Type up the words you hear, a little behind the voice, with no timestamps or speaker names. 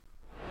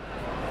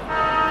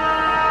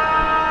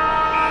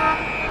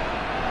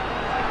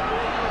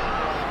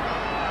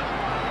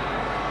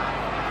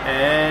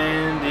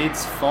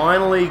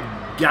finally,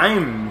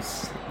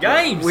 games.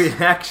 Games! We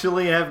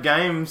actually have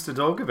games to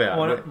talk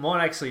about.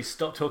 Might actually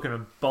stop talking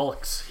of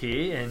bollocks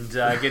here and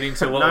get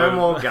into what No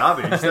more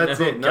garbage. That's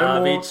it.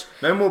 Garbage.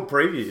 No more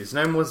previews.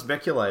 No more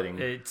speculating.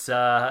 It's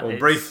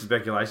brief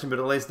speculation, but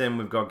at least then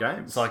we've got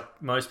games. It's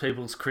like most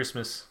people's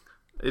Christmas.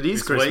 It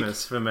is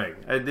Christmas for me.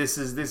 This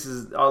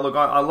is. Oh, look,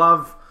 I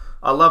love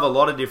a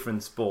lot of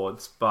different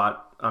sports,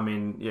 but I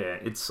mean, yeah,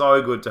 it's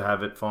so good to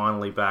have it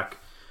finally back.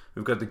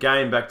 We've got the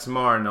game back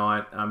tomorrow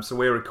night, so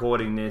we're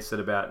recording this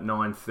at about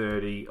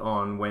 9:30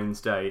 on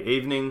Wednesday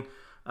evening.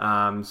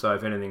 So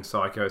if anything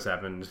psycho's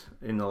happened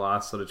in the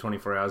last sort of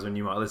 24 hours, when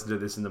you might listen to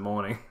this in the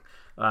morning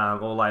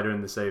or later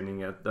in this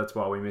evening, that's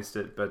why we missed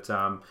it. But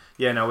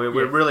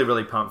we're really,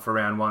 really pumped for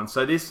round one.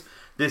 So this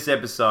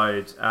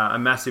episode, a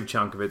massive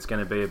chunk of it's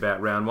going to be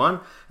about round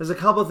one. There's a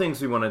couple of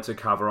things we wanted to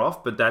cover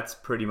off, but that's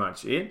pretty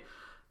much it.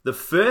 The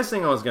first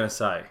thing I was going to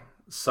say,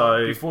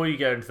 before you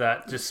go into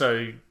that, just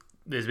so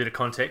there's a bit of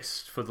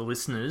context for the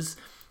listeners,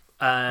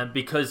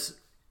 because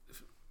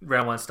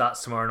round one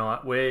starts tomorrow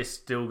night, we're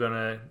still going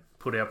to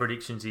put our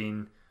predictions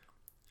in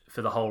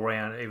for the whole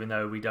round, even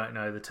though we don't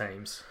know the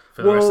teams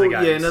for the rest of the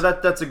games. Yeah, no,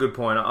 that's a good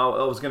point.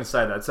 I was going to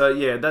say that. So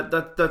yeah,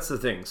 that's the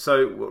thing.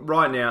 So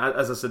right now,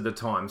 as I said, the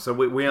time. So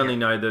we only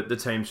know the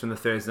teams from the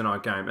Thursday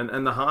night game,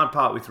 and the hard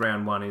part with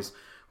round one is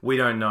we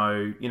don't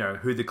know,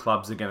 who the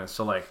clubs are going to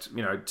select,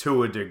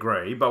 to a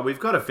degree, but we've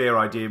got a fair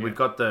idea. Yeah. We've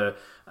got the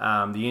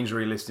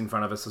injury list in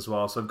front of us as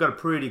well, so we've got a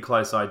pretty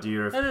close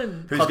idea of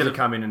who's going to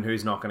come in and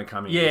who's not going to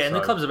come in. Yeah, and the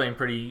clubs have been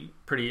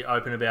pretty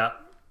open about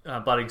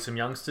blooding some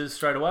youngsters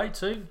straight away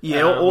too.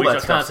 Yeah, all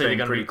that stuff's been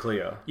pretty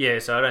clear. Yeah,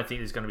 so I don't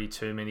think there's going to be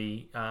too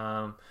many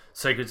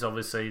secrets.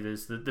 Obviously,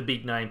 there's the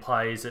big name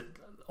players that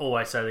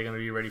always say they're going to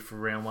be ready for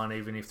round one,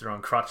 even if they're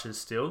on crutches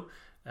still.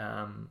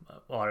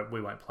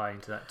 We won't play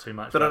into that too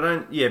much, but I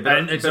don't. Yeah,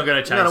 it's not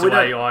going to change the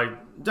way I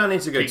don't need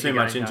to go too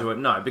much into it.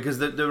 No, because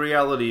the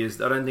reality is,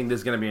 I don't think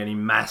there's going to be any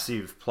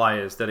massive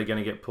players that are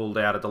going to get pulled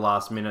out at the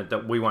last minute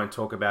that we won't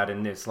talk about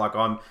in this. Like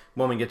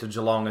when we get to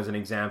Geelong as an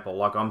example,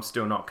 like I'm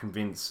still not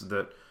convinced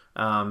that.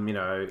 I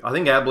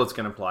think Ablett's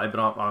going to play, but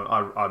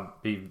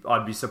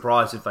I'd be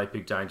surprised if they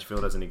pick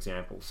Dangerfield as an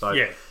example. So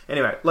yeah.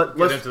 Anyway, let's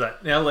get into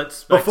that. Now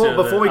let's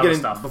before we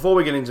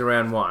get into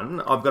round one,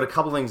 I've got a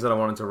couple of things that I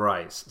wanted to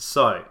raise.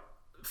 So,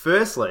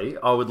 firstly,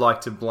 I would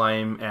like to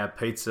blame our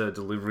pizza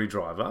delivery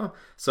driver.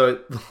 So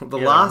the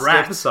last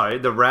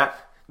episode, the rat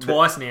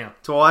twice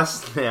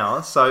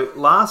now. So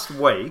last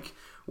week.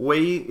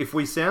 If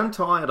we sound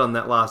tired on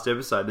that last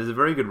episode, there's a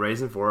very good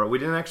reason for it. We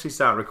didn't actually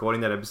start recording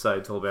that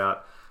episode till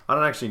about, I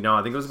don't actually know,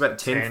 I think it was about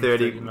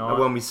 10:30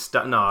 when we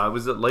start. No, it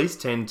was at least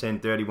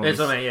 10:30 when it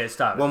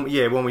started.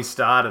 When we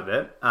started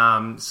it.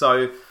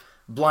 So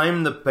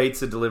blame the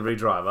pizza delivery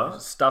driver.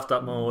 Stuffed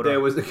up my order. There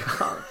was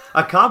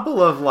a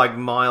couple of like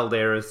mild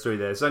errors through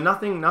there, so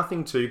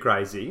nothing too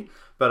crazy.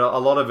 But a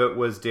lot of it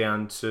was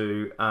down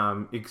to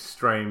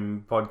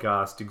extreme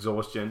podcast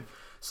exhaustion.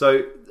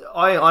 So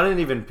I didn't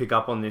even pick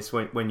up on this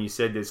when you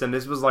said this, and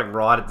this was like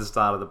right at the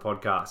start of the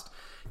podcast.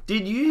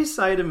 Did you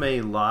say to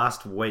me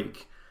last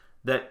week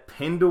that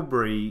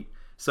Pendlebury...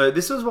 So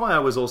this was why I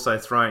was also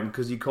thrown,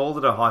 because you called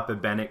it a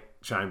hyperbaric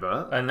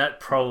chamber. And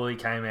that probably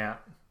came out.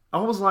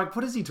 I was like,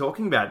 what is he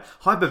talking about?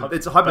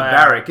 It's a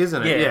hyperbaric,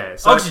 isn't it? Yeah.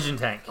 So, oxygen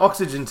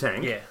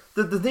tank. Yeah.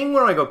 The thing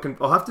where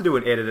I'll have to do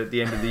an edit at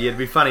the end of the year. It'd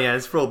be funny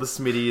as for all the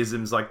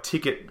Smittyisms like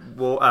ticket.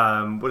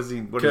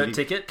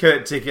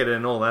 Kurt Ticket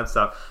and all that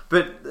stuff.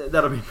 But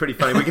that'll be pretty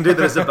funny. We can do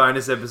that as a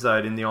bonus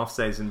episode in the off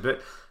season.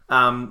 But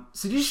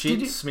so did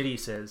you, Smitty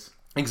says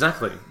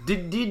exactly.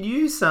 Did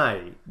you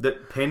say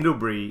that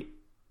Pendlebury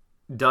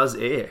does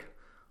air?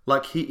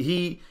 Like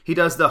he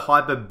does the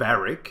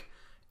hyperbaric.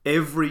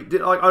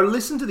 I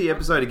listened to the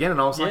episode again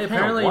and I was like,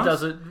 apparently he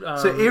does it.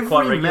 So every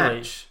quite regularly.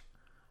 match.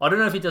 I don't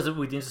know if he does it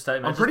with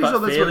interstate matches. I'm pretty sure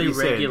that's what he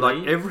said.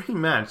 Regularly. Like every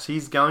match,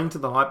 he's going to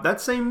the hype.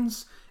 That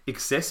seems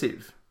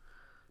excessive.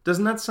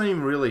 Doesn't that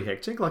seem really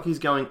hectic? Like he's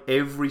going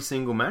every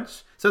single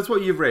match. So that's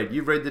what you've read.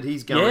 You've read that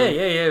he's going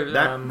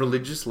that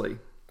religiously.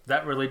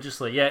 That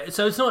religiously, yeah.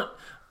 So it's not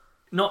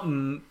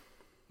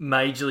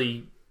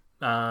majorly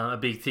a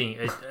big thing.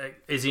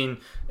 As in,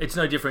 it's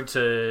no different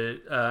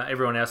to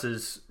everyone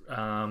else's.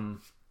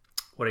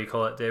 What do you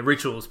call it? Their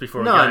rituals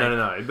before a game.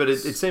 No. But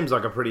it seems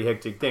like a pretty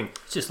hectic thing.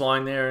 It's just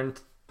lying there and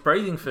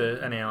breathing for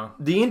an hour.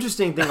 The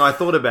interesting thing I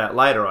thought about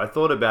later,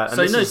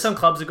 some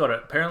clubs have got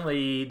it.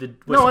 Apparently, the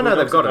Western I know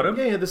they've got it.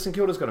 Yeah, the St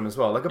Kilda's got them as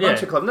well. Like a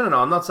bunch of clubs. No,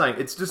 I'm not saying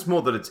it's just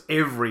more that it's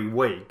every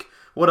week.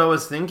 What I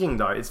was thinking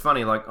though, it's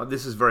funny. Like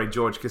this is very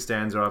George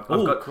Costanza. I've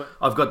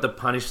got the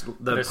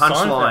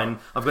punchline.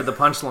 I've got the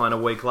punchline a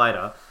week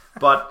later,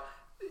 but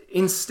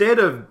instead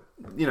of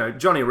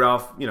Johnny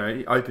Ralph,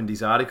 he opened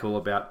his article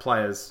about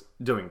players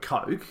doing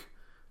coke.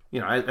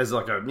 As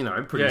like a,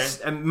 pretty...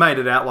 And made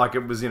it out like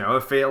it was,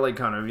 a fairly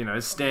kind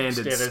of,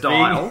 standard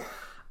style. Thing.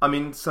 I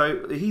mean,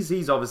 so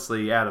he's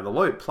obviously out of the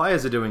loop.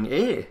 Players are doing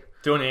air.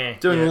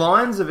 Doing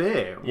lines of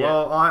air. Yeah.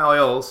 Well, I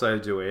also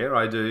do air.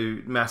 I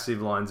do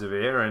massive lines of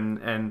air.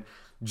 And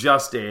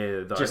Just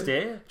air, though. Just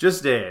air?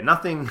 Just air.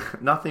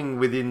 Nothing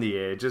within the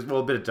air. Just,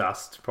 well, a bit of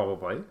dust,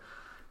 probably.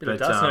 Bit of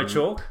dust, no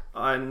chalk?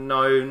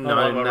 No.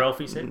 Like what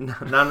Ralphie said?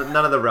 None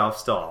of the Ralph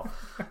style.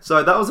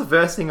 So that was the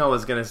first thing I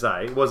was going to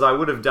say, was I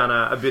would have done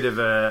a bit of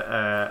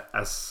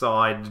a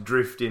side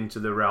drift into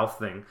the Ralph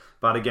thing.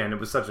 But again, it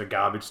was such a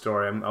garbage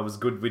story. I was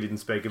good we didn't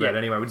speak about it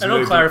anyway. We just and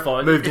I'll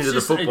clarify. Moved into the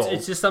football.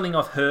 It's just something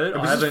I've heard. It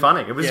was just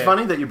funny. It was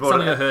funny that you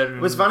brought it up. It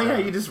was funny how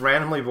you just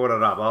randomly brought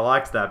it up. I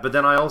liked that. But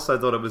then I also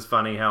thought it was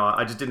funny how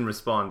I just didn't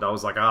respond. I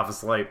was like half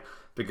asleep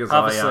because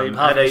half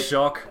in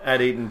shock.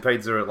 I'd eaten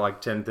pizza at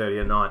like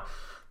 10:30 at night.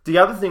 The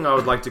other thing I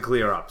would like to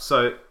clear up.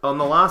 So on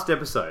the last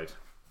episode,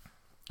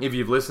 if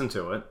you've listened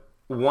to it,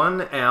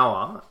 1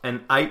 hour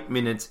and 8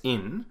 minutes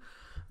in,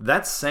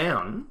 that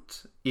sound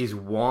is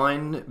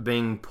wine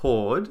being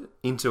poured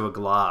into a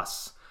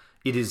glass.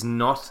 It is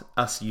not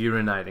us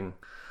urinating.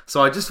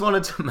 So I just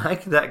wanted to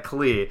make that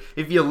clear.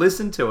 If you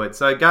listen to it,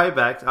 so go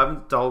back. I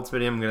haven't told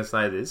Smitty I'm going to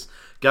say this.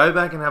 Go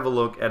back and have a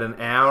look at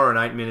 1 hour and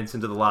 8 minutes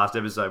into the last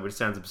episode, which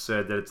sounds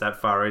absurd that it's that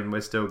far in.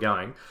 We're still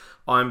going.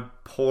 I'm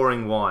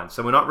pouring wine.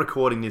 So we're not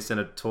recording this in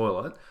a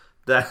toilet.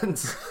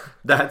 That's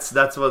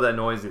what that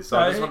noise is. So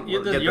I just want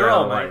to get your that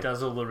old mate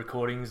does all the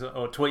recordings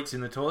or tweets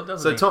in the toilet,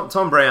 doesn't he? So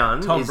Tom Brown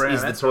is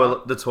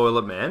the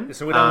toilet man.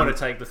 So we don't want to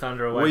take the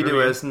thunder away. We from do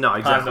him. ours. No,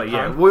 exactly.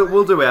 Yeah,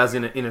 we'll do ours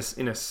in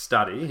a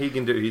study. He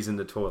can do his in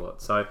the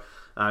toilet. So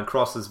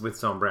crosses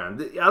with Tom Brown.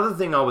 The other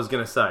thing I was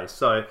going to say.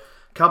 So a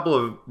couple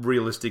of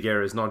realistic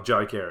errors, not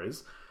joke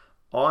errors.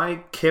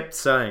 I kept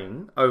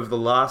saying over the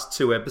last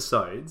 2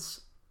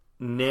 episodes,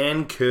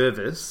 Nan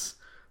Curvis,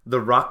 the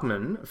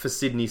ruckman for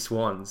Sydney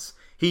Swans.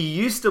 He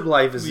used to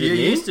play for Sydney.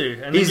 You used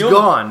to. And he's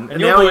gone. And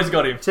your boys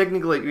got him.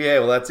 Technically, yeah,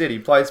 well, that's it. He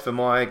plays for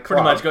my club.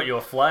 Pretty much got you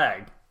a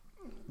flag.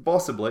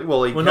 Possibly.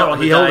 Well, he not on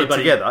the held day, it but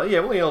together. Yeah,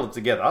 well, he held it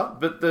together.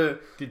 But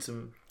did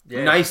some...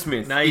 Yeah.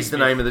 Naismith is the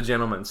name of the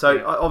gentleman.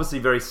 So obviously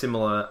very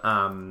similar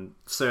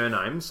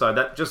surname. So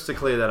that just to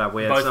clear that up,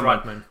 we had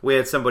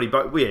somebody.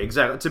 Yeah,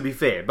 exactly. To be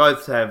fair,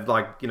 both have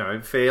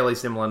fairly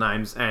similar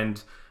names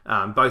and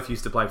both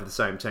used to play for the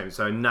same team.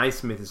 So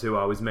Naismith is who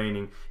I was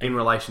meaning in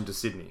relation to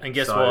Sydney. And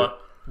guess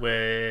what?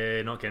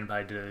 We're not getting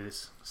paid to do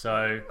this.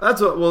 So that's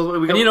what. Well,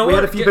 we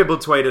had a few people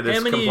tweeted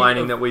us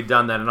complaining that we'd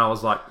done that, and I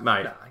was like,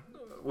 mate,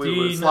 we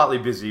were slightly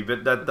busy,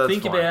 but that's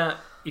think fine. About.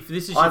 If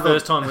this is your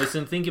first time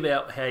listening, think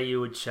about how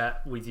you would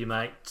chat with your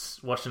mates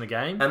watching a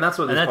game. And that's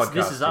what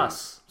this is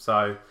us.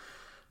 So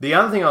the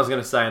other thing I was going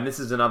to say, and this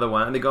is another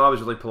one, and the guy was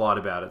really polite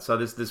about it. So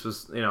this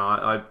was,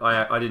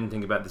 I didn't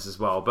think about this as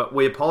well. But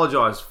we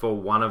apologised for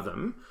one of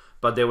them.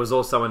 But there was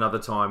also another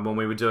time when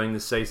we were doing the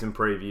season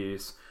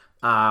previews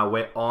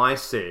where I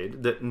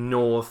said that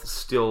North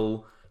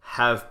still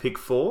have pick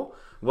 4.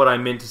 What I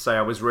meant to say,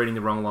 I was reading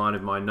the wrong line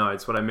of my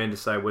notes. What I meant to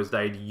say was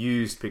they'd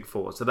used pick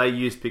 4. So they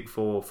used pick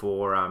 4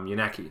 for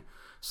Yanaki.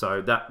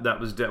 So that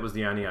was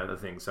the only other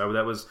thing. So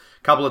that was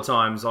a couple of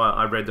times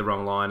I read the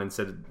wrong line and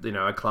said,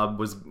 a club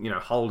was,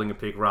 holding a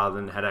pick rather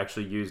than had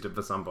actually used it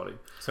for somebody.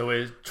 So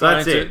we're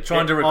trying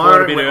to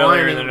record a bit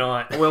earlier in the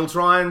night. We'll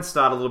try and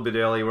start a little bit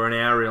early. We're an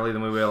hour earlier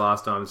than we were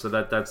last time. So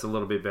that's a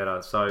little bit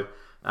better. So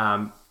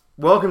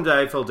welcome to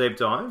AFL Deep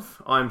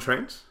Dive. I'm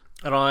Trent.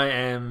 And I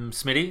am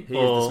Smitty.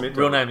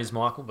 Real name is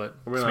Michael,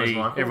 but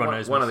Smitty, everyone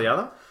knows one or the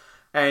other.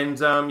 And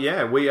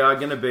we are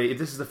going to be, if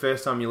this is the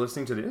first time you're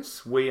listening to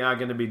this, we are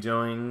going to be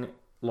doing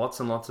lots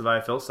and lots of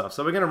AFL stuff.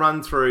 So we're going to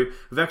run through,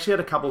 we've actually had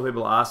a couple of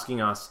people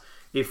asking us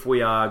if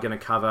we are going to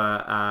cover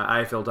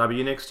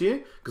AFLW next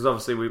year, because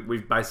obviously we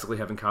basically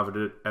haven't covered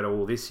it at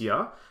all this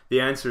year. The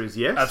answer is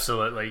yes.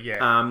 Absolutely,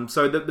 yeah.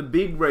 So the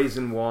big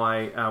reason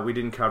why we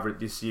didn't cover it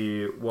this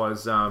year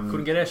was...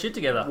 couldn't get our shit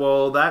together.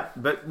 Well,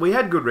 but we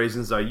had good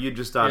reasons, though. You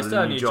just started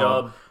a new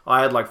job.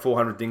 I had like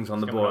 400 things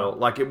on the boil.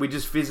 We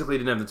just physically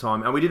didn't have the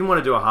time. And we didn't want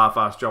to do a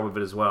half-assed job of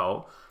it as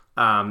well.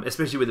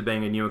 Especially with it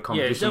being a newer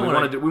competition, we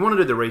want to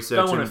do the research.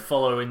 Don't want to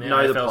follow in the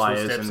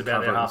AFL steps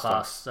about their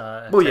half-assed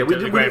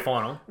the grand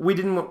final. We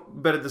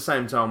didn't, but at the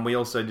same time, we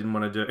also didn't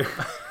want to do.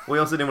 We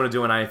also didn't want to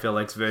do an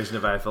AFLX version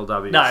of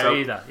AFLW.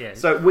 Either. Yeah.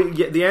 So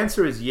the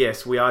answer is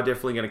yes. We are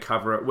definitely going to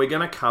cover it. We're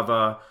going to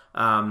cover.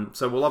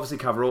 So we'll obviously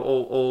cover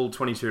all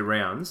 22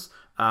 rounds.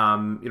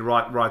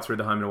 Right through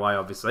the home and away,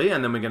 obviously,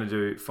 and then we're going to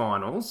do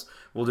finals.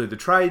 We'll do the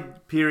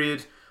trade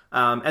period.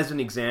 As an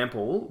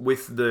example,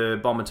 with the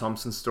Bomber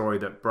Thompson story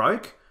that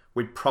broke,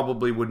 we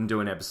probably wouldn't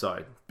do an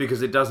episode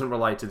because it doesn't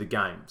relate to the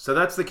game. So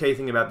that's the key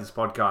thing about this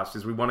podcast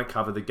is we want to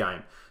cover the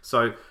game.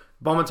 So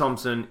Bomber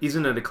Thompson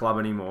isn't at a club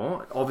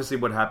anymore. Obviously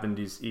what happened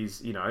is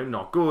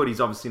not good. He's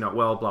obviously not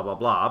well, blah, blah,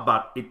 blah,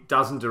 but it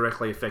doesn't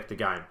directly affect the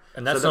game.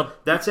 And that's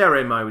that's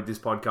our MO with this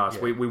podcast.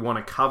 Yeah. We want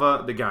to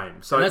cover the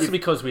game. So and that's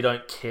because we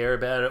don't care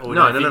about it or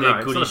no, think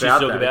they're good issues to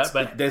talk about.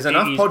 But there's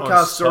enough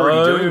podcasts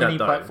already doing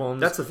that, though.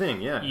 That's the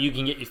thing, yeah. You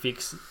can get your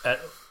fix at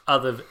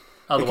other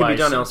other it can ways. be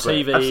done elsewhere.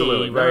 TV,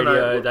 Absolutely.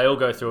 radio, they all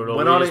go through it all.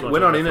 We're not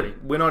in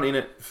it. We're not in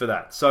it for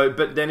that. So,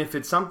 but then if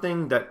it's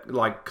something that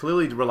like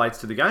clearly relates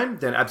to the game,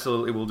 then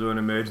absolutely we'll do an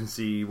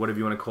emergency, whatever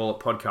you want to call it,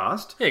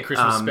 podcast. Yeah,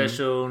 Christmas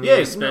special, New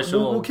Year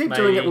special. We'll keep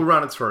doing it. We'll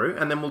run it through,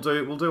 and then we'll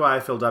do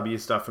AFLW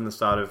stuff from the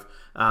start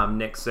of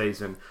next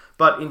season.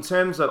 But in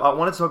terms of, I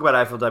want to talk about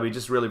AFLW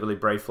just really, really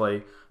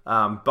briefly.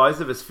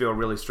 Both of us feel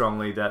really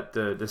strongly that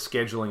the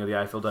scheduling of the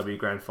AFLW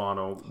Grand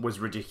Final was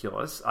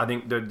ridiculous. I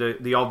think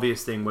the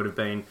obvious thing would have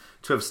been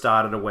to have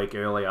started a week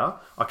earlier.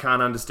 I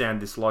can't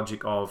understand this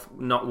logic of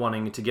not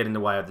wanting to get in the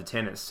way of the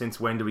tennis. Since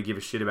when do we give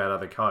a shit about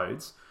other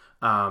codes?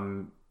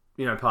 Pardon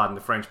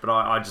the French, but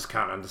I just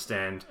can't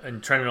understand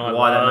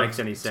why that makes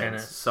any sense.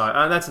 Tennis. So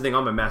that's the thing.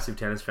 I'm a massive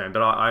tennis fan,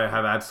 but I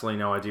have absolutely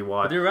no idea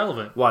why. They're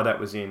irrelevant. Why that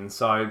was in.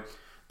 So.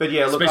 But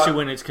yeah, look, especially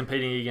when it's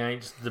competing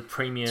against the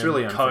premium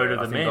really code of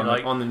the men,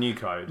 on the new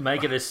code.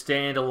 Make it a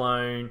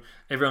standalone.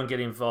 Everyone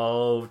get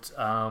involved.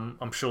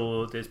 I'm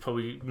sure there's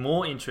probably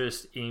more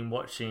interest in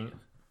watching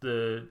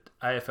the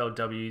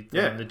AFLW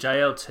than the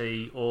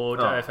JLT or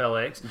the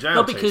AFLX.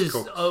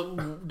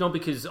 Not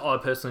because I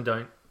personally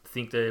don't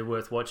think they're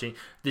worth watching.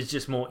 There's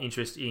just more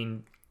interest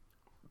in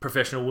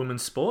professional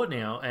women's sport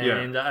now,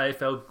 and the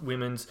AFL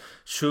women's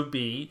should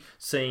be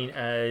seen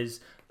as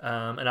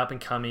an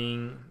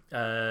up-and-coming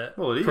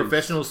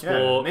professional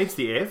sport. It needs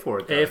the air for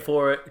it, though. Air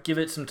for it. Give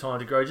it some time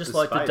to grow. Just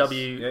like space. The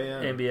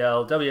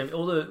WNBL, WM,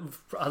 all the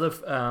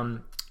other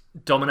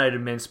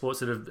dominated men's sports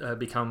that have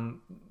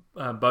become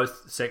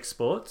both sex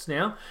sports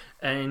now,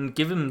 and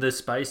give them the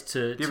space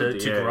to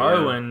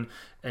grow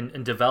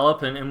and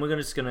develop. And we're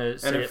just going to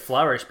see it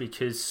flourish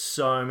because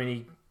so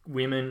many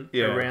women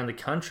around the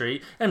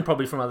country and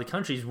probably from other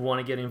countries want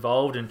to get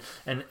involved and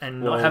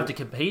not have to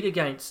compete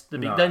against the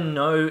big. They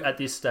know at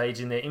this stage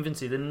in their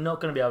infancy they're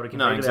not going to be able to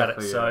compete about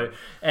it. So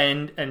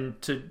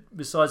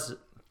besides the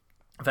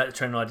fact that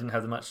Trent and I didn't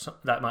have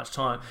that much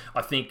time,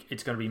 I think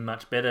it's going to be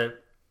much better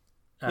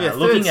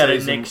looking at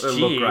it next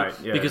year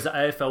because the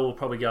AFL will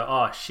probably go,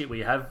 oh shit, we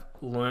have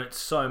learnt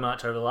so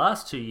much over the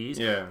last 2 years.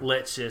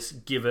 Let's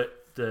just give it.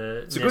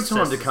 It's a good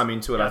time to come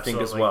into it, I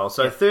think, as well.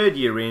 So third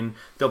year in,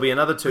 there'll be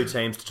another 2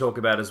 teams to talk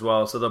about as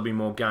well. So there'll be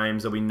more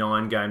games. There'll be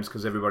 9 games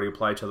because everybody will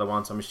play each other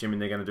once. I'm assuming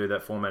they're going to do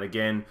that format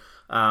again.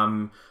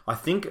 I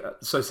think,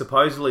 so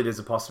supposedly there's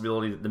a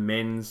possibility that the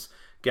men's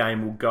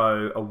game will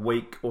go a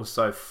week or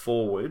so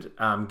forward,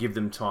 give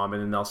them time,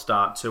 and then they'll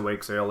start 2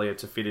 weeks earlier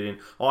to fit it in.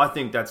 I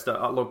think that's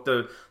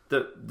the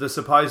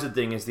supposed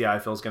thing is the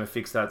AFL is going to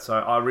fix that. So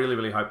I really,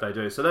 really hope they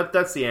do. So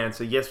that's the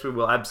answer. Yes, we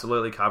will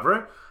absolutely cover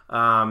it.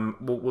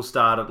 We'll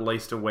start at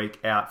least a week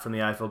out from the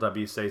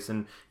AFLW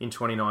season in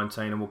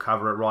 2019, and we'll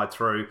cover it right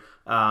through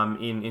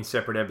in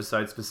separate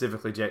episodes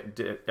specifically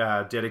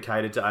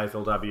dedicated to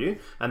AFLW,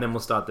 and then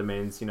we'll start the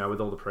men's, with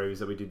all the previews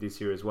that we did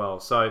this year as well.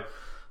 So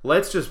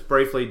let's just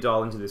briefly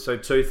dial into this. So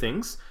 2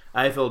 things.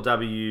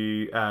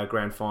 AFLW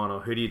Grand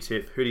Final. Who do you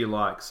tip? Who do you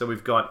like? So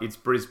it's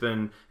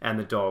Brisbane and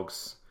the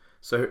Dogs.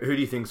 So who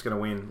do you think's going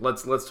to win?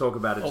 Let's talk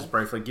about it just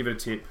briefly. Give it a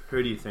tip.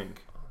 Who do you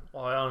think?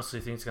 I honestly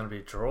think it's going to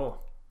be a draw.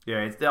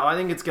 Yeah, I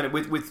think it's going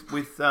to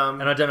with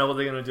and I don't know what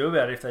they're going to do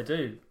about it if they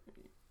do.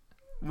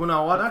 Well,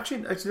 no,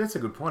 actually, that's a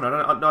good point.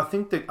 I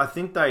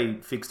think they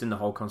fixed in the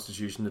whole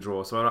constitution the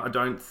draw, so I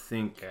don't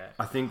think. Yeah.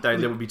 I think there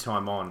would be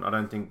time on. I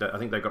don't think that. I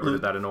think they got rid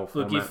of that in all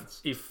formats. Look,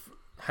 if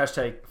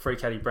hashtag Free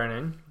Caddy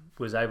Brennan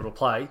was able to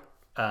play,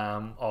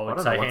 I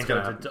would say I think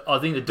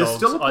the Dogs. There's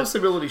still a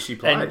possibility she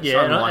plays.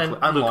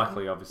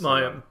 Unlikely,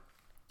 obviously.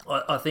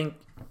 I think.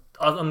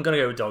 I'm going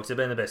to go with Dogs. They've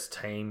been the best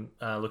team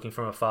looking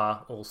from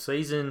afar all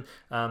season.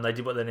 They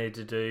did what they needed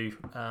to do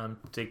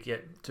to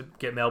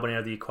get Melbourne out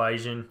of the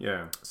equation.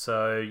 Yeah.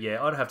 So,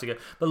 I'd have to go.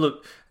 But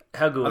look,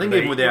 how good would it be?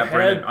 Even without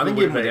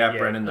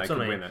Brennan, they could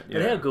win it. Yeah.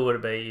 But how good would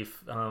it be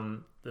if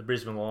the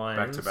Brisbane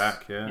Lions...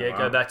 Back-to-back,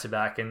 go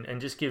back-to-back and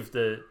just give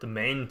the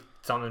men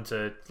something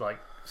to,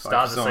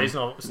 start the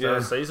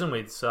season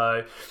with.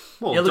 So,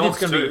 it's going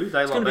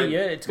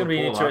to be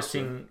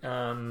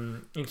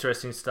an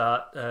interesting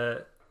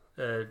start...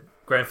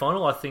 Grand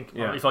Final. I think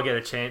if I get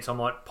a chance, I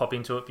might pop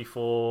into it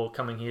before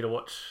coming here to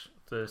watch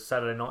the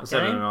Saturday night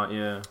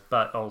game.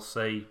 But I'll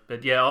see.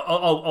 But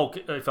I'll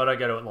if I don't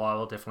go to it live,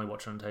 I'll definitely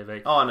watch it on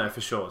TV. Oh no, for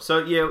sure.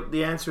 So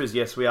the answer is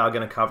yes. We are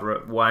going to cover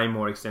it way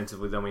more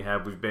extensively than we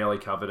have. We've barely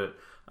covered it.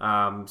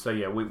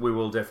 We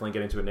will definitely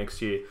get into it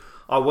next year.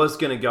 I was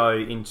going to go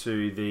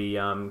into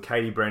the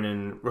Katie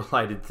Brennan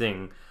related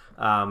thing.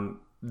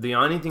 The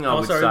only thing I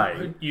would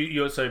say,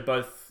 you're so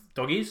both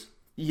doggies.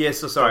 Yes,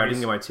 sorry, I didn't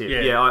get my tip.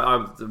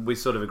 We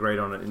sort of agreed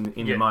on it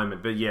in the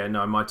moment, but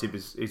my tip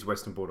is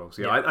Western Bulldogs.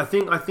 I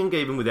think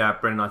even without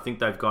Brennan, I think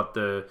they've got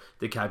the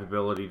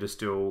capability to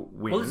still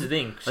win. Well, that's the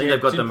thing. I think they've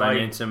got the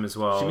momentum as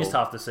well. She missed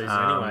half the season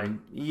anyway.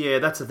 Yeah,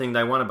 that's the thing.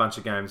 They won a bunch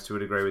of games to a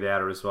degree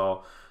without her as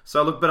well.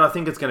 So look, but I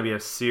think it's going to be a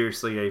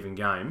seriously even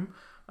game.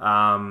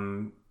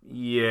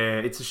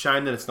 It's a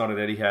shame that it's not at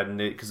Etihad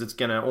because it's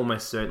going to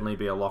almost certainly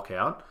be a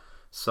lockout.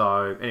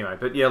 So, anyway,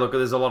 but yeah, look,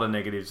 there's a lot of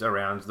negatives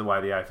around the way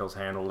the AFL's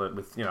handled it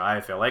with,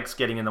 AFLX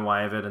getting in the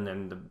way of it and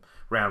then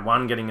round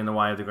one getting in the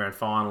way of the grand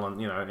final,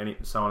 and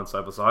so on and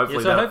so forth. So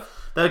hopefully so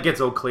that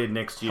gets all cleared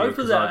next year.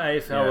 Hopefully the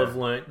AFL have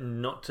learnt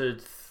not to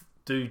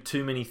do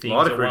too many things. A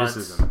lot of at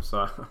criticism. Once.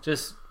 So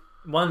just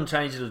one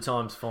change at a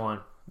time's fine.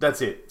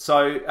 That's it.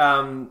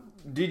 So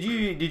did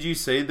you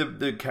see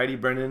the Katie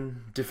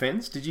Brennan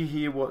defence? Did you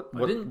hear what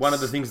one of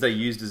the things they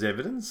used as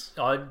evidence?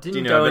 I didn't Do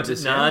you know go about into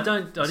this no, yet?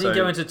 I didn't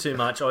go into too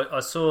much. I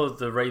saw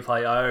the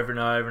replay over and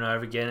over and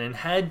over again, and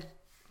had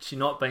she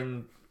not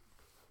been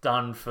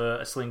done for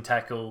a sling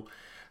tackle,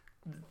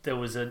 it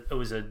was a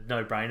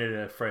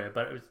no-brainer to Freya,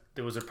 but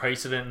there was a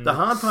precedent. The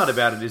hard part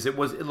about it is and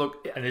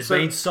there's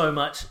been so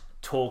much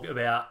talk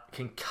about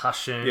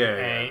concussion,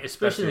 and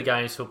especially in the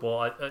games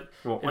football.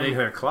 In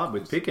her club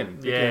with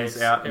Pickens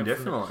out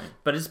indefinitely.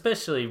 But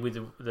especially with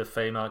the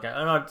female game,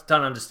 and I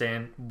don't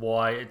understand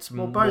why it's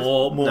more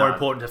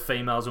important to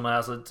females or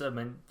males. I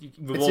mean,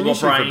 we've all got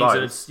brains,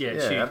 and it's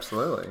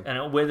absolutely.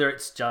 And whether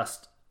it's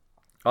just,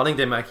 I think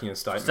they're making a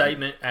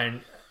statement.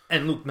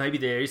 And look, maybe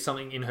there is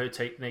something in her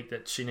technique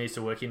that she needs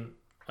to work in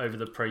over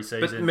the pre-season.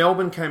 But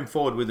Melbourne came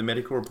forward with a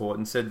medical report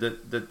and said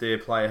that their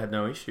player had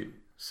no issue.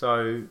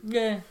 So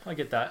yeah, I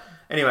get that.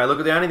 Anyway,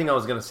 look, the only thing I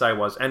was going to say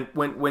was, and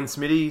when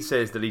Smitty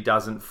says that he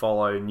doesn't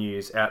follow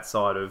news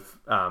outside of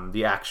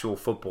the actual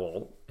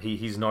football,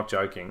 he's not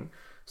joking.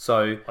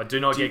 So I do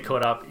not get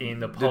caught up in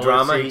the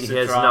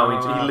politics,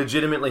 drama. He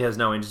legitimately has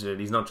no interest in it.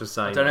 He's not just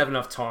saying I don't have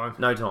enough time.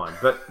 No time,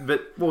 but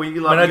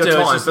you love your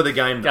time for the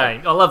game.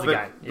 I love the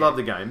game. Love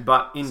the game,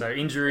 but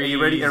injuries. Are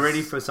you ready? Are you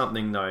ready for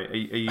something though? Are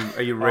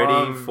you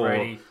ready for?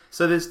 Ready.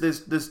 So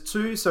there's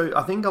two. So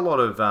I think a lot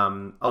of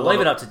I'll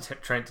leave it up to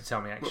Trent to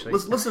tell me. Actually,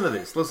 listen to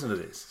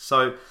this.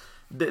 So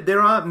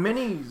there are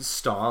many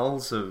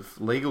styles of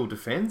legal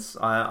defence.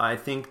 I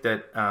think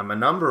that a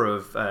number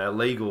of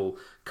legal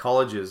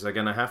colleges are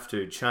going to have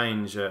to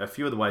change a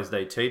few of the ways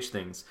they teach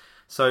things.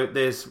 So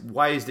there's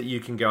ways that you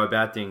can go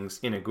about things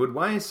in a good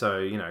way.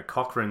 So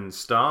Cochrane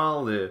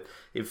style.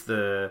 If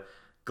the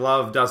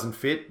glove doesn't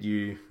fit,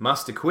 you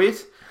must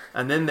acquit.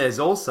 And then there's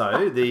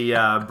also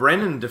the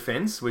Brennan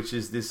defence, which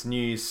is this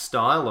new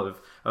style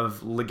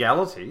of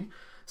legality.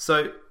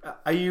 So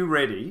are you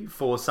ready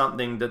for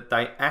something that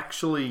they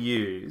actually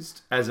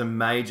used as a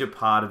major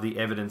part of the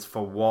evidence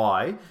for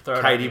why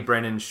Katie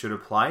Brennan should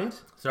have played?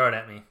 Throw it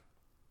at me.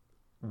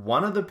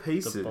 One of the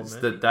pieces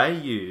that they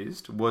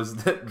used was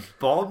that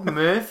Bob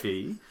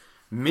Murphy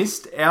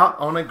missed out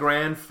on a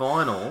grand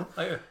final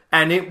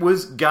and it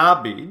was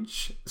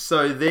garbage.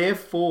 So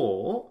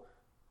therefore,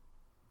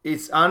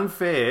 it's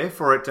unfair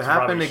for it to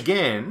happen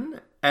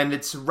again, and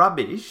it's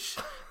rubbish.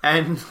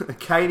 And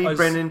Katie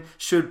Brennan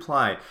should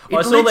play.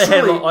 I saw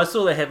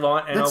the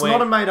headline, and that's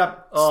not a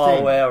made-up thing.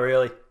 Oh wow,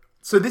 really?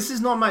 So this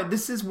is not made.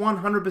 This is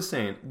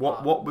 100%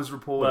 what was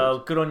reported. Well,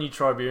 good on you,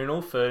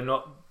 Tribunal, for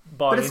not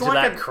buying into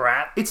that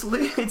crap. It's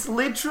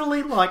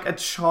literally like a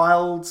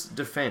child's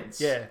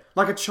defence. Yeah,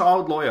 like a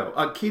child lawyer.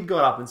 A kid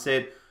got up and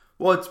said,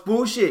 "Well, it's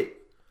bullshit."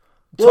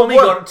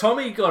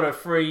 Tommy got a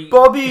free.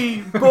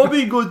 Bobby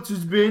got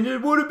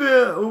suspended. What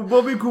about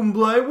Bobby couldn't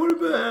play? What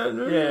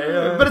about?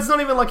 Yeah. But it's not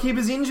even like he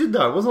was injured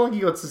though. It wasn't like he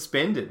got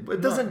suspended.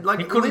 It doesn't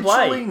he couldn't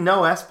play.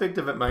 No aspect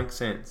of it makes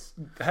sense.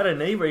 Had a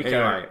knee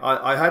recurrence. Anyway,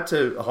 I had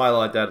to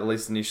highlight that at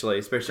least initially,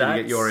 especially to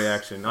get your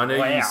reaction. I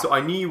know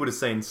I knew you would have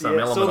seen some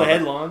element. Saw the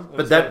headline,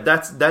 but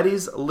that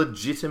is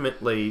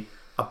legitimately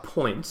a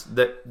point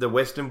that the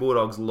Western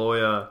Bulldogs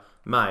lawyer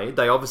made.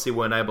 They obviously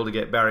weren't able to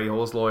get Barry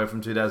Hall's lawyer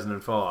from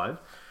 2005.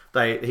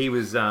 He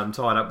was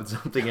tied up with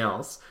something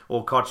else,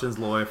 or Cochin's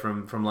lawyer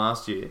from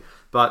last year.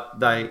 But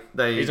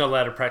he's not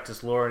allowed to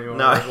practice law anymore.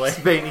 No, he's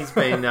been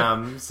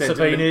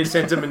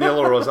sent to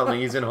Manila or something.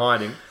 He's in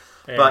hiding.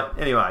 Yeah. But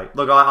anyway,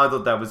 look, I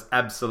thought that was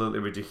absolutely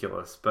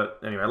ridiculous.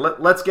 But anyway,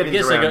 let's get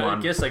into round one.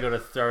 I guess they got to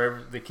throw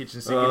the kitchen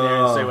sink in there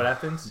and see what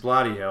happens.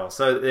 Bloody hell!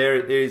 So there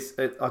is.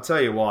 I'll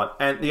tell you what.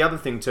 And the other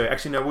thing too.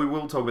 Actually, no, we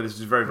will talk about this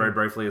just very, very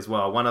briefly as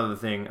well. One other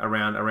thing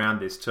around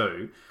this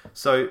too.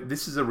 So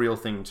this is a real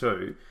thing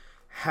too.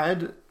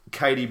 Had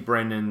Katie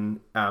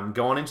Brennan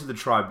gone into the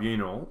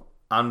tribunal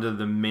under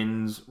the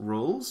men's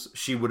rules,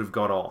 she would have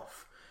got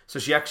off. So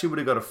she actually would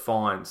have got a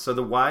fine. So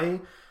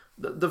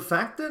the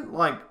fact that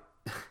like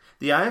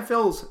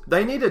the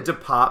they need a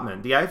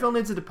department. The AFL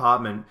needs a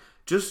department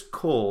just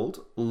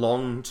called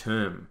long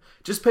term.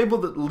 Just people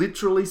that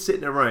literally sit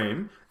in a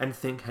room and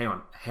think, hang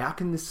on, how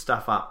can this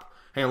stuff up?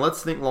 Hang on,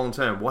 let's think long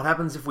term. What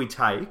happens if we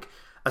take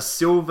a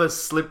silver,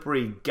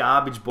 slippery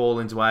garbage ball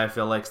into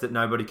AFLX that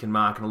nobody can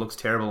mark and it looks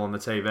terrible on the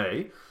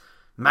TV?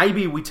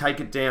 Maybe we take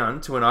it down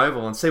to an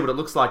oval and see what it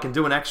looks like and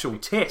do an actual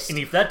test. And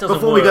if that doesn't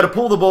before we got to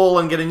pull the ball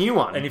and get a new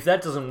one. And if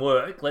that doesn't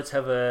work, let's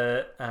have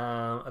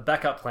a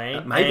backup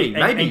plan.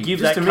 Maybe give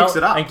just to mix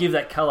it up and give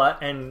that colour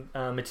and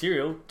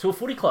material to a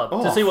footy club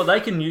to see what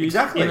they can use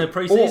in the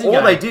pre-season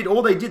game.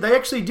 All they did, they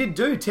actually did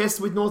do tests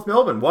with North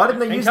Melbourne. Why didn't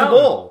they use the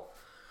ball?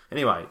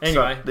 Anyway,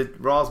 so it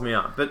riles me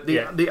up. But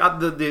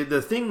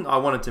the thing I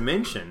wanted to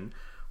mention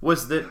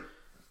was that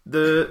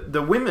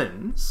the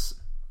women's,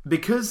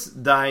 because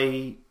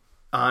they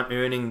aren't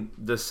earning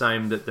the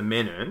same that the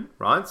men earn,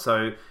 right?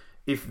 So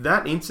if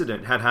that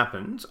incident had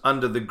happened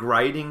under the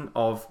grading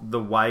of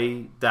the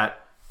way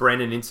that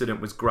Brennan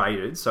incident was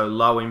graded, so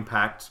low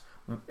impact,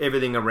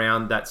 everything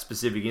around that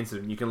specific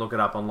incident, you can look it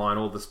up online,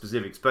 all the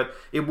specifics, but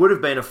it would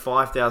have been a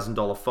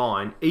 $5,000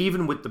 fine,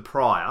 even with the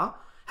prior,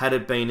 had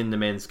it been in the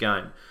men's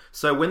game.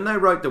 So when they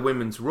wrote the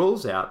women's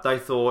rules out, they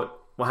thought,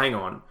 well, hang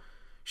on,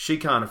 she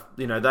can't,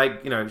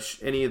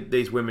 any of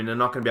these women are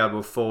not going to be able to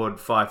afford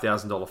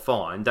 $5,000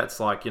 fine. That's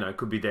like,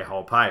 could be their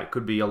whole pay. It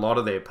could be a lot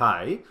of their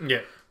pay.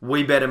 Yeah.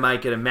 We better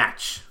make it a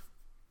match.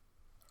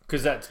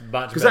 Because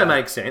that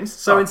makes sense.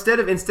 So instead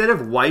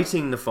of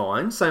weighting the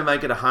fine, so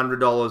make it $100,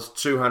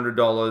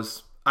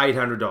 $200,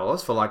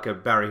 $800 for like a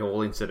Barry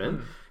Hall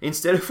incident,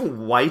 instead of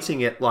weighting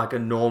it like a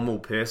normal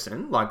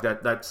person, like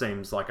that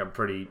seems like a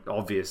pretty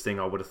obvious thing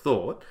I would have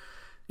thought.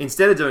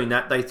 Instead of doing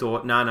that, they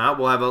thought, no,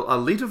 we'll have a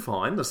litre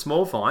fine, a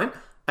small fine,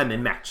 and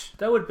then match.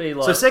 That would be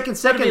like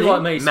that'd be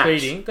like me match.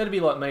 speeding. That'd be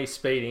like me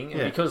speeding,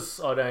 and because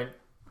I don't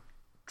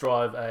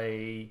drive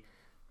a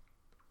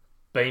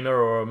Beamer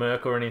or a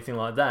Merc or anything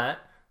like that,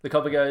 the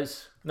copper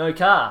goes, no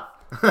car.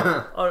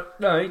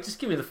 No, just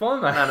give me the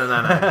fine, mate.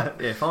 No.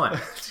 Yeah, fine.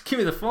 Just give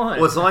me the fine.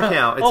 Well, it's like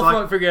how... I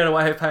might figure out a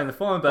way of paying the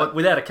fine, but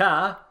without a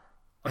car,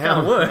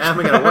 how am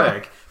I going to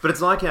work? But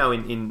it's like how I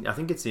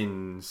think it's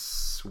in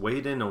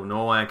Sweden or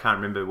Norway, I can't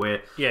remember,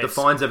 where the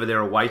fines over there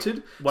are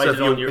weighted. Weighted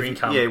on your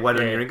income. Yeah,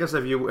 weighted on your income. So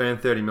if you earn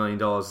 $30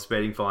 million,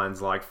 speeding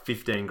fines like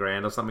 15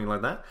 grand or something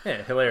like that.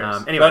 Yeah,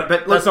 hilarious. Anyway,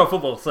 but that's not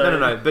football. So.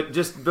 No.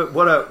 But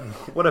what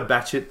a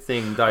batshit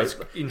thing, though. It's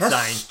insane. How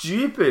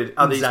stupid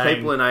are these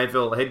people in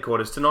AFL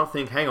headquarters to not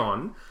think, hang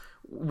on,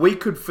 we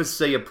could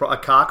foresee a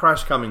car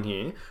crash coming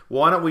here.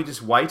 Why don't we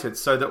just wait it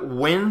so that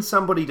when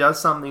somebody does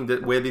something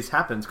where this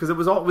happens, because it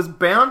was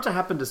bound to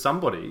happen to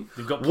somebody.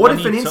 What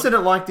if an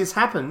incident like this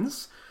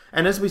happens?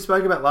 And as we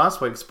spoke about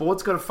last week,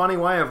 sport's got a funny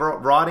way of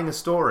writing a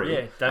story.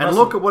 Yeah, and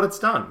look at what it's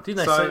done.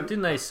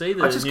 Didn't they see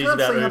the I just news can't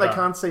about see how Uber, they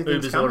can't see things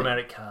Uber's coming.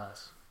 automatic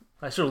cars?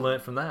 They should have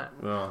learnt from that.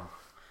 Well,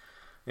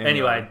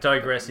 anyway,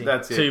 digressing.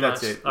 That's it. Too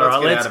That's much. it. All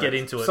right, let's get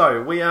into it.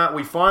 So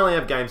we finally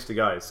have games to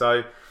go.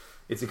 So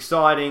it's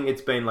exciting.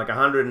 It's been like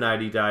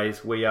 180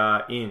 days. We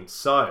are in.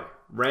 So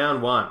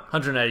round 1.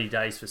 180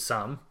 days for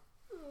some.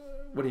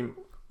 What do you?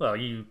 Well,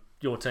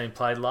 your team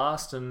played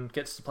last and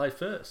gets to play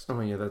first. Oh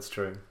yeah, that's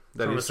true.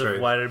 That Some is of us true.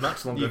 have waited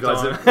much longer You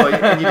guys time.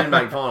 have, and you didn't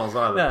make finals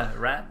either. No,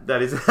 rat.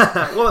 That is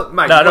well,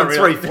 mate. No, You've not won 3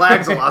 really.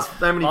 flags the last.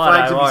 How many I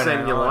flags know, have you I seen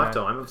know, in your I know.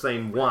 lifetime? I've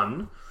seen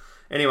 1.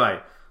 Anyway,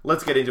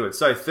 let's get into it.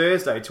 So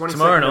Thursday, 22nd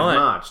Tomorrow of night.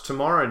 March,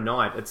 tomorrow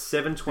night at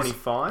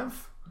 7:25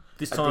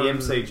 This at time, the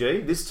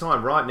MCG. This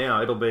time, right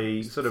now, it'll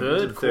be sort of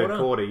Third the third quarter?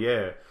 quarter.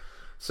 Yeah.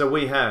 So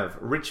we have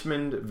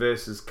Richmond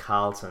versus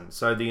Carlton.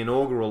 So the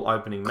inaugural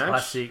opening match.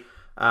 classic.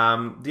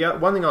 The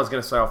one thing I was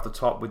going to say off the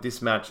top with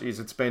this match is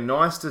it's been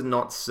nice to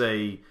not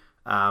see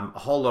a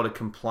whole lot of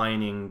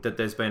complaining that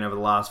there's been over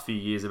the last few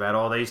years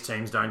about, these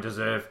teams don't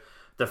deserve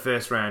the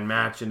first round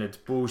match and it's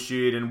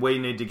bullshit and we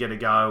need to get a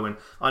go. And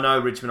I know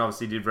Richmond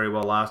obviously did very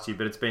well last year,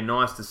 but it's been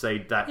nice to see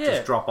that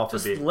just drop off a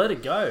bit. Let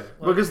it go.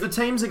 Because the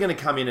teams are going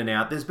to come in and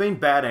out. There's been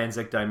bad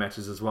Anzac Day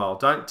matches as well.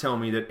 Don't tell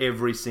me that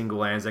every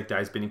single Anzac Day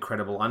has been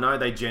incredible. I know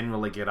they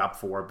generally get up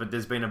for it, but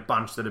there's been a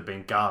bunch that have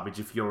been garbage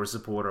if you're a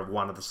supporter of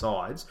one of the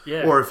sides.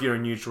 Yeah. Or if you're a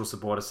neutral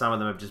supporter. Some of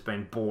them have just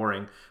been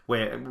boring.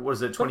 Where,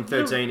 was it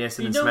 2013 Essendon smashed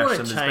them? You don't want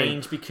There's to been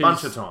change a because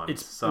bunch of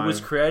times. it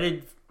was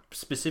created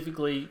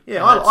specifically.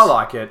 Yeah, I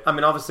like it. I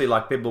mean, obviously,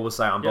 like people will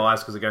say I'm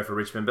biased because I go for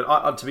Richmond,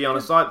 but to be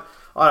honest, I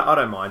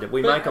don't mind it.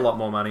 We make a lot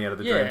more money out of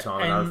the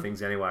Dreamtime and other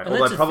things anyway.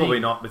 Although probably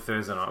not with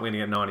Thursday night. We're going to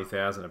get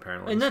 90,000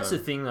 apparently. And that's the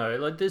thing, though.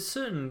 Like, there's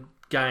certain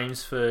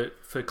games for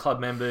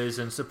club members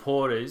and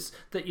supporters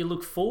that you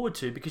look forward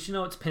to because you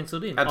know it's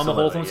penciled in. Absolutely, I'm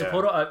a Hawthorn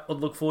supporter. I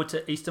look forward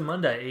to Easter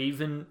Monday,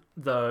 even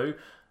though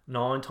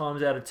 9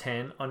 times out of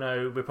 10, I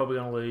know we're probably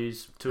going to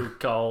lose to a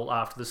goal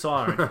after the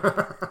siren.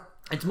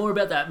 It's more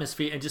about the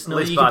atmosphere and just know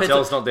At least you can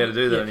Bartel's not there to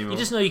do that anymore. You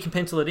just know you can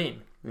pencil it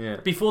in. Yeah.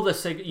 Before the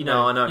second,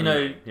 I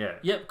know. Yeah.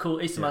 Yep,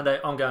 cool. Easter Monday,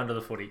 I'm going to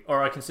the footy,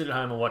 or I can sit at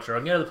home and watch it. Or I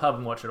can go to the pub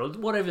and watch it, or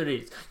whatever it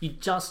is. You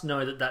just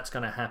know that that's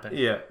going to happen.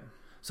 Yeah.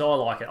 So I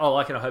like it.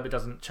 I hope it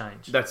doesn't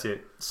change. That's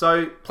it.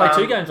 So Play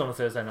 2 games on a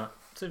Thursday night.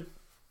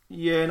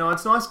 Yeah, no,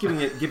 it's nice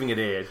giving it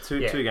air. Two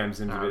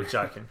games into I'm it.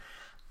 joking.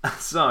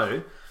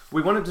 So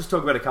we want to just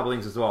talk about a couple of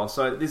things as well.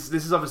 So this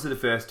is obviously the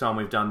first time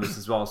we've done this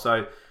as well.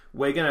 So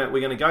we're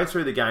gonna go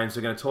through the games.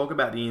 We're gonna talk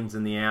about the ins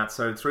and the outs.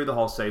 So through the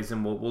whole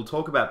season, we'll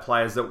talk about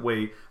players that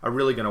we are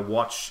really gonna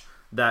watch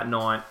that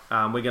night.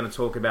 We're gonna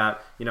talk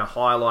about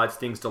highlights,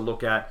 things to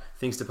look at,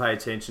 things to pay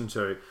attention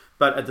to.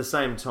 But at the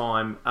same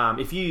time,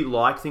 if you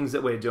like things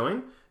that we're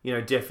doing,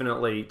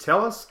 definitely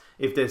tell us.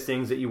 If there's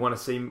things that you want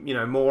to see,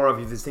 more of,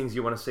 if there's things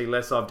you want to see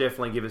less of,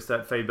 definitely give us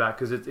that feedback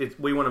because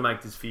we want to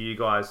make this for you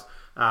guys.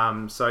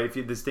 So if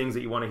there's things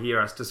that you want to hear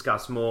us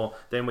discuss more,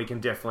 then we can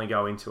definitely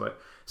go into it.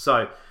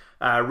 So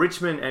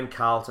Richmond and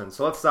Carlton.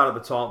 So let's start at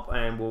the top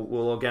and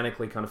we'll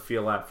organically kind of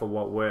feel out for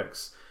what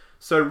works.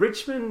 So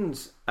Richmond,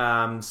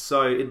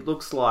 so it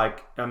looks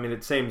like,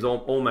 it seems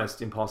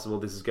almost impossible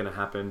this is going to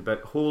happen,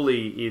 but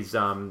Hooley is,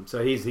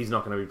 so he's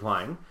not going to be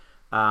playing.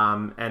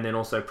 and then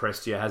also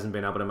Prestia hasn't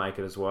been able to make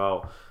it as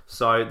well.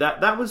 So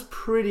that was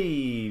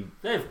pretty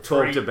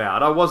talked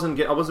about. I wasn't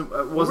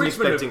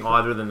expecting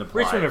either of them to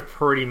play. Richmond have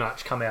pretty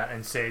much come out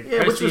and said,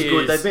 which was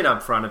good. They've been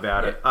upfront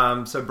about it.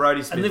 So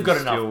Brody Smith and they've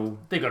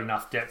got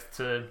enough depth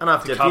to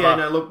cover. Yeah,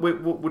 no, look,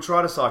 we'll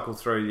try to cycle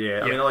through.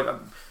 Yeah, I mean,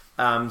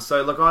 like,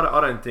 so look,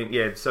 I don't think.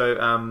 Yeah,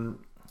 so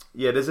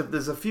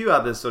there's a few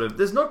others sort of.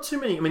 There's not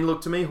too many. I mean,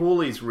 look, to me,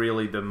 Hawley's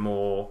really the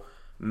more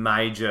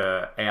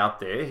major out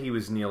there. He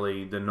was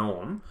nearly the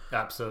norm.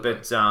 Absolutely.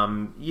 But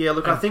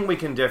I think we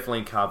can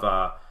definitely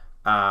cover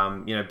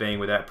being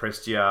without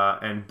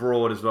Prestia and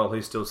Broad as well,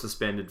 who's still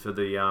suspended for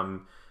the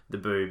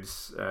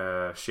boobs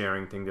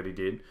sharing thing that he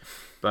did.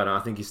 But I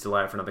think he's still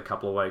out for another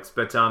couple of weeks.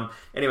 But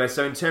anyway,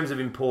 so in terms of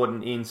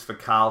important ins for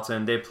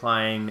Carlton, they're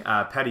playing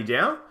Paddy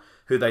Dow,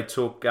 who they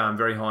took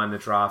very high in the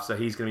draft, so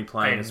he's going to be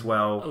playing as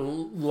well. A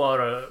lot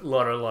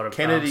of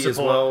Kennedy support, as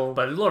well,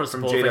 but a lot of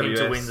support for him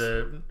to win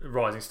the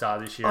Rising Star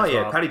this year.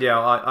 Paddy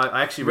Dow.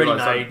 I actually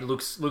realised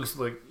looks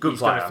like good he's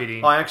player. going to fit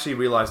in. I actually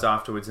realised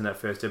afterwards in that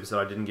first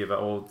episode, I didn't give it,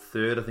 or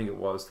third, I think it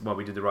was, while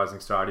we did the Rising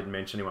Star, I didn't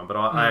mention anyone, but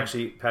I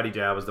actually Paddy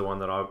Dow was the one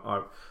that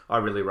I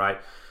really rate.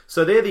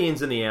 So they're the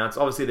ins and the outs.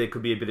 Obviously, there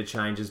could be a bit of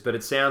changes, but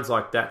it sounds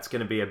like that's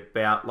going to be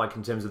about, like,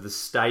 in terms of the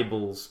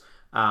stables.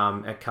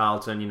 At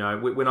Carlton,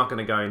 we're not going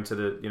to go into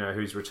the,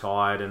 who's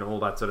retired and all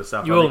that sort of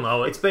stuff. You all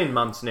know it. It's been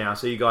months now,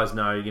 so you guys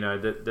know,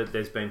 that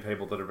there's been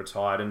people that have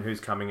retired and who's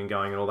coming and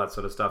going and all that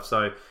sort of stuff.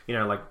 So,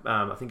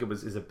 I think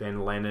is it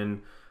Ben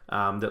Lennon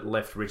that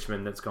left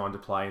Richmond that's gone to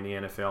play in the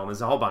NFL. And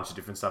there's a whole bunch of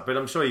different stuff, but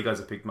I'm sure you guys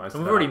have picked most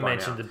of it. We've already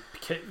mentioned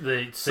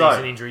the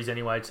season injuries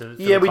anyway.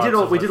 We did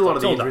a lot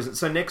of the injuries.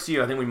 So next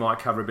year, I think we might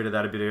cover a bit of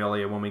that a bit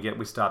earlier when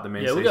we start the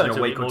men's season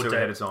a week or two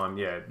ahead of time.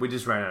 Yeah, we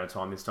just ran out of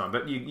time this time,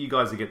 but you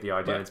guys will get the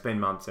idea. It's been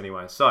months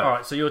anyway. So all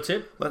right, so your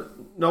tip? Let's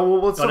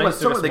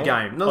start with the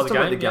game. Let's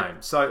start with the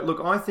game. So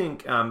look, I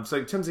think so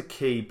in terms of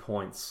key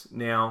points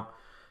now.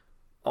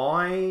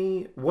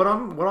 What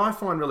I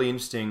find really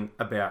interesting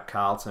about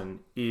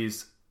Carlton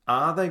is,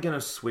 are they going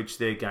to switch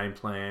their game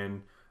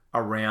plan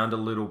around a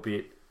little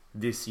bit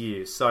this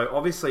year? So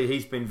obviously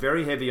he's been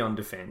very heavy on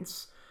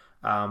defence.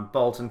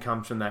 Bolton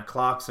comes from that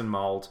Clarkson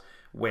mould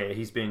where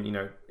he's been,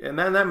 and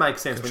that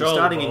makes sense. When you're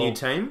starting a new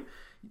team,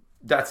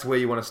 that's where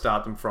you want to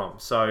start them from.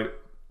 So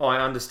I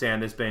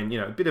understand there's been,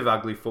 a bit of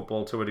ugly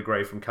football to a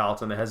degree from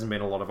Carlton. There hasn't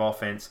been a lot of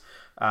offence.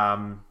 They've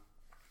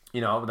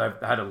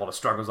had a lot of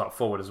struggles up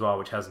forward as well,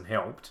 which hasn't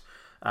helped.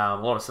 A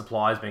lot of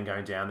supply has been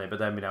going down there, but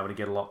they've been able to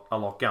get a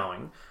lot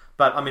going.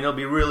 But, I mean, it'll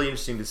be really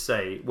interesting to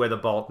see whether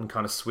Bolton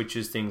kind of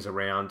switches things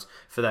around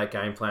for that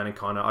game plan and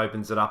kind of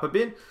opens it up a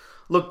bit.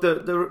 Look,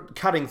 the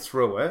cutting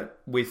through it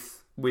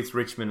with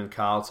Richmond and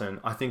Carlton,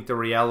 I think the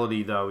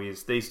reality, though,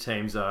 is these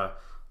teams are,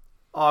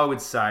 I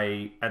would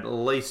say, at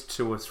least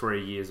 2 or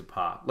 3 years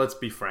apart. Let's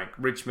be frank.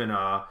 Richmond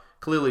are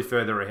clearly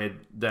further ahead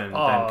than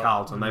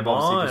Carlton. They've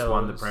obviously just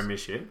won the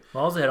premiership.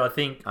 Miles ahead, I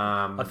think.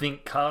 I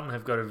think Carlton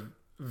have got a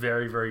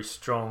very, very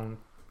strong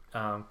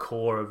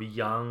core of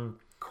young...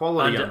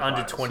 Quality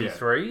under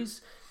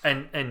 23s,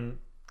 and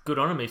good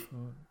on him if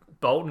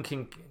Bolton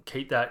can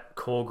keep that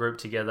core group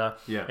together,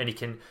 and he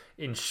can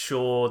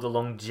ensure the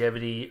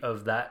longevity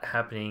of that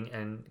happening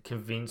and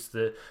convince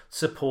the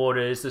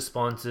supporters, the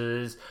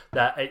sponsors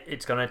that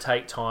it's going to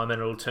take time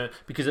and it'll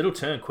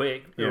turn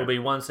quick. It'll be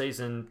one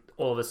season,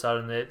 all of a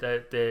sudden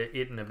they're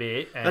it in a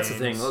bit. And that's the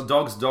thing.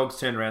 Dogs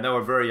turned around. They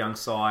were a very young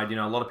side.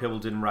 A lot of people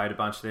didn't rate a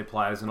bunch of their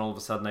players, and all of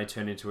a sudden they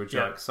turned into a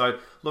joke. So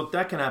look,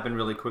 that can happen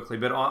really quickly.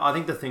 But I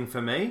think the thing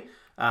for me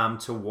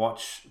to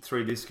watch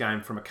through this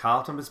game from a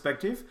Carlton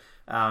perspective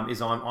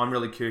is I'm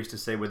really curious to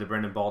see whether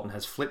Brendan Bolton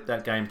has flipped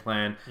that game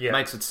plan,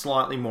 makes it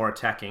slightly more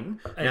attacking,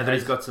 now that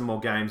he's got some more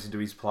games into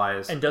his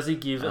players. And does he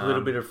give a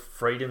little bit of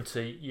freedom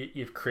to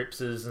your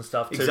Crippses and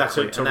stuff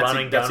to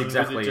running that's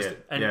exactly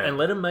it. And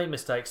let them make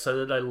mistakes so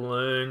that they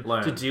learn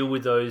to deal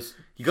with those.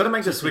 You got to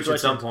make the switch at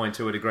some point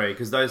to a degree,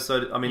 because those.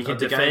 So I mean, you can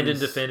defend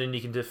and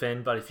you can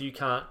defend, but if you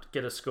can't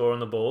get a score on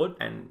the board,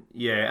 and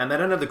they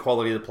don't have the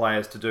quality of the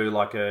players to do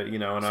like an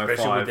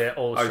 05,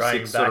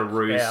 06 sort of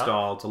ruse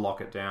style to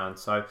lock it down.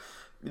 So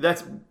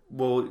that's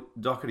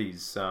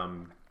Doherty's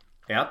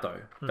out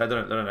though. They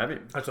don't have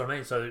him. That's what I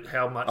mean. So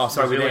how much? Oh,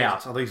 sorry,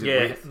 without. I think he's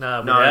with.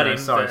 Without him.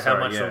 Sorry, how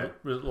much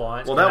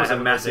reliance? Well, that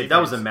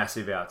was a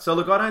massive out. So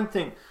look, I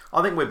think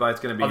we're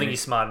both going to be. I think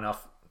he's smart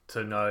enough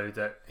to know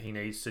that he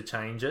needs to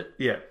change it.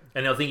 Yeah,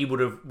 and I think he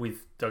would have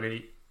with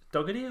Doherty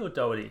or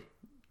Doherty.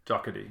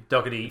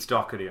 Doherty. It's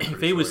Doherty.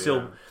 If he was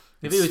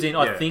in,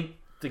 I think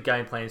the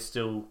game plan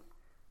still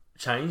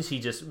changed. He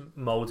just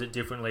molds it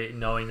differently,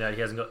 knowing that he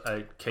hasn't got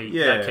a key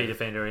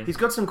defender in. He's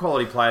got some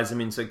quality players. I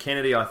mean, so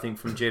Kennedy, I think,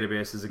 from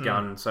GWS is a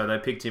gun, so they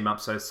picked him up.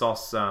 So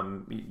Sauce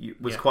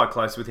was quite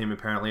close with him,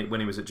 apparently,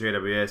 when he was at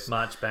GWS.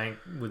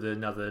 Marchbank with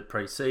another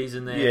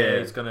pre-season there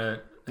is going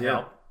to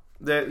help.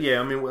 I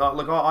mean,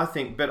 look, I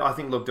think,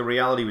 look, the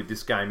reality with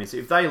this game is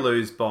if they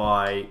lose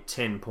by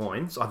 10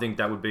 points, I think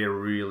that would be a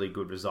really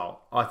good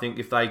result. I think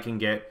if they can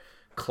get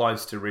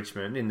close to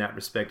Richmond in that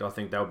respect, I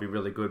think that would be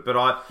really good.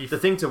 But the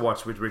thing to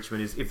watch with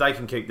Richmond is if they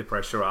can keep the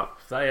pressure up,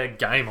 if they are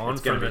game on,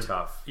 it's going to be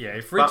tough. Yeah,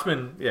 if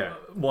Richmond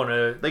want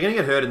to, they're going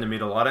to get hurt in the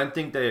middle. I don't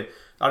think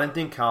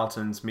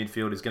Carlton's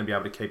midfield is going to be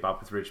able to keep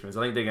up with Richmond's.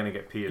 I think they're going to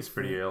get pierced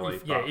pretty early.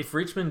 If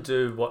Richmond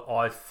do what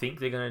I think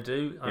they're going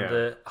to do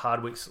under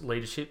Hardwick's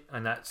leadership,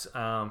 and that's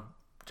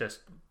just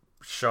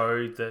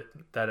show that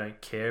they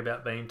don't care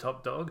about being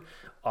top dog.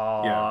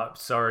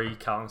 Sorry,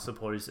 Carlton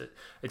supporters.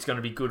 It's going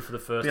to be good for the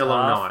first half. Be a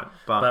long night,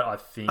 but I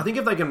think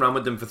if they can run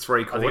with them for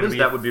 3 quarters,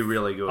 that would be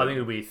really good. I think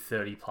it'll be a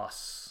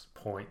 30+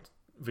 point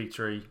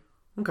victory.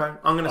 Okay,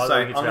 I'm going to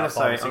say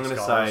 20. I'm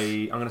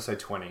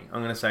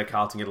going to say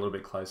Carlton get a little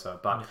bit closer,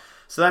 but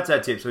so that's our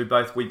tips. We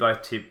both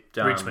tipped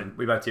Richmond.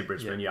 We both tipped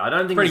Richmond. Yeah, I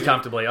don't think pretty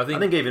comfortably. I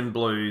think even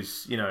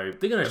Blues, they're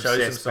going to show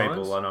some signs.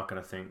 People are not going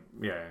to think.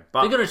 Yeah,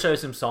 but they're going to show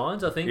some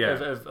signs. I think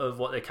of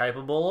what they're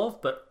capable of,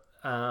 but.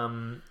 I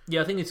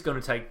think it's going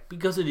to take,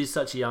 because it is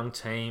such a young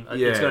team,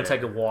 it's going to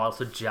take a while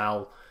to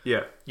gel.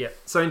 Yeah.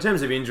 So in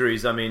terms of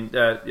injuries, I mean,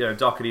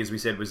 Doherty, as we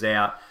said, was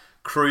out.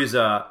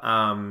 Cruiser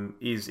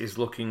is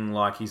looking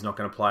like he's not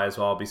going to play as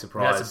well. I'll be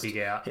surprised. That's a big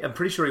out. I'm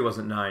pretty sure he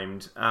wasn't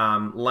named.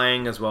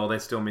 Lang as well, they're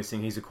still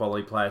missing. He's a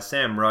quality player.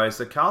 Sam Rose.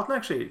 So Carlton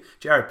actually,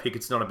 Jared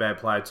Pickett's not a bad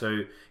player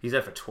too. He's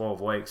there for 12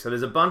 weeks. So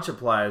there's a bunch of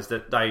players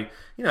that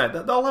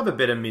they'll have a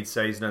better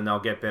mid-season and they'll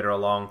get better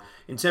along.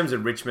 In terms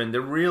of Richmond,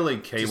 the really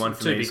key one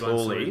for me is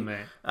Hawley.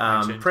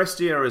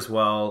 Prestia as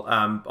well.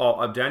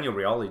 Daniel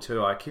Rioli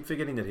too. I keep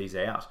forgetting that he's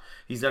out.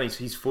 He's done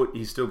his foot.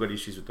 He's still got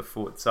issues with the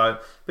foot. So,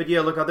 but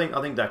yeah, look, I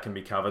think that can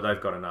be covered.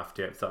 They've got enough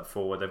depth up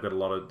forward. They've got a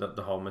lot of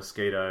the whole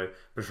mosquito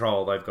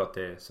patrol they've got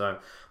there. So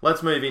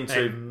let's move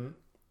into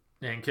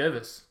and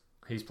Curvis.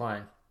 He's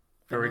playing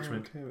for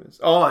Richmond. Curvis.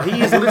 Oh,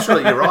 he is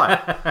literally. You're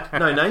right.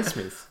 No,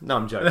 Naismith. No,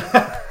 I'm joking.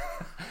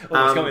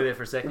 Almost got me there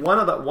for a second.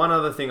 One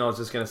other thing I was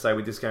just going to say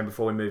with this game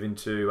before we move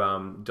into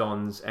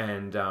Dons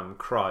and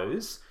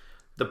Crows,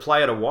 the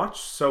player to watch.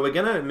 So we're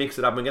going to mix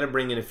it up. We're going to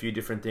bring in a few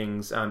different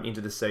things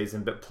into the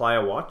season, but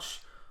player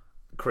watch,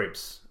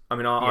 Cripps. I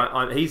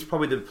mean, he's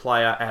probably the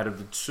player out of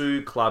the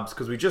 2 clubs,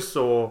 because we just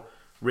saw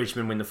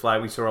Richmond win the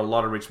flag. We saw a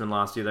lot of Richmond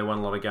last year. They won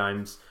a lot of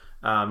games.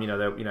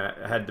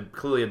 They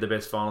clearly had the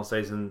best final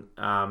season.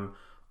 But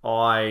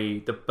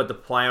the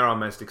player I'm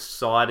most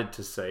excited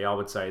to see, I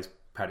would say, is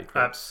Paddy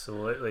Cripps.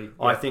 Absolutely.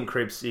 I think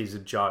Cripps is a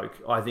joke.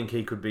 I think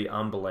he could be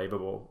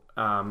unbelievable.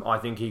 I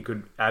think he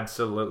could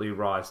absolutely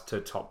rise to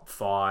top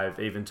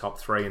 5, even top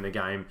 3 in the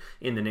game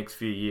in the next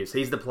few years.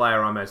 He's the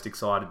player I'm most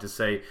excited to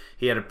see.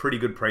 He had a pretty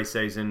good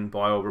preseason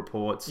by all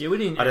reports. Yeah,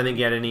 I don't think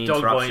he had any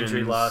interruptions.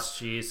 Injury last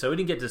year, so we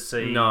didn't get to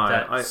see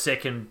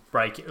second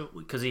break,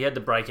 because he had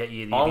the breakout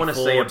year. I want to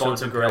see a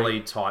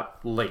Bontempelli type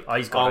leap.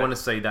 I want to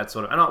see that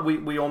sort of,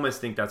 and we almost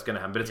think that's going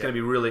to happen, but it's going to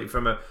be really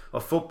from a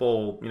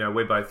football.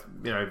 We're both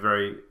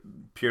very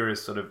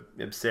purist, sort of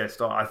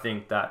obsessed. I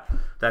think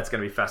that's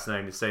going to be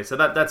fascinating to see. So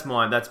that's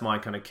my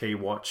kind of key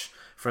watch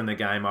from the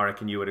game. I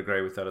reckon you would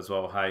agree with that as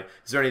well. Hey,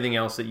 is there anything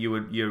else that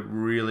you're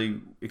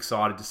really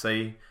excited to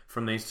see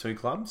from these 2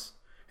 clubs?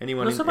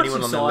 Anyone on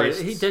the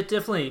list? He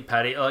definitely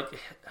Paddy. Like,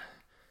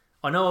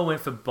 I know I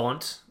went for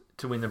Bont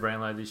to win the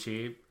Brownlow this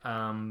year,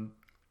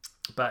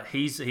 but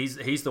he's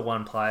the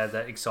one player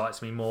that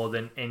excites me more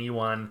than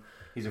anyone.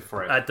 He's a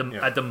freak at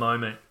the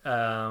moment.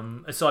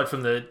 Aside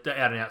from the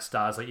out and out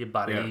stars like your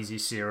Buddies, your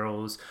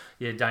Cyrils,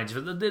 your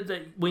Danger.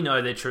 We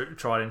know they're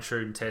tried and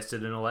true and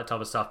tested and all that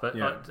type of stuff. But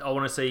I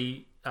want to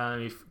see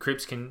if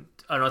Cripps can.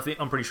 And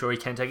I'm pretty sure he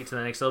can take it to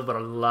the next level. But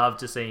I'd love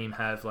to see him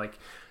have like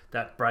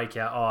that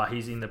breakout. Oh,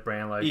 he's in the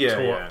Brownlow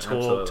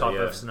tour type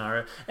of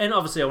scenario. And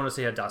obviously, I want to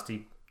see how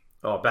Dusty.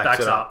 Backs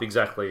it up.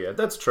 Exactly. Yeah,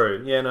 that's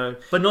true. Yeah, no.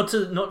 But not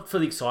for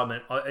the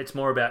excitement. It's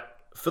more about.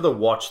 For the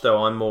watch,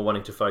 though, I'm more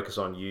wanting to focus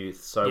on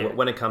youth. So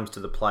when it comes to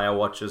the player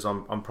watches,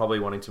 I'm probably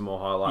wanting to more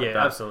highlight that.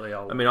 Yeah, absolutely.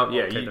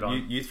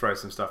 You throw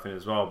some stuff in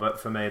as well. But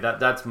for me,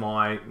 that's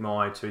my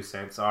 2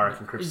 cents. I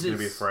reckon Cripps is going to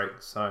be a freak.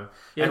 So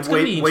and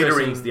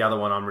Wiedering's the other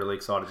one I'm really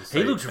excited to see.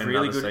 He looks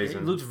really good. Season.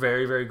 He looks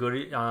very, very good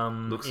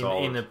in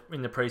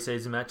the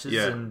preseason matches.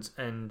 Yeah.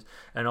 And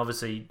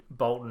obviously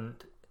Bolton.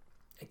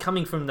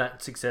 Coming from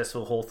that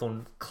successful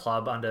Hawthorn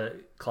club under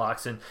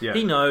Clarkson,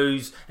 he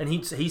knows, and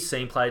he's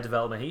seen player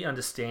development. He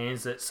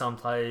understands that some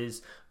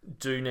players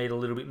do need a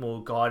little bit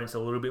more guidance, a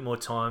little bit more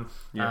time.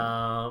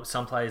 Yeah.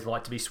 Some players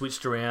like to be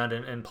switched around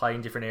and play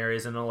in different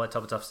areas and all that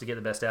type of stuff to get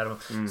the best out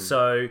of them.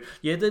 So,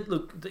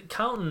 the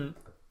Carlton...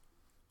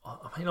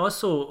 I mean, I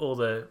saw all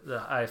the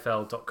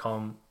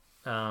AFL.com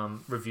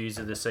reviews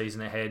of the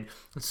season ahead.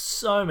 And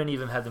so many of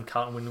them had them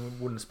Carlton winning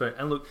wooden spoon.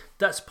 And look,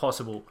 that's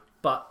possible.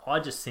 But I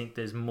just think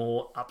there's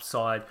more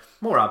upside.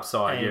 More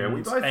upside, yeah.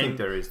 We both think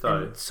there is,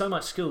 though. And so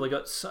much skill. They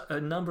got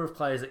a number of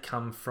players that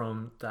come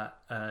from that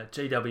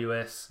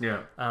GWS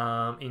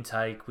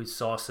intake with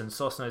Sauce, and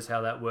Sauce knows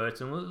how that works.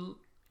 And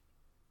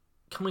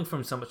coming from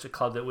a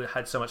club that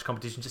had so much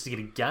competition just to get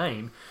a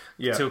game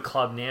to a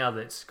club now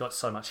that's got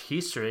so much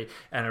history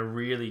and a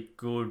really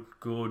good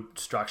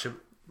structure.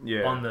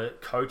 on the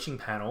coaching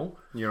panel.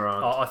 You're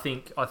right. I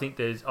think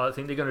they're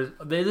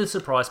the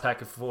surprise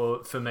packer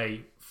for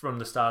me from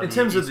the start. In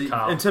terms of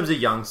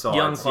young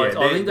sides,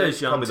 I think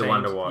those young probably teams, the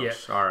one to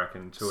watch. I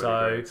reckon.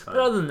 But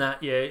other than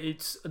that,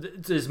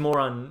 there's more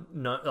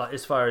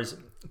as far as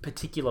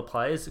particular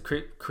players.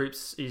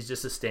 Cripps is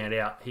just a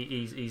standout.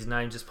 His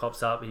name just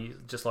pops up. He's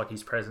just like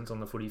his presence on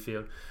the footy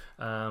field.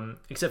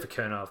 Except for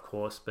Curnow, of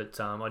course, but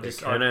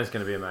Curnow's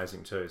going to be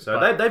amazing too. So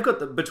they've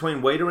got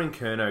between Weeder and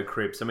Curnow,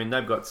 Cripps. I mean,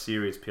 they've got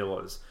serious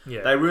pillars.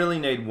 Yeah. They really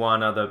need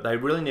one other. They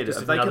really need if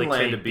they can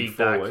land a big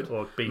forward.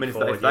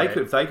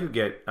 If they could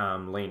get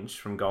Lynch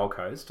from Gold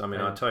Coast, I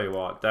mean, I tell you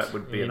what, that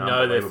would be an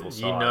unbelievable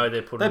side.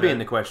 They'd be in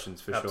the questions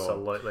for sure.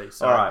 Absolutely.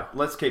 So, all right,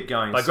 let's keep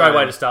going. A great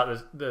way to start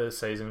the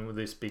season with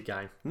this big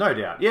game. No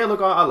doubt. Yeah,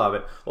 look, I love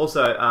it.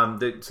 Also,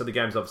 the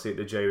game's obviously at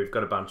the G. We've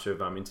got a bunch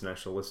of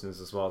international listeners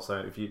as well. So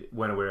if you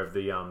weren't aware of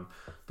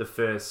the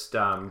first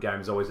game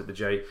is always at the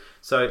G.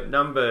 So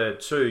number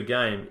 2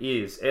 game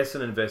is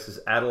Essendon versus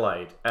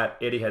Adelaide at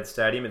Etihad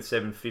Stadium at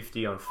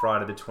 7:50 on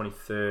Friday the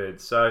 23rd.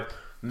 So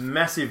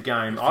massive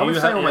game. I would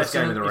say almost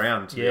game of the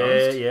round. To be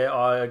honest. Yeah,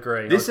 I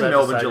agree. This in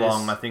Melbourne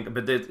Geelong, I think.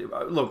 But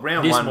look,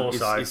 round one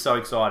is so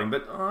exciting.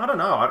 But I don't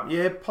know.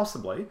 Yeah,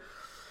 possibly.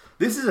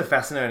 This is a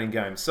fascinating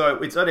game. So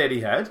it's at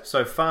Etihad.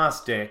 So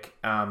fast deck.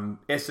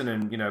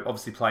 Essendon,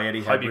 obviously play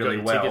Etihad really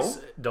well. Tickets,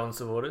 Don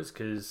supporters,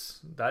 because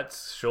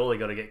that's surely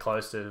got to get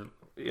close to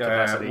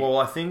capacity. Well,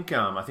 I think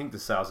the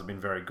sales have been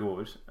very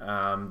good.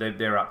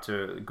 They're up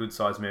to good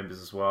sized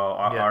members as well.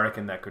 I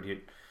reckon that could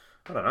hit.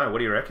 I don't know. What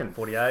do you reckon?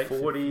 48,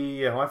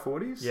 40, high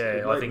 40s.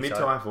 Yeah, I think mid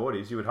to high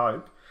 40s. You would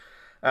hope.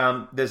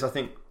 There's, I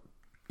think,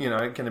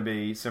 going to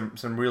be some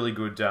really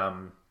good.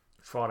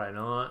 Friday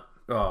night.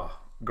 Oh.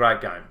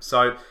 Great game.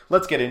 So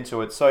let's get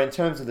into it. So in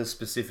terms of the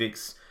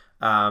specifics,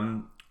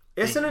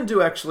 Essendon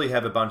do actually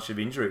have a bunch of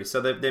injuries.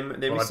 So they're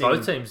missing.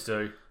 Both teams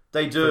do.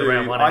 They do.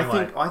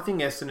 I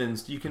think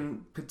Essendon's. You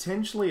can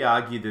potentially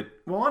argue that.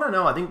 Well, I don't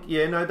know. I think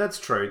that's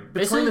true.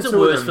 Essendon's the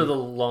worst for the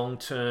long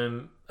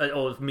term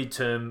or mid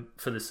term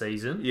for the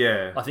season.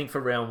 Yeah, I think for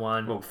round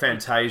one. Well,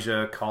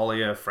 Fantasia,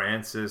 Collier,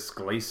 Francis,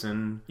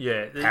 Gleeson,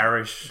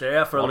 Parrish. They're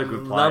out for a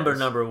good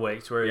number of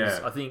weeks. Whereas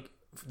I think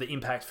the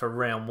impact for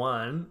round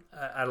one,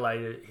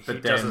 Adelaide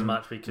hit just as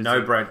much because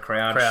no Brad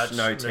Crouch,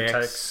 no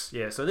Tex.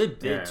 Yeah, so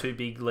they're two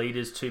big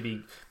leaders, two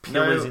big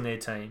pillars in their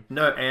team.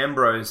 No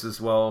Ambrose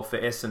as well for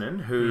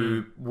Essendon,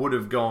 who would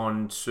have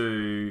gone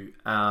to.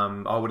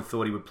 I would have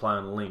thought he would play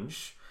on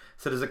Lynch.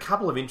 So there's a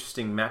couple of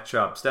interesting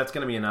matchups. That's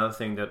going to be another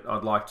thing that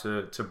I'd like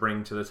to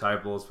bring to the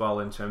table as well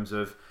in terms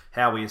of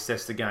how we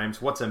assess the games.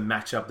 What's a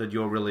matchup that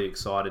you're really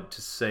excited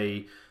to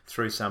see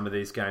through some of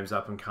these games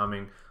up and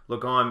coming?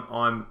 Look,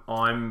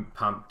 I'm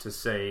pumped to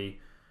see.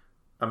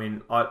 I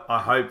mean, I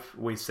hope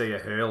we see a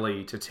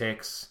Hurley to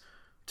Tex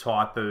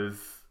type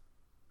of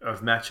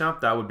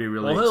matchup. That would be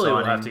really exciting. Hurley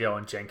will have to go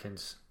on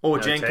Jenkins. Or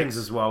Jenkins Tex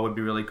as well would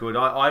be really good.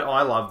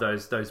 I love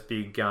those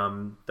big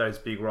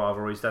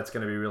rivalries. That's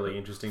going to be really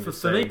interesting to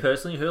see. For me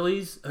personally,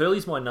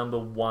 Hurley's my number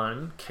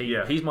one key.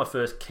 Yeah. He's my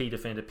first key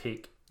defender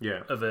pick.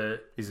 Yeah. Of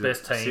he's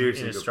best team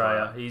in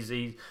Australia.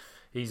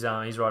 He's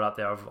right up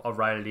there. I've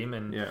rated him,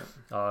 and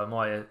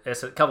my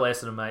couple of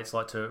Essendon mates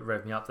like to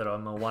rev me up that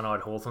I'm a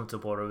one-eyed Hawthorn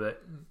supporter.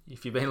 But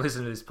if you've been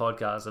listening to this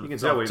podcast, you can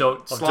tell we've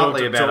talked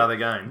slightly about other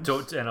games,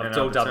 I've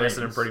talked up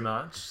Essendon pretty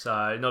much.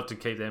 So not to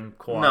keep them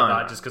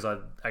quiet, just because I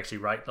actually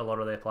rate a lot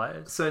of their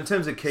players. So in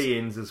terms of key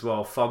ins as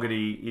well,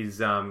 Fogarty is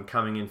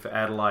coming in for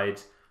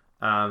Adelaide.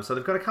 So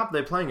they've got a couple.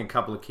 They're playing a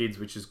couple of kids,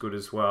 which is good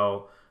as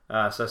well.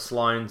 So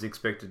Sloane's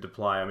expected to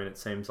play. I mean, it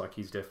seems like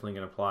he's definitely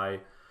going to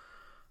play.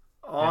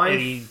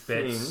 Eddie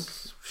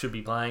Betts should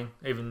be playing,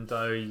 even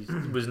though he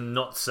was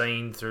not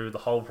seen through the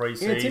whole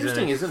pre-season. Yeah, it's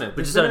interesting, isn't it?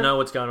 We just don't know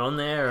what's going on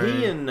there.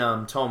 He and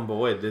Tom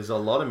Boyd, there's a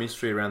lot of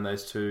mystery around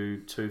those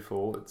two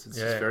forwards. It's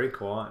just very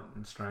quiet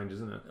and strange,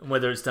 isn't it?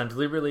 Whether it's done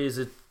deliberately as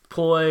a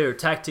ploy or a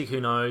tactic, who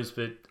knows?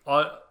 But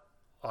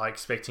I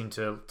expect him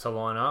to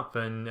line up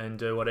and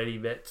do what Eddie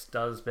Betts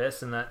does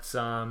best, and that's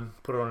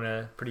put on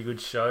a pretty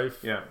good show.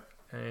 Yeah.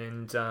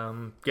 And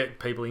get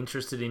people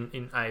interested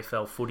in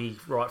AFL footy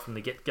right from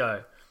the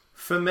get-go.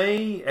 For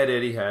me, at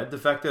Etihad, the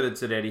fact that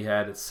it's at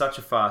Etihad, it's such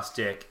a fast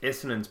deck.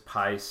 Essendon's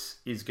pace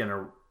is going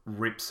to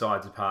rip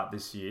sides apart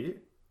this year.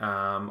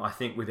 I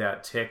think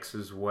without Tex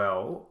as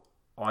well,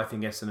 I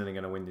think Essendon are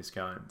going to win this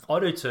game. I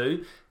do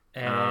too.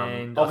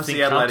 And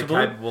obviously Adelaide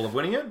are capable of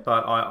winning it,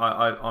 but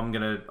I'm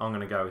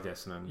gonna go with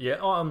Essendon.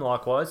 Yeah, I'm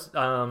likewise.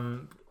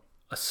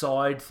 A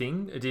side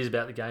thing, it is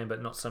about the game,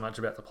 but not so much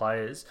about the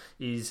players.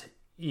 Is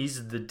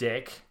the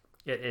deck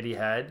at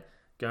Etihad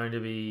going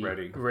to be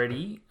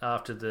ready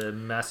after the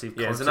massive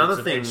concerts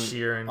another thing, Ed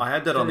Sheeran? I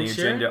had that on the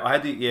agenda. I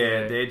had the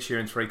Ed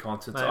Sheeran's free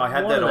concerts. Mate, I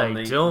had that on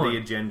the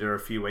agenda a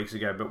few weeks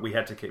ago, but we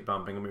had to keep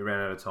bumping and we ran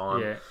out of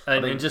time. Yeah,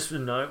 and just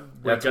note,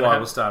 that's why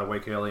we'll start a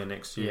week earlier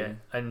next year.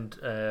 Yeah, and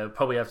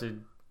probably have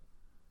to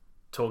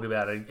talk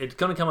about it. It's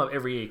going to come up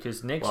every year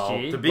because next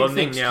year... the big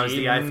thing now is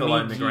the AFL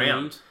on the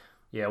ground.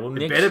 Yeah, well,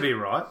 it better be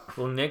right.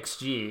 Well,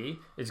 next year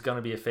it's going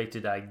to be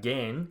affected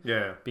again.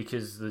 Yeah,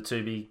 because the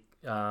two big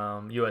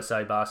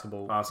USA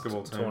basketball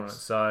Basketball tournament.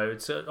 teams. So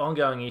it's an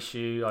ongoing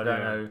issue. I don't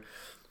Yeah. know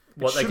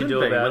what It they can shouldn't do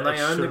be about when it.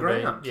 they own the Shouldn't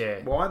be. ground. Yeah,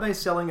 Why are they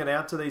selling it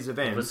out to these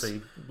events?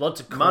 obviously lots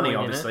of coin Money, in it.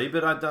 obviously,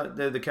 but I don't,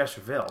 they're the cash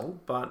of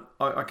hell. But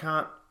I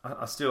can't.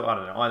 I still, I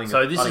don't know. I think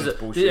So I this think is it's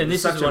bullshit. and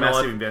this It's is such a when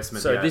massive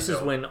investment. So the this is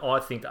AFL. when I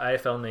think the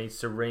AFL needs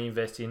to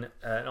reinvest in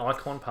an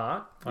Icon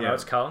Park. I know Yeah.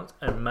 it's Carlton,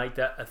 and make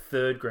that a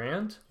third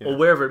ground Yeah. or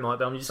wherever it might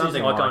be. I'm just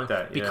Something using Icon like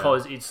that, yeah.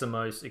 because it's the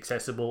most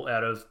accessible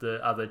out of the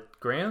other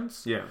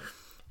grounds. Yeah,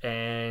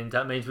 And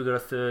that means we've got a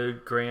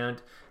third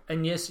ground.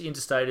 And yes,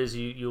 interstaters,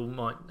 you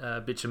might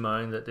bitch and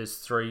moan that there's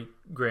 3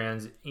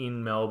 grounds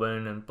in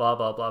Melbourne and blah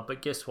blah blah.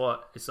 But guess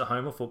what? It's the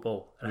home of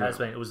football. It has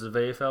been. It was the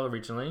VFL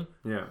originally,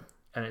 yeah,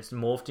 and it's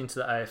morphed into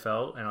the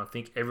AFL. And I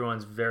think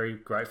everyone's very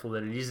grateful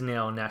that it is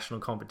now a national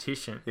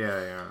competition.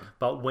 yeah.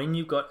 But when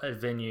you've got a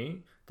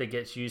venue that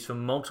gets used for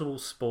multiple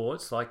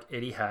sports, like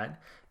Eddie had,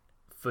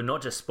 for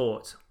not just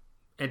sports,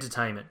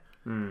 entertainment,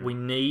 we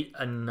need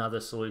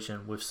another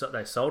solution.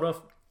 They sold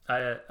off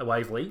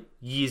Waverley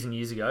years and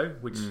years ago,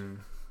 which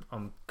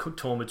I'm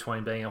torn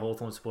between being a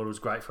Hawthorn supporter was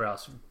great for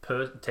us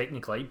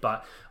technically,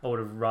 but I would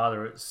have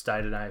rather it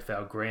stayed an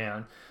AFL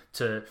ground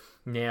to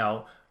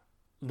now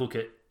look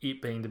at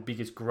it being the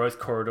biggest growth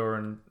corridor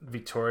and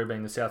Victoria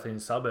being the southeastern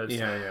suburbs,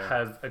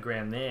 have a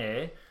ground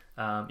there.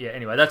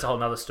 Anyway, that's a whole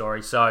nother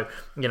story. So,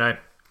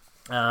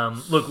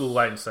 look, we'll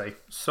wait and see.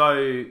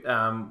 So,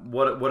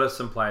 what are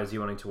some players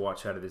you're wanting to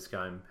watch out of this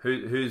game?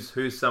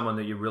 Who's someone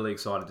that you're really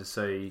excited to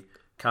see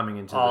coming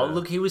into?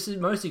 Look, he was the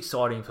most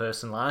exciting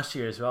person last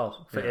year as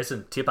well for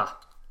Essendon. Tipper.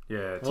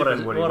 Yeah, What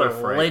a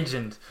freak.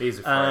 legend. He's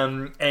a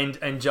freak.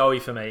 And Joey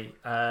for me.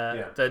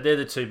 They're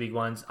the 2 big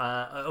ones.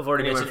 I've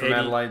already Anyone mentioned from Eddie.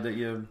 Adelaide that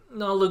you?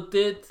 No, look,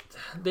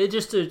 they're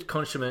just a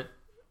consummate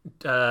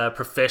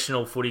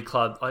professional footy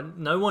club.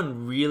 No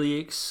one really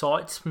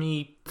excites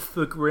me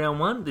for round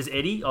 1. There's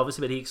Eddie,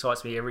 obviously, but he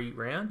excites me every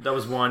round. That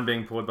was wine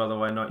being poured, by the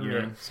way, not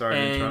urine. Sorry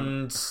to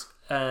interrupt.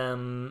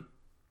 And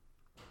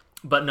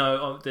but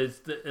no,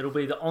 it'll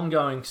be the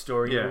ongoing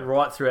story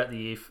right throughout the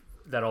year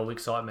that'll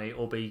excite me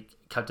or be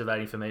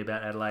captivating for me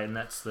about Adelaide, and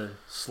that's the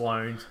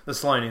Sloan. The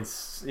Sloan,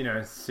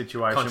 situation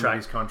Contract. with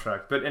his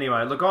contract. But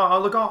anyway, look,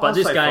 I'll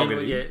this say game,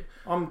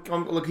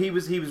 Fogarty. Look, he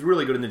was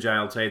really good in the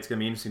JLT. It's going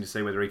to be interesting to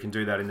see whether he can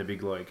do that in the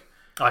big league.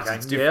 Okay,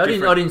 It's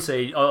I didn't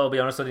see. I'll be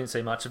honest, I didn't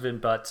see much of him,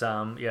 but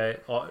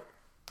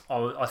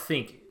I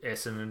think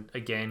Essendon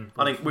again.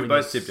 I think we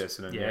both tipped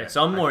Essendon. Yeah,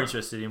 so I'm more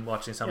interested in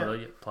watching some of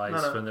the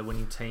players from the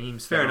winning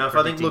teams. Fair enough.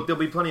 I think there'll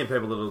be plenty of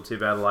people that'll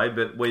tip Adelaide,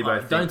 but we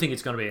both don't think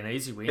it's going to be an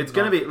easy win. It's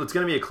going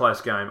to be a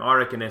close game. I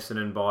reckon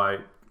Essendon by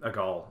a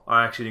goal.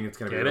 I actually think it's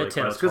going to be really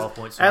 10 close. or 12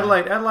 points.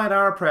 Adelaide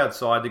are a proud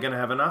side. They're going to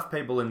have enough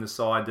people in the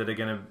side that are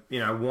going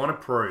to want to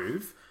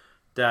prove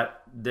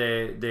that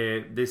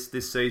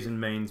this season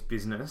means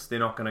business. They're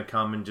not going to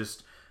come and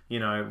just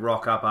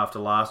rock up after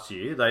last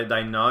year.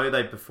 They know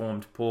they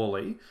performed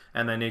poorly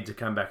and they need to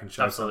come back and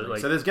show something.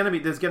 So there's going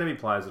to be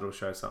players that will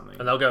show something,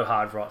 and they'll go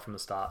hard right from the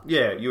start.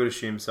 Yeah, you would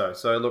assume so.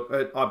 So look,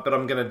 but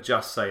I'm going to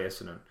just say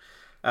Essendon.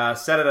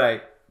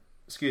 Saturday,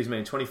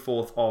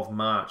 24th of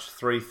March,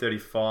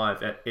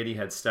 3:35 at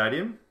Etihad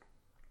Stadium.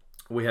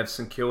 We have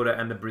St Kilda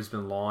and the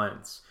Brisbane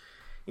Lions.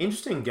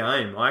 Interesting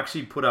game. I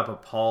actually put up a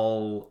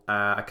poll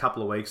a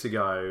couple of weeks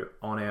ago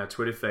on our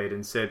Twitter feed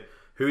and said,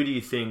 who do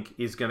you think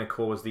is going to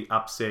cause the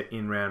upset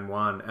in round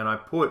 1? And I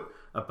put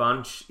a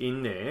bunch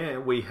in there.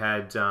 We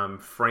had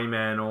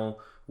Fremantle,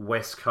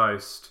 West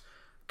Coast,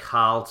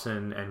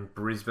 Carlton, and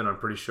Brisbane, I'm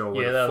pretty sure,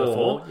 were the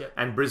 4. Yep.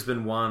 And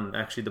Brisbane won,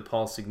 actually, the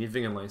poll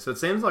significantly. So it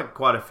seems like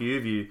quite a few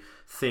of you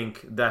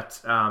think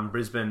that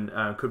Brisbane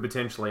could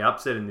potentially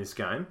upset in this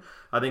game.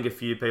 I think a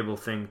few people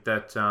think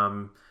that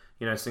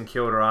St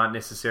Kilda aren't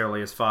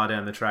necessarily as far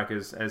down the track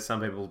as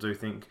some people do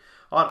think.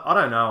 I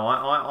don't know.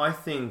 I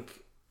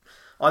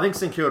think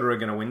St Kilda are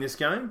going to win this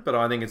game, but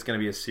I think it's going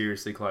to be a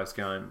seriously close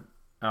game.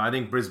 I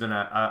think Brisbane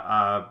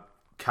are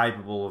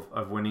capable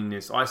of winning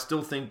this. I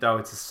still think, though,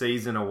 it's a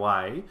season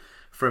away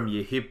from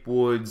your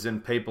Hipwoods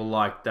and people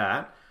like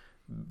that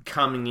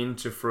coming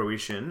into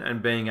fruition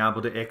and being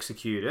able to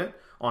execute it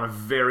on a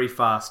very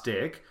fast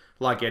deck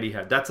like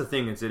Etihad. That's a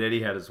thing that's at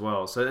Etihad as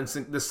well. So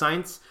the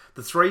Saints,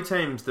 the 3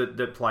 teams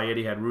that play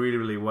Etihad really,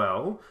 really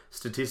well,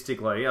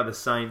 statistically, are the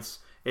Saints,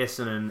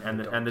 Essendon,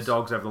 and the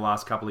Dogs over the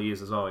last couple of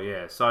years as well.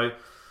 Yeah, so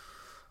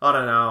I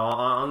don't know.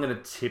 I'm going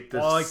to tip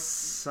the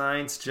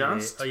Saints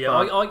just.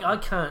 I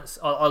can't.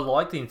 I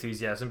like the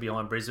enthusiasm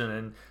behind Brisbane,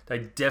 and they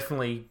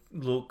definitely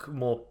look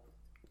more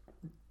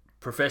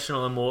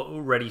professional and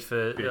more ready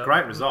for. Be a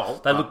great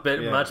result. They look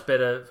much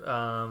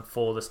better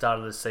for the start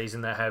of the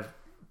season they have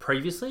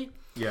previously.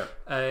 Yeah,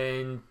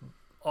 and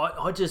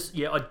I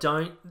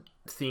don't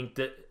think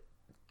that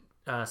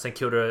St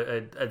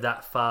Kilda are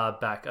that far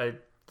back.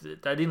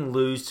 They didn't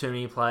lose too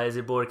many players.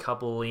 They brought a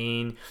couple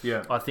in.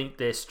 Yeah. I think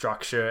their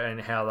structure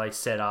and how they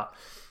set up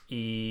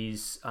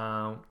is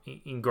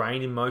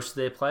ingrained in most of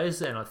their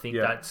players, and I think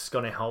that's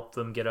going to help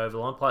them get over the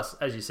line. Plus,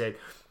 as you said,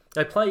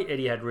 They play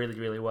Etihad really,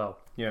 really well.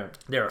 Yeah.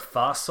 They're a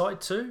fast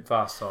side too.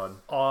 Fast side.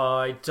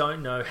 I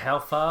don't know how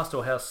fast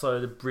or how slow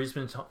the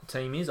Brisbane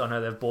team is. I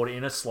know they've brought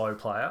in a slow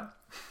player,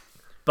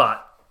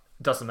 but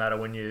it doesn't matter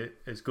when you're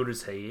as good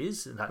as he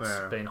is. And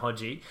that's been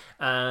Hodgie.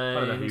 I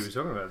don't know who you were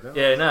talking about. Though.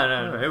 Yeah,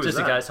 no. Who was just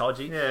that? in case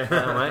Hodgie.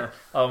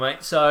 Yeah.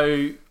 Mate.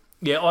 So,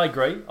 yeah, I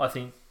agree. I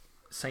think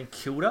St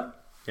Kilda.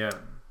 Yeah.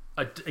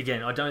 I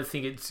don't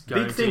think it's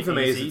going Big thing to for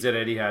me is easy. it's at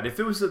Etihad. If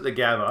it was at the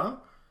Gabba,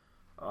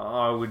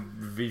 I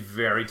would be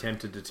very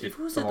tempted to tip If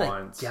it was the at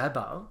Lions. the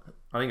Gabba,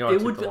 I think I'd it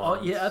tip would the be.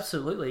 Lions. Yeah,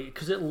 absolutely.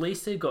 Because at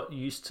least they got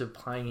used to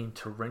playing in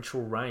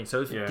torrential rain.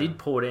 So if it did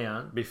pour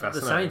down, Be the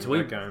fascinating, Saints,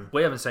 that game.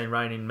 we haven't seen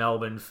rain in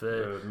Melbourne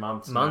for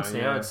months now.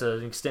 yeah. It's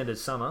an extended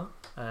summer.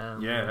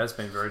 Yeah, it has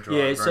been very dry.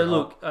 Yeah. very So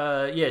hot.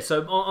 look,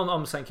 so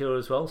I'm St Kilda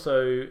as well.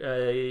 So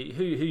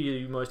who are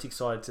you most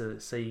excited to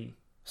see?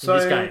 So in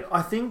this game?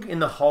 I think in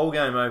the whole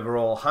game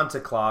overall, Hunter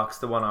Clark's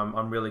the one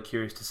I'm really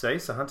curious to see.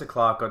 So Hunter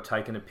Clark got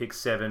taken at pick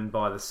 7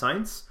 by the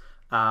Saints.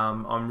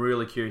 I'm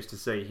really curious to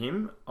see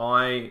him.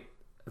 I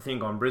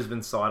think on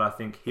Brisbane's side, I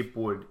think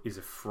Hipwood is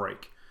a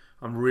freak.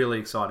 I'm really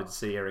excited to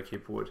see Eric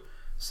Hipwood.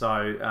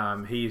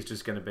 So he is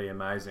just going to be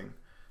amazing.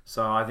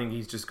 So I think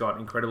he's just got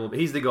incredible.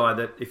 He's the guy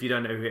that, if you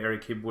don't know who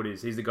Eric Hipwood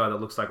is, he's the guy that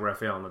looks like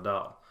Rafael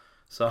Nadal.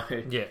 So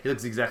he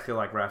looks exactly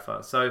like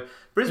Rafa. So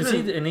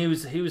Brisbane, he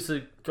was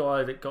the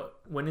guy that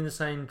went in the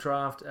same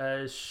draft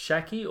as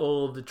Shaki,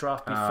 or the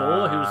draft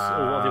before. He was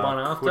or the one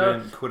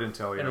after. Couldn't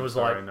tell you. And it was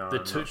Sorry, like no,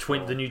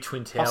 the new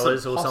Twin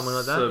Towers or something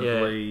like that.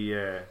 Possibly,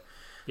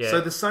 yeah. So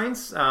the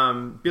Saints,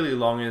 Billy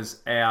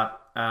Longer's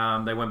out.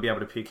 They won't be able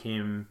to pick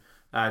him.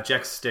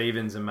 Jack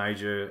Stevens, a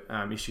major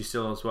issue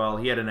still as well.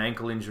 He had an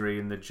ankle injury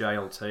in the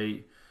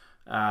JLT.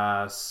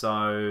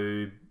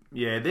 So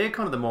yeah, they're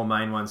kind of the more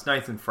main ones.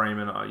 Nathan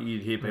Freeman,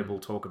 you'd hear people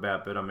talk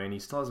about, but I mean, he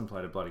still hasn't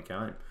played a bloody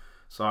game.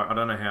 So I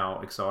don't know how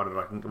excited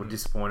or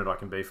disappointed I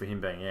can be for him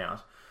being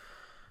out.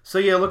 So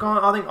yeah, look,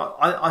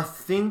 I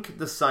think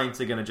the Saints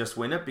are going to just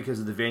win it because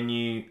of the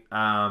venue.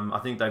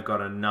 I think they've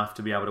got enough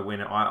to be able to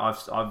win it. I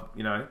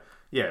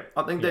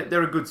think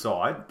they're a good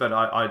side, but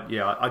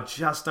I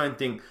just don't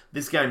think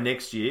this game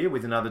next year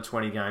with another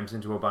 20 games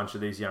into a bunch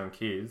of these young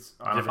kids.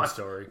 Different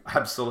story.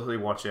 Absolutely,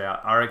 watch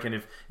out. I reckon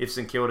if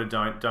St Kilda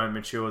don't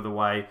mature the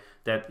way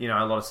that a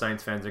lot of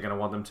Saints fans are going to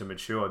want them to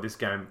mature, this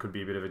game could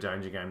be a bit of a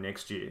danger game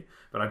next year.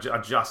 But I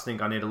just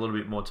think I need a little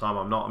bit more time.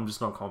 I'm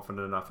just not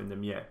confident enough in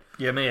them yet.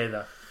 Yeah, me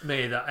either.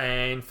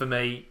 And for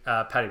me,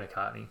 Paddy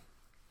McCartney.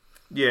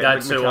 Yeah,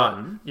 that's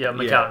McCartan.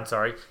 McCartan.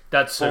 Sorry,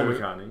 that's Paul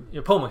McCartney.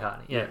 Yeah, Paul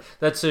McCartney. Yeah,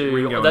 that's who.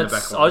 Ringo in the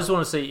back line. I just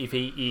want to see if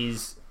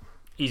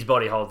his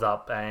body holds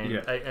up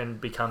and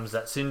becomes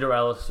that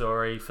Cinderella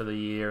story for the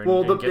year. I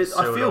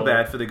feel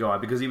bad for the guy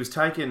because he was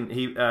taken.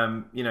 He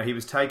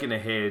was taken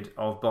ahead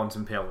of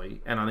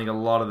Bontempelli, and I think a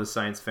lot of the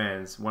Saints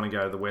fans want to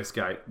go to the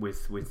Westgate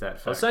with that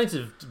fact. Well, Saints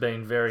have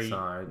been very.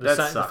 So, the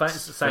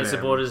Saints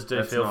supporters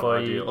do feel for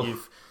ideal. you.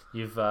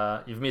 You've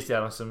missed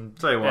out on some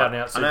Tell you what,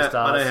 out-and-out superstars.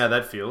 I know how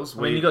that feels.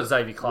 You got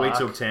Xavier Clark. We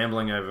took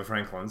Tambling over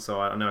Franklin, so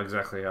I know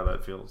exactly how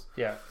that feels.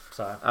 Yeah.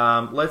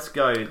 So let's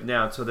go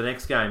now to the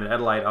next game at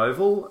Adelaide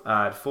Oval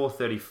at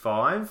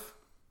 4:35.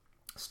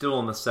 Still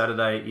on the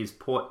Saturday is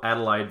Port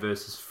Adelaide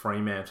versus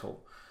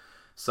Fremantle.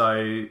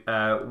 So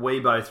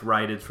we both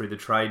rated through the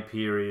trade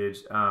period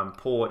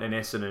Port and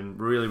Essendon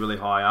really, really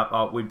high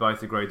up. We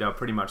both agreed they were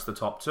pretty much the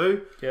top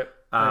two. Yep.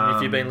 And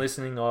if you've been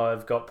listening,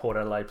 I've got Port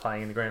Adelaide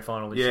playing in the grand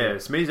final this year. Yeah,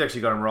 Smee's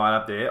actually got them right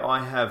up there.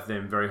 I have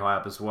them very high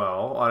up as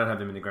well. I don't have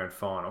them in the grand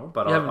final,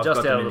 but I've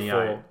got them in the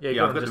 8.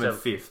 Yeah, I've got them in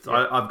 5th.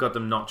 Yeah. I've got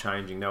them not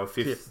changing. They were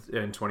 5th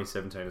in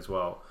 2017 as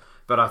well.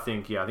 But I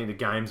think the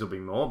games will be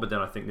more, but then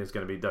I think there's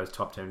going to be those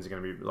top teams are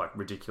going to be like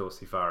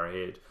ridiculously far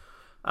ahead.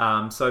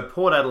 So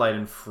Port Adelaide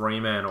and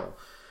Fremantle.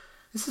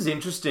 This is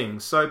interesting.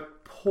 So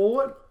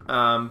Port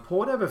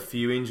have a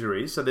few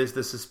injuries. So there's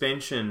the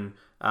suspension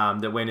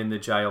that went in the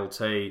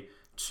JLT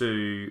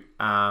to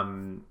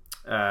not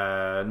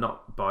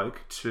Boak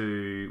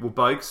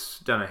Boak's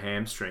done a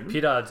hamstring.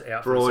 Pittard's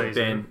out for the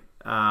season.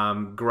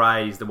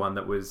 Gray's the one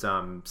that was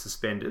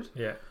suspended.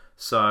 Yeah.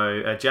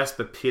 So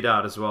Jasper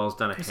Pittard as well has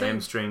done a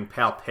hamstring.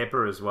 Pal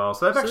Pepper as well.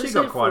 So they've actually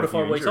got quite a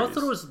few injuries. I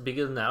thought it was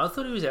bigger than that. I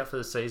thought he was out for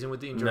the season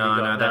with the injury.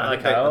 I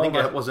think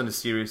that wasn't as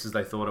serious as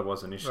they thought it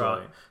was initially.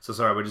 Right. So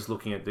sorry, we're just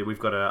looking at we've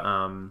got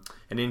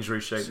an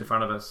injury sheet in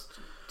front of us.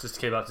 Just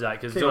to keep up to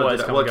date, because it's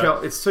always come and go.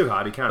 It's too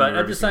hard. You can't. But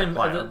at the same,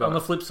 on the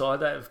flip side,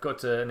 they've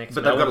got an ex-Melbourne player.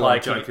 But they've got a lot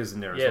of jokers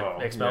in there as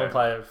well. Ex-Melbourne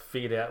player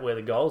figured out where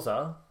the goals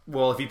are.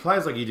 Well, if he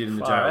plays like he did in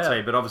the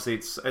JLT, but obviously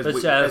it's as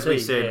we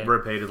said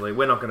repeatedly,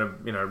 we're not going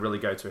to really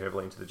go too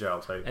heavily into the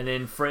JLT. And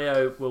then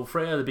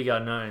Freo, the big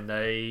unknown.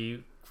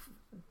 They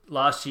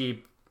last year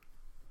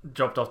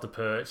dropped off the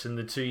perch, and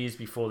the 2 years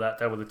before that,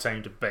 they were the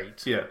team to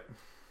beat. Yeah.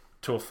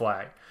 To a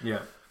flag.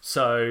 Yeah.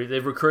 So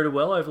they've recruited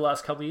well over the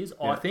last couple of years,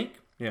 I think.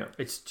 Yeah.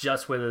 It's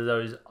just whether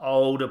those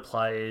older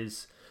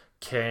players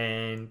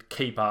can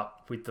keep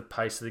up with the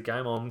pace of the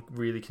game. I'm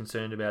really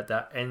concerned about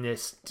that. And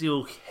there's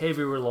still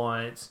heavy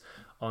reliance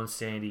on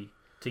Sandy.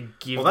 to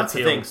give. Well, that's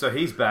the thing. So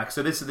he's back.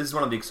 So this is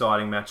one of the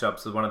exciting matchups.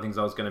 So one of the things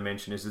I was going to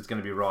mention is it's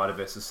going to be Ryder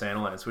versus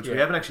Sandilands, which we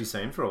haven't actually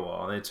seen for a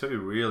while. And they're two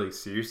really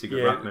seriously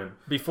good ruckmen.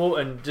 Before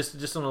and just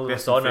on a little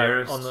Best side and note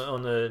fairest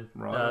on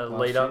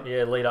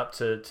the lead up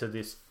to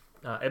this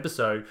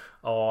episode,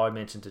 I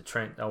mentioned to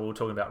Trent. We were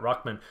talking about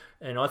ruckman,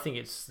 and I think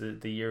it's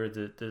the year of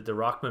the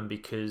ruckman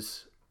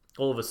because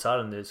all of a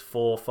sudden there's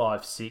 4,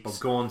 5, 6. Well,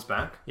 Gorn's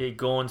back. Yeah,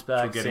 Gorn's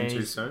back. Which we'll get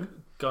into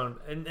soon.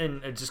 Gone, and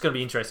it's just going to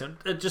be interesting.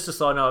 Just a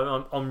side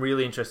note, I'm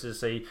really interested to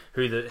see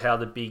how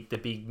the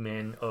big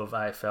men of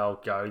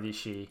AFL go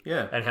this year,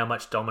 and how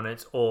much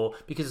dominance, or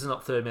because it's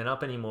not third man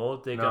up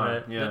anymore, they're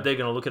gonna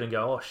look at it and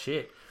go, oh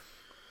shit,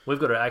 we've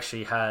got to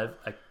actually have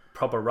a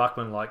proper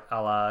ruckman like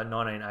a la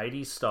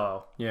 1980s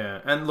style.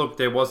 Yeah, and look,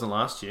 there wasn't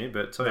last year,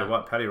 but tell you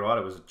what, Paddy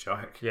Ryder was a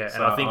joke. Yeah, so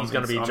and I think he's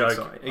going to be a joke.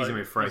 Excited. He's going to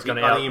be freaky.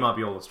 I think he might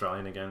be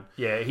All-Australian again.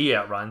 Yeah, he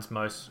outruns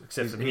most,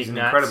 except for Nick Nats. He's an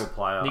incredible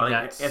player. Nick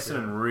I think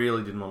Essendon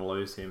really didn't want to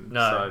lose him.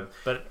 No,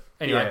 but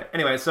anyway. Yeah.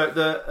 Anyway, so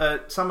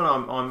the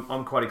someone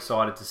I'm quite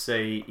excited to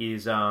see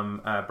is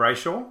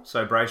Brayshaw.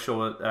 So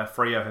Brayshaw,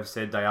 Freo have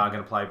said they are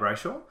going to play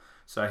Brayshaw.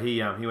 So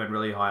he went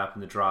really high up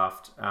in the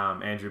draft.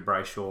 Andrew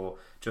Brayshaw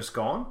just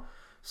gone.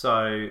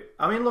 So,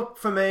 I mean, look,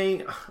 for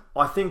me,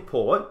 I think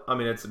Port, I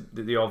mean, it's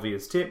the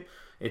obvious tip.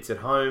 It's at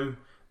home.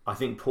 I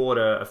think Port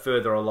are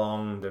further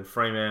along than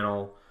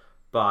Fremantle,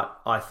 but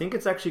I think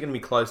it's actually going to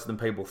be closer than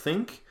people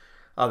think.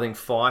 I think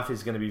Fife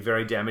is going to be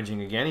very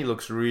damaging again. He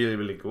looks really,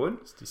 really good.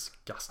 It's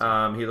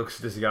disgusting. He looks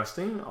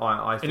disgusting.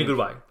 I think, in a good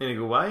way. In a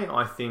good way.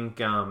 I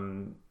think,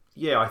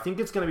 I think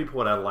it's going to be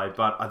Port Adelaide,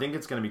 but I think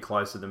it's going to be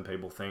closer than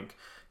people think.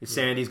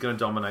 Sandy's going to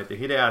dominate the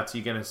hit-outs.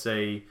 You're going to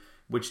see...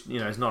 Which,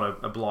 is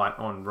not a blight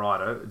on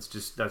Ryder. It's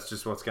just that's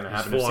just what's going to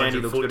happen. If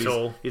Sandy looks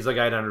good, he's like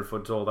 800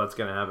 foot tall. That's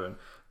going to happen.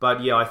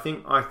 But yeah, I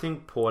think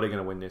Port are going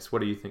to win this. What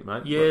do you think,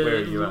 mate? Yeah, where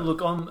are you at?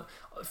 Look,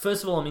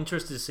 first of all, I'm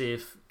interested to see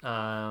if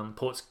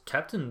Port's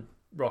captain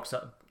rocks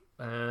up.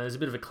 There's a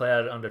bit of a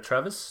cloud under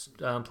Travis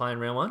playing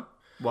round one.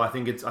 Well, I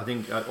think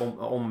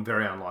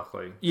very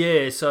unlikely.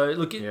 Yeah. So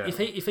look,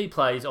 if he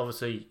plays,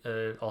 obviously,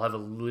 I'll have a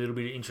little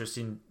bit of interest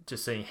in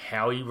just seeing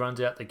how he runs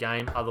out the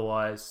game.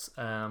 Otherwise.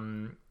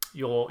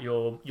 Your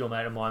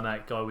mate and my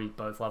mate, guy we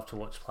both love to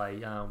watch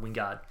play,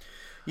 Wingard.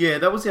 Yeah,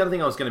 that was the other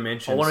thing I was going to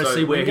mention. I want to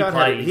see where Wingard he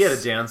plays. He had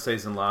a down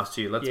season last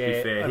year, let's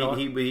be fair.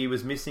 He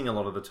was missing a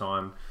lot of the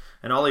time.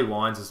 And Ollie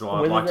Wines as well.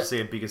 I'd like to see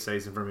a bigger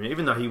season from him,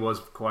 even though he was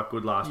quite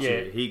good last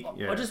year.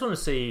 I just want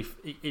to see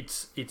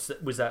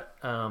if was that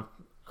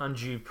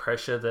undue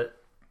pressure that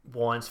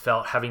Wines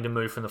felt having to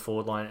move from the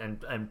forward line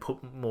and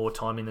put more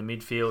time in the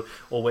midfield,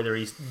 or whether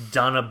he's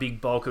done a big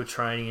bulk of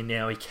training and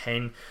now he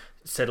can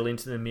settle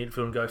into the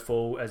midfield and go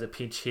full as a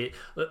pinch hit.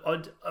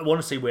 I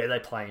want to see where they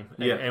play him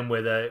and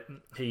whether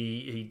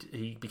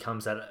he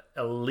becomes that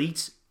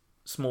elite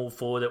small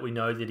forward that we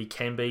know that he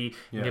can be.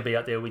 He can be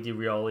out there with your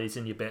Riolis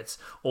and your Betts,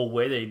 or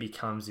whether he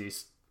becomes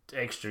this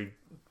extra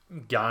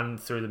gun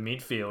through the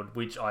midfield,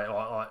 which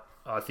I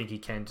think he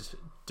can just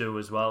do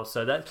as well.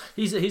 So that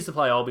he's the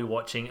player I'll be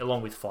watching,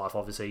 along with Fife,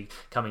 obviously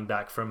coming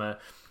back from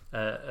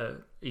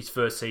his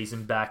first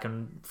season back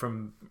and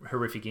from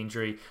horrific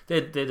injury. They're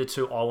the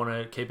two I want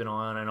to keep an eye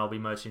on, and I'll be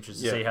most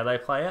interested to see how they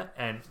play it.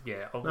 And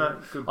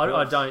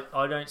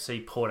I don't see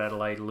Port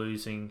Adelaide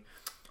losing.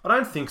 I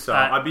don't think so.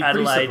 I'd be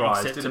Adelaide, pretty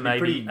surprised. Except to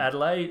maybe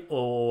Adelaide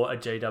or a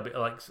GW,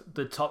 like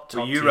the top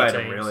you two rate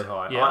teams. them really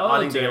high. Yeah, I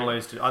think they're going to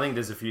lose. I think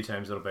there's a few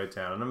teams that'll beat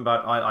down on them,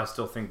 but I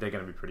still think they're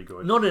going to be pretty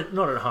good. Not at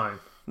home.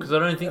 Because I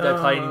don't think they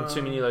played in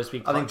too many of those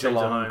big I think teams at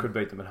Geelong home. could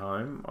beat them at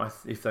home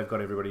if they've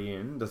got everybody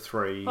in. The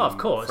three of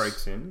course.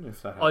 freaks in,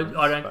 if that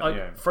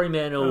happens.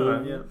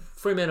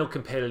 Fremantle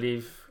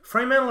competitive.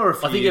 Fremantle are a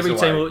few years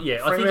away.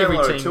 I think every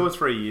team 2 or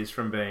 3 years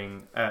from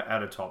being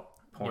at a top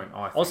point.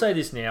 I think. I'll say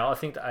this now. I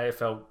think the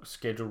AFL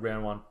scheduled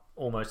round one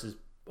almost as...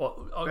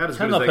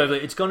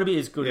 It's going to be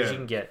as good as you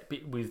can get,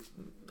 with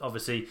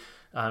obviously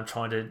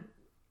trying to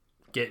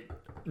get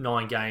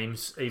 9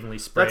 games evenly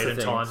spread and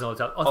times and all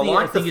that.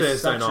 I think the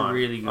Thursday night.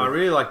 Really good. I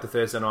really like the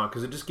Thursday night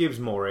because it just gives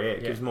more air.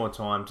 It gives more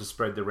time to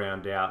spread the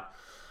round out.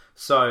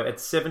 So at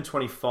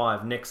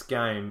 7:25, next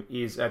game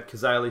is at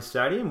Kazali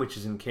Stadium, which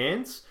is in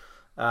Cairns.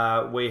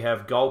 We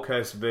have Gold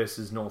Coast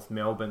versus North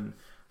Melbourne.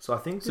 So I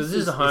think this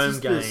is a home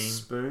game. The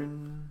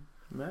spoon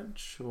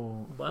match,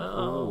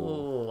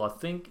 or I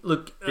think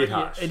bit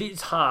harsh. It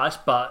is harsh,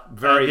 but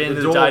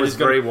the door is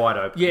very wide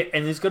open. Yeah,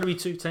 and there's got to be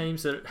 2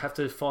 teams that have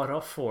to fight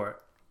off for it.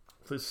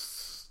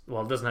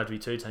 Well, it doesn't have to be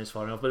 2 teams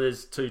fighting off, but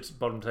there's 2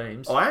 bottom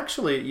teams.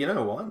 You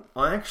know what?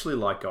 I actually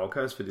like Gold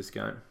Coast for this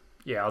game.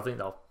 Yeah, I think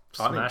they'll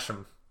smash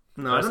them.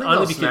 No, I don't think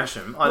they'll smash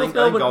them. I think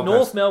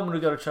North Melbourne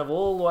have got to travel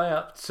all the way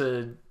up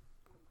to,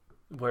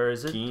 where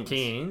is it?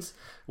 Cairns,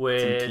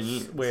 where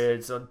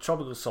it's a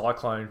tropical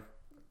cyclone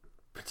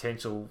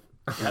potential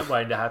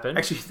waiting to happen.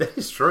 Actually, that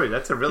is true.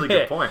 That's a really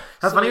good point.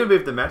 How funny would it be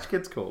if the match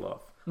gets called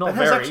off? That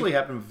has actually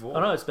happened before.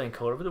 I know it's been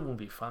called off, but it wouldn't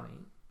be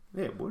funny.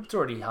 Yeah, it would. It's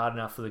already hard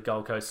enough for the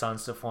Gold Coast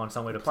Suns to find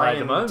somewhere to play at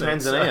the moment.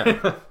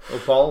 Tanzania or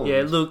Poland.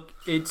 Yeah, look,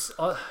 it's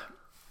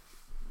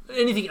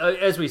anything,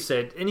 as we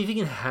said, anything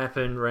can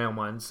happen round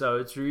one, so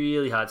it's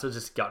really hard. So it's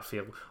just gut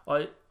feel.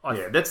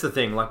 Yeah, that's the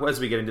thing. Like as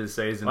we get into the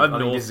season, I've I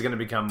think North- this is going to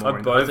become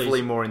I've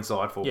hopefully more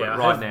insightful. Yeah, but I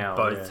right have now,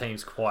 both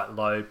teams quite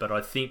low, but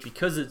I think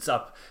because it's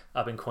up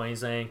in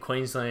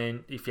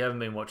Queensland, if you haven't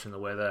been watching the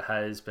weather,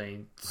 has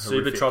been super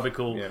Horrific.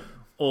 tropical. Yeah.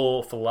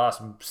 Or for the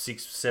last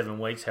 6-7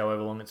 weeks,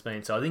 however long it's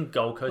been. So I think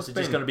Gold Coast is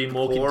just going to be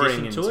more pouring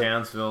conditioned in to it.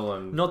 Townsville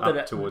and Not up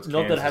that towards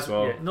not that Cairns it has as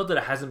well. not that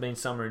it hasn't been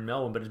summer in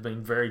Melbourne, but it's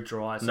been very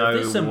dry. So No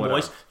if there's some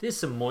water. there's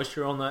some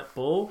moisture on that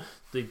ball.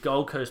 The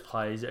Gold Coast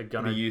players are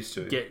going Be used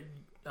to. get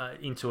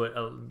into it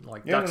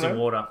like Yeah, ducks no. in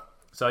water.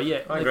 So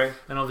yeah, I agree.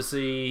 And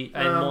obviously,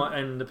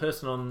 and the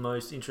person I'm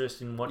most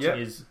interested in watching Yep.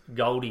 is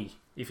Goldie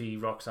if he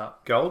rocks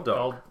up. Gold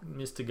Dog.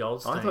 Mr.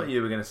 Goldstein. I thought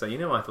you were going to say.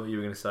 I thought you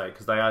were going to say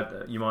because they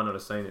are. You might not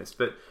have seen this,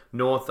 but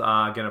North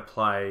are going to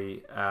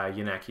play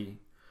Yanaki.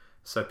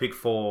 So pick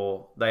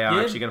 4. They are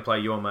Yeah. actually going to play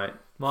your mate.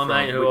 My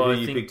mate, who I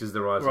you think picked as the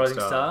rising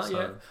star. So.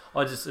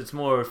 Yeah. It's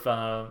more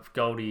of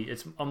Goldie.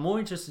 I'm more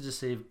interested to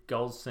see if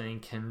Goldstein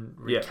can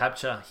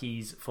recapture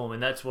his form,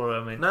 and that's what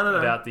I mean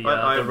about the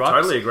I the rucks.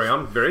 totally agree.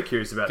 I'm very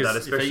curious about that, 'Cause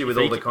especially if with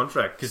he all the can-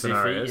 contract Because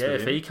scenarios.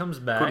 if he comes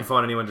back, couldn't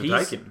find anyone to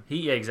take him.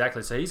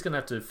 Exactly. So he's going to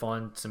have to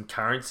find some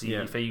currency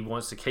if he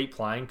wants to keep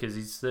playing because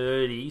he's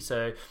 30.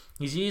 So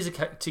his years are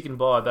ticking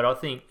by. But I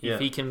think if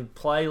he can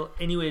play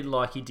anywhere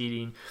like he did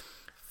in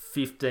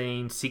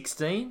 15,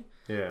 16.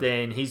 Yeah.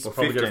 Then he's Well,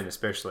 probably 15 got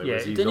especially. yeah.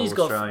 was his Then he's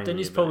All-Australian got then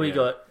he's year, probably but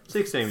got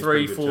 16 was 3,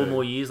 pretty good 4 too.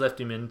 more years left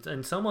him,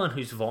 and someone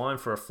who's vying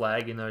for a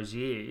flag in those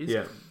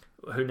years,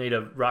 who need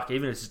a ruck,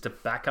 even if it's just a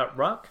backup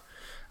ruck.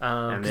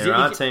 And there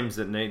are teams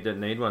that need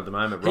one at the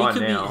moment. Right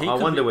now, I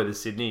wonder whether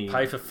Sydney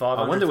pay for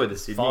 500. I wonder whether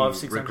Sydney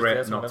 500-600,000,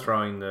 regret not whatever.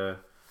 throwing the.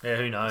 Yeah,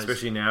 who knows?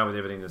 Especially now with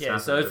everything that's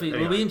happened. So if But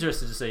we'll be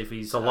interested to see if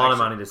he's. it's a lot of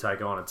money to take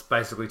on. It's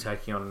basically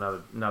taking on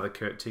another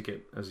Kurt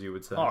ticket, as you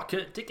would say. Oh,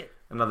 Kurt ticket.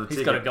 Another He's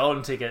ticket. got a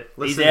golden ticket.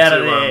 Listen He's out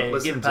of to, there.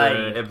 listen Getting to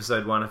paid.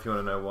 episode 1 if you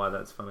want to know why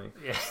that's funny.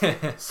 Yeah.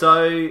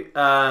 So,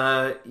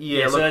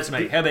 So that's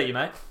me. How about you,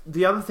 mate?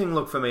 The other thing,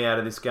 look, for me out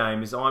of this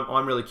game is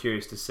I'm really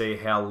curious to see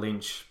how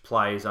Lynch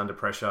plays under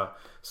pressure.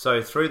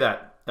 So through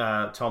that,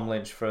 Tom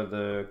Lynch for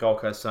the Gold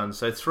Coast Suns.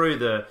 So through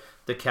the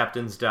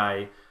captain's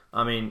day,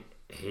 I mean,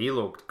 he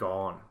looked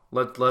gone.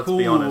 Let's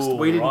be honest.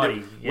 We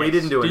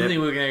didn't do Didn't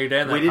think we were going to go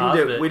down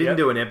that we didn't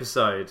do an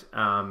episode.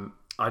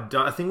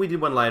 I think we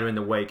did one later in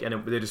the week,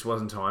 and there just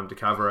wasn't time to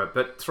cover it.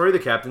 But through the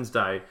captain's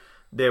day,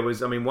 there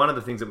was. I mean, one of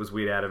the things that was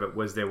weird out of it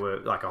was there were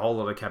like a whole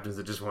lot of captains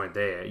that just weren't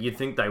there. You'd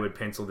think they would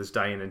pencil this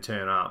day in and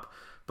turn up,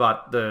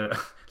 but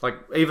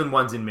even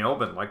ones in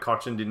Melbourne, like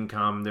Cochin didn't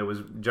come. There was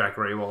Jack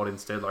Rewald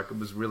instead. Like, it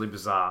was really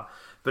bizarre.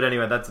 But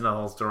anyway, that's another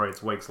whole story.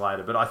 It's weeks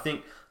later. But I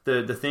think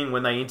the thing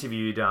when they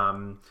interviewed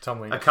Tom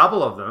Lynch. a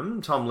couple of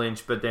them, Tom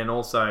Lynch, but then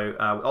also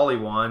Ollie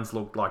Wines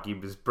looked like he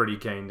was pretty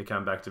keen to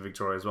come back to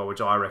Victoria as well, which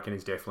I reckon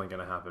is definitely going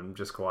to happen,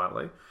 just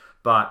quietly.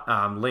 But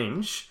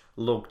Lynch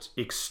looked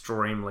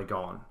extremely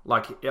gone.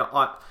 Look,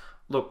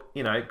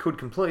 it could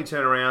completely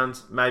turn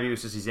around. Maybe it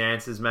was just his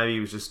answers. Maybe he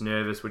was just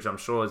nervous, which I'm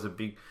sure is a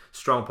big,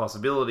 strong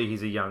possibility.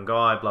 He's a young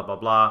guy, blah, blah,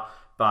 blah.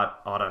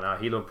 But I don't know.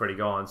 He looked pretty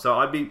gone.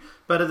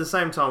 But at the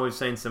same time, we've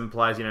seen some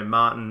players.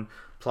 Martin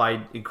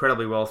played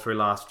incredibly well through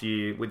last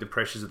year with the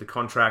pressures of the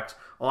contract.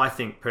 I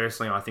think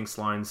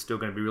Sloane's still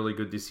going to be really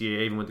good this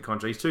year, even with the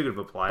contract. He's too good of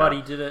a player. But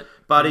he did it.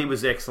 But he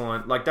was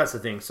excellent. That's the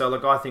thing.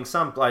 So, I think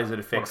some players it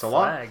affects a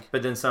lot.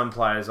 But then some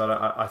players,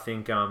 I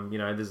think,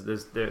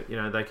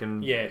 they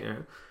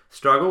can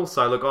struggle.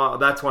 So,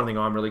 that's one thing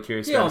I'm really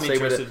curious about. I'm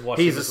interested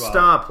watching he's a as well.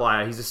 star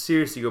player. He's a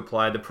seriously good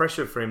player. The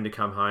pressure for him to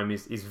come home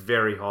is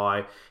very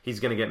high. He's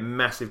going to get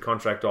massive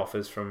contract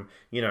offers from,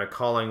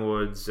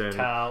 Collingwoods and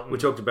Carlton. we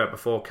talked about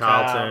before,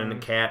 Carlton,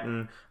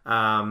 Catton,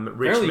 Richmond.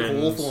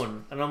 Apparently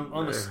Hawthorn. And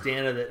I'm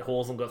astounded that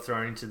Hawthorn got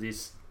thrown into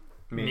this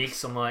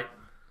mix. I'm like,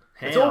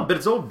 how?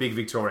 It's all big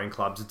Victorian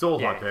clubs. It's all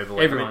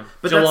hyperbole. Everyone.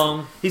 But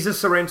Geelong. He's a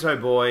Sorrento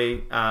boy.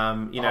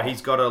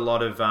 He's got a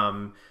lot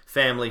of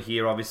family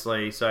here,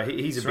 obviously. So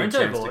he's a Sorrento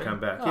big chance boy? to come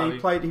back. Oh,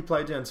 He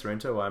played down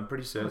Sorrento way, I'm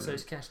pretty certain. So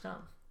he's cashed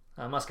up.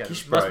 Must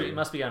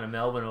Kishbro. be going to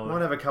Melbourne or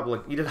Might have a couple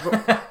of...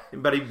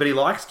 but he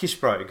likes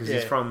Kishbro because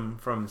he's from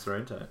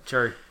Sorrento.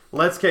 True.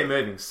 Let's keep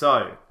moving.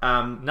 So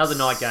Another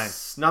night game.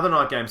 Another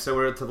night game. So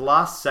we're to the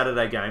last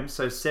Saturday game.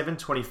 So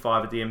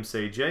 7:25 at the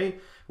MCG.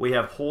 We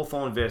have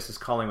Hawthorn versus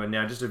Collingwood.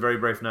 Now, just a very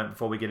brief note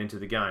before we get into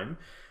the game.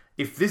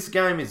 If this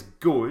game is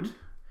good,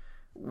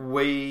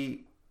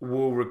 we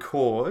will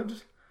record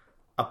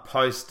a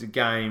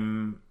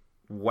post-game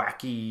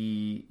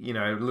wacky,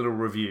 little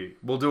review.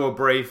 We'll do a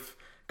brief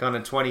kind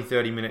of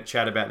 20-30 minute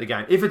chat about the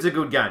game. If it's a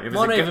good game.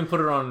 Might even put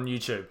it on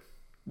YouTube.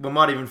 We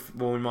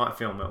might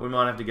film it. We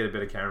might have to get a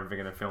better camera if we're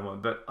going to film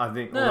it. But I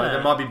think No.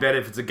 it might be better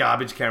if it's a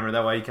garbage camera.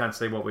 That way you can't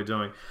see what we're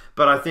doing.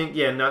 But I think,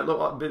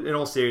 look, in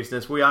all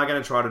seriousness, we are going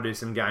to try to do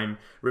some game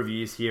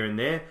reviews here and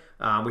there.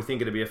 We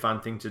think it'd be a fun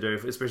thing to do,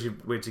 especially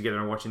if we're together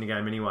and watching the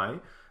game anyway.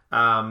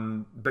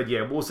 But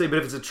yeah, we'll see. But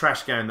if it's a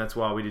trash game, that's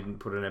why we didn't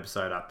put an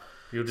episode up.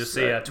 You'll just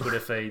see our Twitter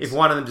feeds. If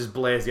one of them just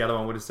blares, the other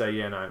one would just say,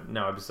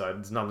 no episode.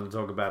 There's nothing to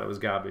talk about. It was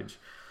garbage.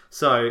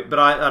 So, but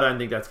I don't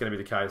think that's going to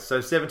be the case. So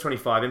 7:25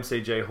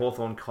 MCG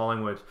Hawthorn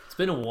Collingwood. It's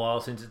been a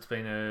while since it's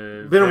been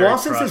a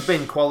Since there's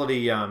been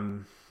quality.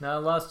 No,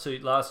 last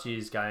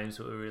year's games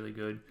were really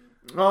good.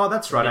 Oh,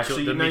 that's right.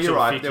 Actually, you're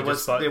right. There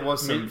was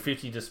some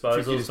 50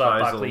 disposals, but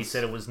Buckley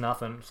said it was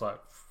nothing. It's like.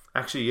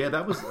 Actually, yeah,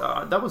 that was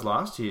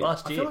last year. I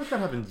feel like that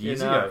happened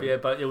years ago. Yeah,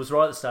 but it was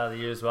right at the start of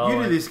the year as well.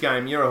 You do this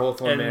game. You're a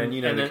Hawthorn man.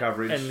 You know the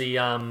coverage.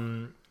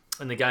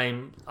 And the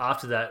game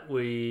after that,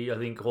 I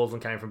think Hawthorn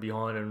came from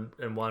behind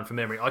and won from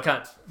memory.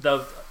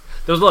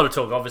 There was a lot of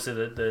talk. Obviously,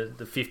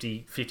 the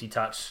 50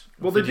 touch.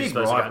 Well, they're big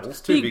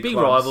rivals. Big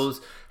rivals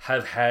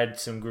have had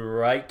some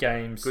great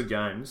games. Good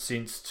games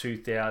since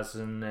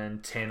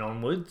 2010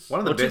 onwards. One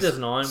of the best.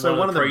 2009. So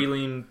one of the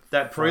prelim.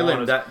 That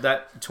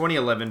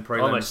 2011 prelim.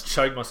 I almost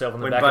choked myself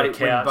on the back of the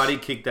couch. When Buddy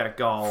kicked that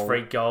goal,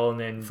 freak goal, and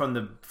then from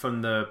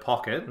the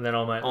pocket, and then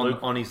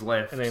on his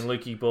left, and then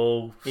Lukey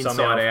Ball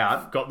inside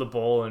out got the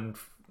ball and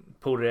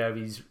pulled it out of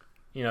his,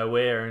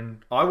 where.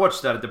 And I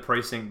watched that at the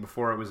precinct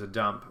before it was a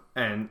dump,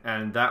 and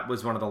that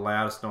was one of the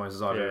loudest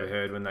noises I've ever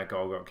heard when that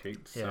goal got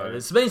kicked. So,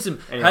 there's been some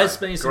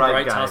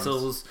great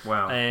tussles.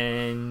 Wow,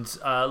 and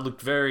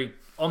looked very.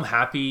 I'm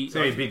happy. It's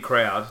gonna be a big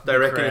crowd. They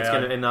reckon it's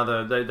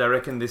gonna They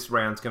reckon this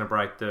round's gonna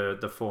break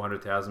the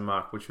 400,000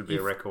 mark, which would be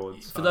a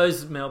record. So. For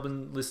those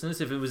Melbourne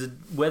listeners, if it was a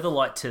weather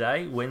like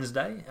today,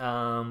 Wednesday,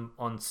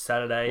 on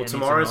Saturday, well,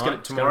 tomorrow's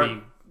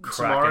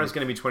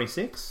going to be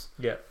 26.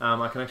 Yeah.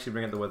 I can actually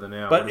bring up the weather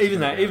now. But even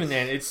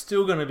then, it's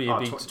still going to be a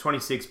big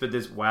 26. But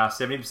there's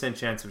 70%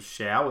 chance of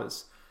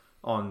showers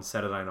on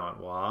Saturday night.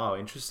 Wow,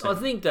 interesting. I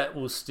think that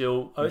will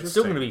still. It's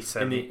still going to be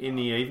 70 in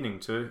the evening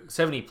too.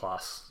 70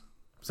 plus.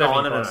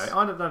 70 no.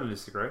 I don't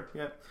disagree.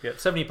 Yeah,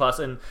 70 plus,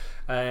 and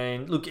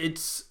look,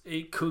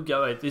 it could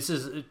go. This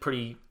is a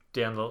pretty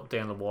down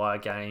the wire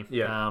game.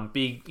 Yeah.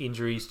 Big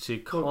injuries to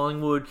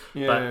Collingwood,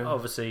 but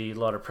obviously a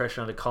lot of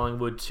pressure on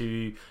Collingwood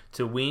to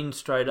win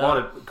straight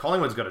up.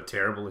 Collingwood's got a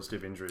terrible list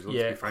of injuries.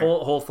 Let's be frank.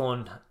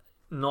 Hawthorn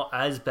not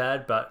as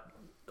bad, but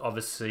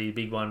obviously the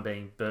big one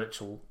being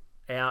Birchall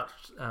out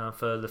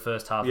for the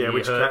first half of the year.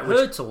 Which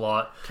hurts a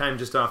lot. Came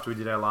just after we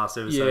did our last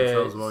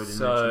episode as well. We didn't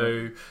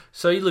mention it.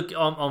 So you look,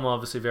 I'm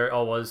obviously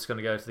I was going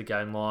to go to the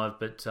game live,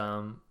 but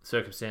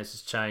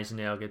circumstances changed, and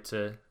now I get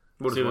to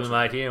see what we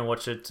made here and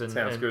watch it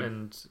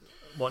and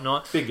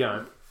whatnot. Big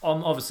game.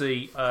 I'm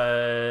obviously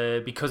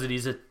because it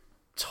is a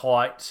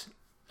tight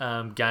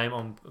game,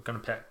 I'm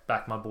going to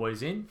back my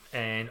boys in,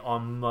 and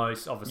I'm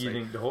most obviously. You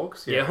think the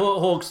Hawks? Yeah,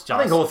 Hawks. I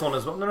think Hawthorn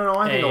as well. No,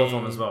 I think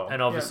Hawthorn as well.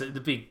 And obviously the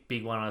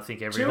big one. I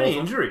think every too many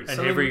injuries, and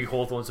every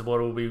Hawthorn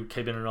supporter will be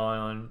keeping an eye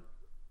on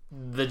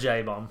the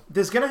J-bomb.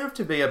 There's going to have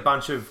to be a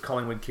bunch of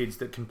Collingwood kids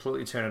that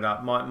completely turn it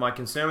up. My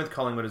concern with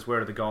Collingwood is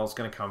where the goal's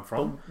going to come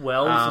from.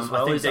 Wells as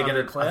well. I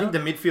think the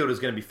midfield is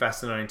going to be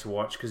fascinating to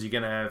watch because you're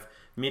going to have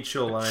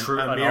Mitchell and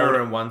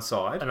Amira on one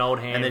side, an old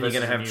hand, and then you're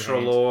going to have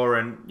Treloar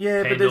and but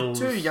Pendles.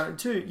 they're too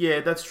young.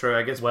 Yeah, that's true.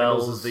 I guess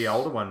Pendles is the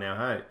older one now.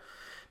 Hey,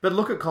 but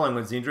look at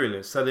Collingwood's injury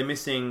list. So they're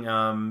missing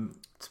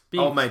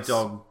old mate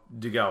dog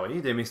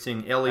Dugowie. They're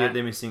missing Elliott.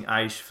 They're missing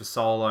Aish for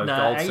Solo. No,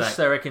 Goldsack, Aish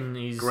they reckon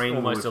he's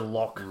Greenwood. almost a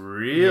lock.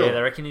 Really? Yeah,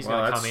 they reckon he's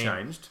going to come in. That's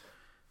changed.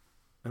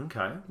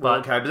 Okay,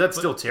 but that's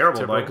still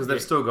terrible though because they've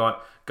still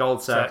got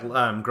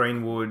Goldsack,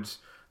 Greenwood.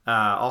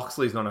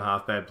 Oxley's not a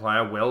half bad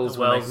player. Wells,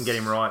 when they can get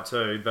him right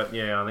too. But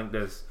I think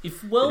there's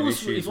if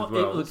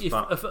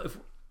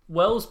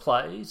Wells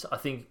plays, I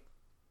think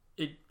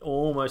it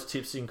almost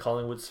tips in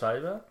Collingwood's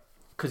favour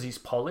because he's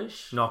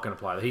polished. Not going to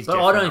play. He's. But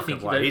I don't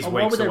think he's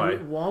weeks away.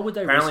 Why would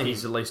they? Apparently, risk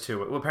he's at least 2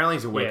 weeks. Well, apparently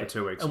he's a week or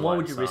 2 weeks. And why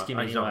would you risk him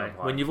anyway?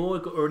 When you've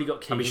already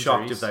got key I'd be injuries.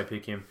 shocked if they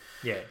pick him.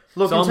 Yeah.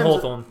 Look, so I'm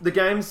Hawthorn. The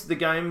game's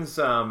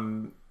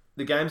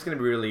going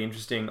to be really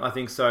interesting. I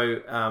think so.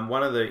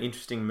 One of the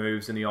interesting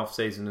moves in the off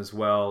season as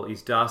well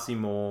is Darcy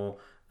Moore.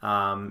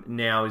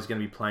 Now is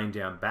going to be playing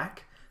down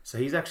back. So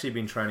he's actually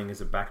been training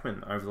as a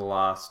backman over the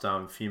last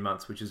few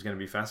months, which is going to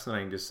be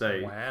fascinating to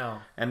see.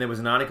 Wow. And there was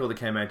an article that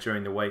came out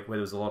during the week where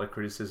there was a lot of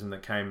criticism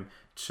that came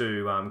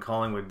to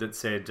Collingwood that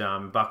said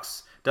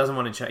Bucks doesn't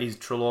want to change.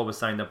 Treloar was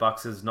saying that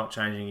Bucks is not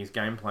changing his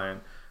game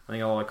plan. I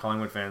think a lot of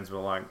Collingwood fans were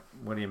like,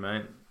 what do you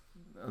mean?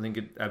 I think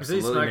it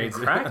absolutely needs.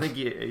 Crack? I think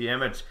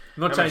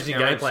not changing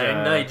game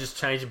plan. No, you're just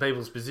changing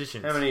people's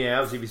positions. How many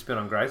hours have you spent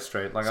on Great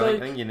Street? Like, I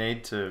think you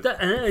need to.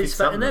 That is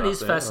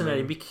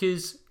fascinating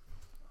because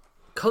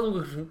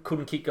Collingwood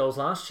couldn't kick goals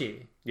last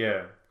year.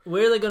 Yeah.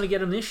 Where are they going to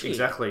get them this year?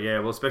 Exactly. Yeah.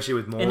 Well, especially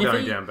with Moore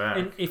going down back.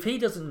 And if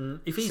he's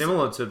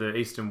similar to the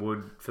Eastern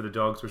Wood for the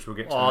Dogs, which we'll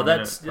get to. Oh,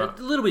 that's a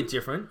little bit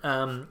different.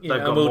 They've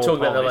got we'll talk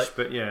about that later.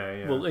 But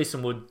yeah. Well,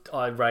 Eastern Wood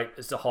I rate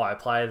as a higher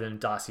player than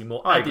Darcy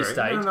Moore at this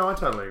stage. No, I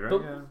totally agree.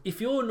 But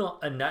if you're not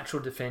a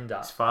natural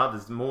defender,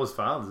 Moore's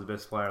father's the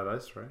best player of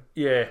those three.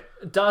 Yeah,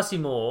 Darcy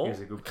Moore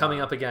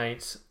coming up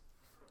against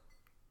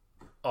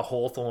a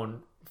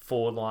Hawthorn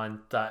forward line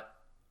that.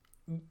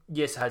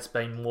 Yes, has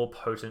been more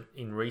potent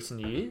in recent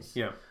years.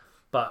 Yeah.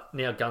 But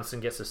now Gunston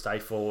gets to stay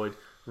forward.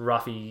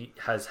 Ruffy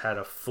has had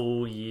a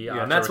full year.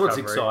 Yeah, and after that's what's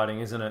recovery. exciting,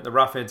 isn't it? The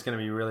Roughhead's going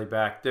to be really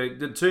back.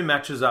 The two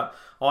matches up,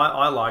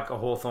 I like a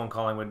Hawthorn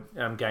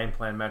Collingwood game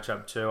plan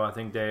matchup too. I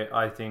think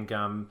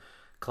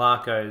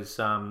Clarko's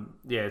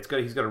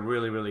he's got a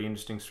really, really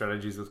interesting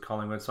strategies with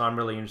Collingwood. So I'm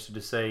really interested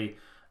to see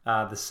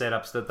the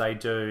setups that they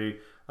do.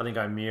 I think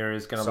O'Meara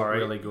is going to look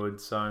really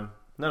good. So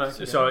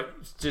So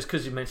just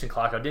because you mentioned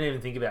Clarko, I didn't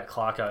even think about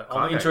Clarko.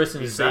 I'm interested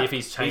to see if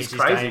he's changed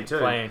his game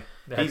plan.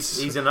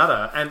 He's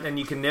another, and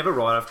you can never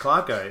write off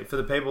Clarko. For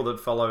the people that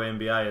follow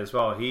NBA as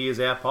well, he is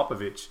our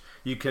Popovich.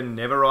 You can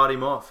never write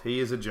him off. He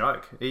is a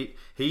joke. He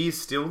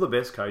is still the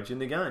best coach in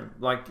the game.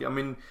 Like, I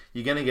mean,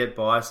 you're going to get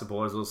biased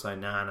supporters who'll say,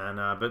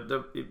 nah. But the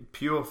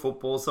pure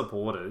football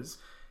supporters,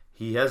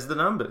 he has the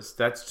numbers.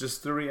 That's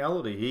just the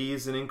reality. He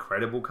is an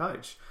incredible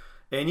coach.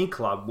 Any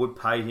club would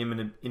pay him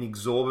an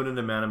exorbitant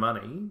amount of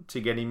money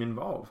to get him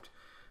involved.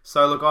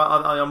 So look,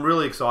 I'm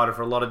really excited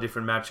for a lot of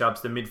different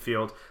matchups. The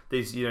midfield,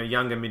 these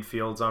younger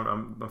midfields,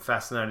 I'm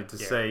fascinated to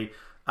see.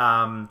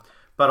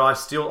 But I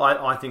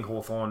think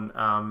Hawthorn.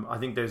 I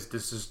think there's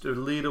just a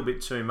little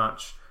bit too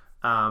much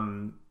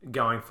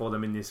going for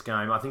them in this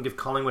game. I think if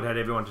Collingwood had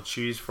everyone to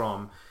choose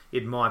from,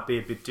 it might be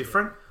a bit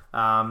different.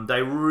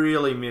 They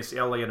really miss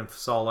Elliott and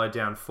Fasolo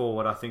down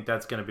forward. I think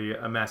that's going to be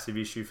a massive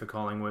issue for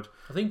Collingwood.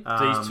 I think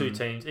these two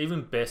teams,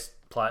 even best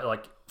play,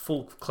 like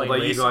full clean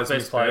although list, you guys best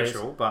miss players.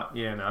 Birchall, but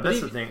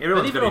that's the thing.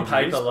 Everyone's even got on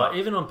paper, injuries,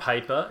 even on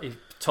paper, if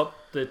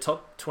the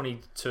top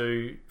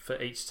 22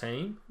 for each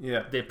team,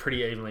 they're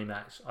pretty evenly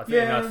matched. I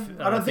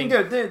think. I think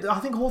I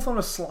think Hawthorn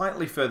are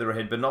slightly further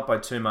ahead, but not by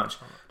too much.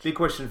 Big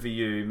question for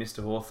you,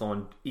 Mr.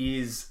 Hawthorn: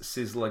 is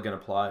Sizzler going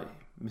to play,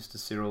 Mr.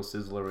 Cyril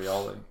Sizzler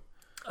Rioli?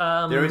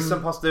 There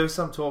is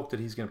some talk that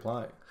he's going to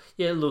play.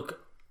 Yeah, look,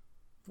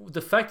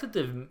 the fact that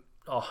they've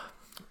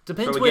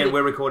depends. So again,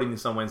 we're recording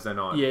this on Wednesday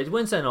night. Yeah, it's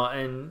Wednesday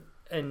night,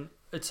 and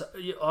it's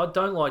I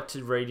don't like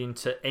to read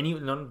into any,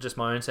 not just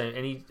my own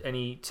team,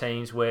 any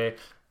teams where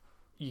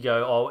you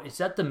go, oh, is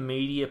that the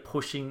media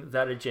pushing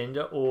that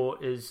agenda,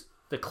 or is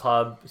the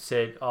club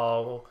said,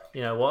 oh,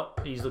 you know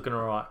what, he's looking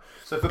all right.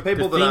 So for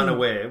people that aren't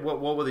aware,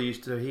 what were the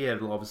issues? So he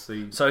had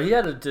obviously. So he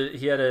had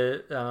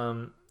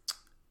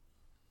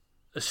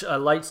a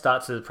late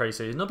start to the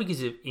preseason, not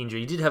because of injury.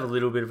 He did have a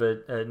little bit of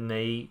a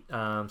knee,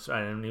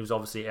 and he was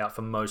obviously out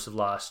for most of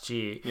last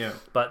year. Yeah.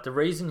 But the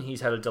reason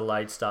he's had a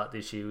delayed start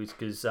this year is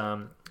because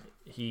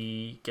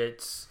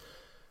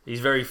he's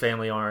very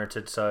family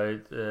oriented. So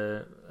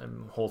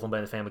Hawthorn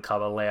being the family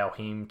club allow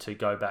him to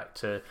go back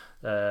to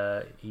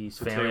his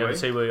family on the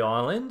Tiwi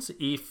Islands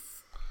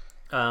if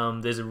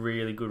there's a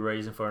really good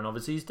reason for it. And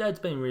obviously his dad's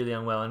been really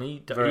unwell, and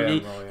he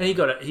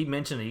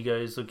mentioned it. He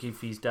goes, look,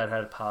 if his dad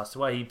had passed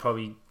away, he'd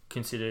probably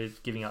considered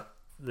giving up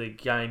the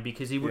game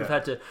because he would have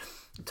had to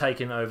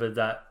taken over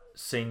that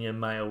senior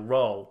male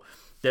role.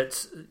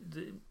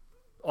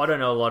 I don't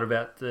know a lot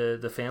about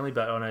the family,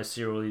 but I know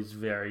Cyril is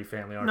very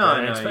family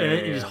oriented.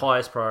 It is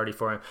highest priority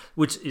for him,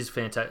 which is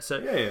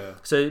fantastic.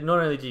 So not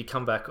only did he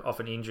come back off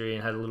an injury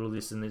and had a little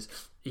this and this,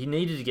 he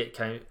needed to get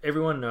came.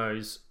 Everyone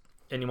knows,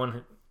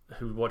 anyone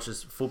who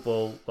watches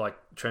football like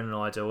Trent and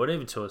I do, or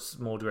even to a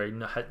small degree,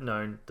 had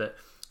known that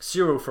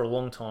Cyril for a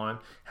long time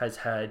has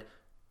had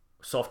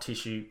soft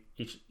tissue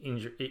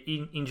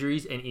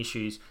injuries and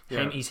issues.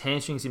 His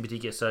hamstrings in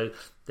particular. So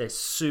they're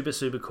super,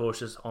 super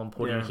cautious on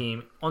putting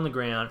him on the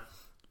ground.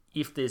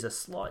 If there's a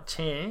slight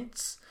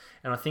chance,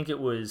 and I think it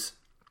was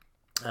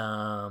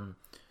Gunno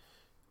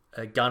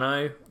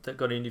that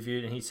got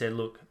interviewed, and he said,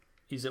 look,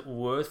 is it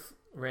worth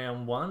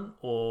round one,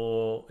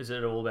 or is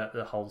it all about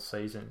the whole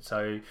season?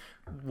 So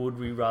would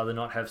we rather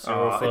not have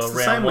Cyril for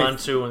round 1,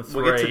 2 and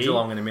 3? We'll get to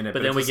Geelong in a minute,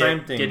 but then we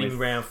get him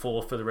round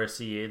 4 for the rest of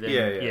the year.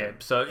 Then,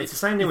 So it's the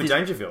same thing with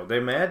Dangerfield.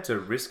 They're mad to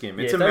risk him.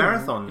 It's a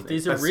marathon. If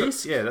there's a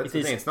risk, that's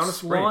the thing. It's not a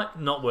sprint.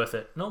 Not worth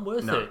it. Not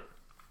worth it.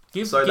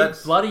 Give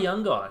bloody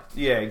young guy.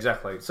 Yeah,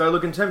 exactly. So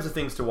look, in terms of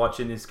things to watch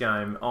in this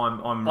game,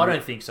 I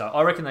don't think so.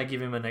 I reckon they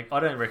give him I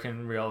don't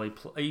reckon Rioli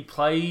he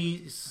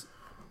plays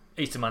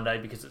Easter Monday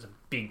because it's a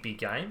big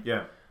game.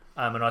 Yeah.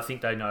 And I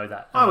think they know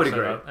that. I would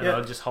agree.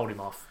 I'll just hold him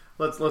off.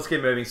 Let's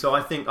keep moving. So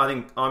I think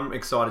I'm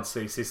excited to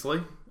see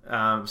Sicily.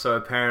 So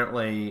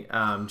apparently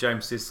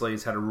James Sicily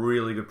has had a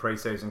really good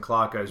preseason.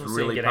 Clarko's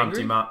really pumped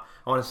him up.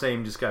 I want to see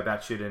him just go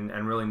batshit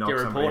and really knock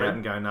somebody out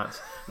and go nuts.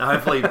 Now,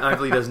 hopefully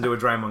he doesn't do a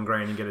Draymond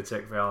Green and get a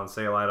tech foul and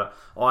see you later.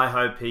 I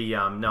hope he...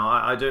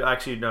 I do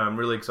actually... No, I'm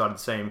really excited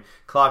to see him.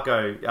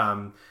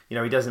 Clarko,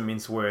 he doesn't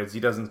mince words. He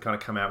doesn't kind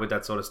of come out with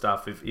that sort of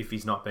stuff if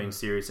he's not being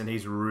serious, and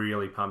he's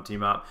really pumped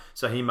him up.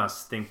 So he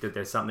must think that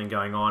there's something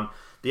going on.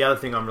 The other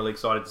thing I'm really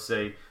excited to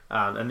see,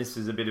 and this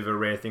is a bit of a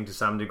rare thing to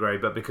some degree,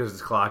 but because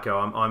it's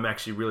Clarko, I'm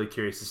actually really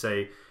curious to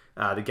see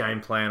the game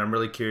plan. I'm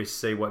really curious to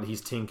see what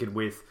he's tinkered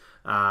with.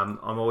 I'm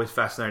always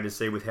fascinated to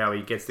see with how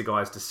he gets the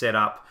guys to set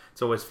up.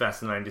 It's always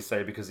fascinating to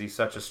see because he's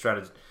such a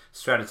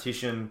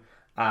strategician.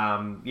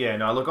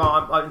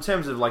 In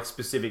terms of like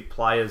specific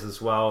players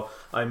as well,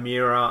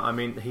 O'Meara, I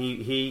mean,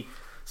 he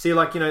See,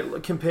 like,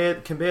 compare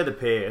the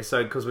pair.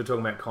 So, because we're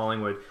talking about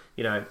Collingwood,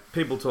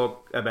 people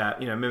talk about,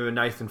 remember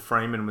Nathan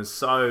Freeman was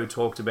so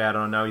talked about,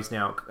 and I know he's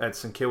now at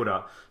St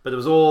Kilda, but there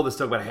was all this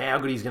talk about how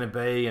good he's going to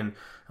be, and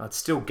it's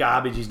still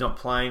garbage, he's not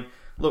playing.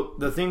 Look,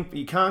 the thing,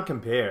 you can't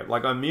compare.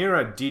 Like,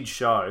 O'Meara did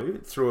show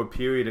through a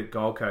period at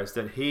Gold Coast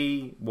that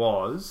he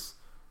was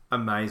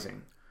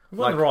amazing. He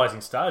was a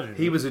rising star, didn't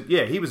he? He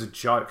was a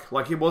joke.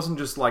 Like, he wasn't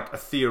just like a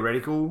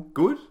theoretical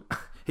good.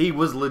 He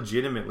was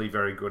legitimately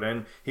very good,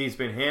 and he's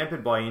been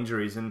hampered by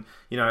injuries, and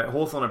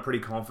Hawthorn are pretty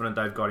confident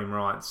they've got him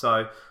right.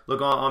 So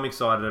look, I'm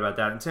excited about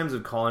that. In terms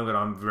of Collingwood,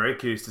 I'm very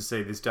curious to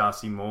see this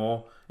Darcy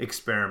Moore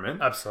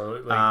experiment.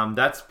 Absolutely.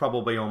 That's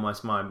probably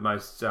almost my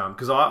most,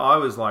 because I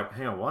was like,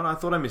 hang on, what? I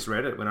thought I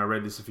misread it when I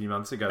read this a few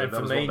months ago. And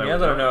for me, now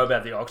that I know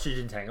about the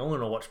oxygen tank, I'm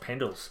going to watch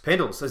Pendles.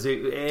 Pendles, is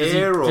it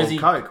air or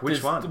Coke?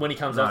 Which one? When he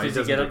comes up,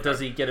 does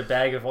he get a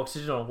bag of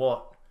oxygen or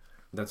what?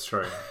 That's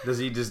true. Does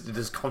he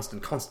just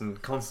constant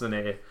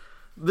air?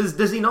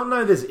 Does he not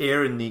know there's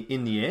air in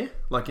the air,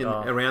 like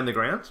around the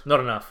ground? Not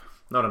enough.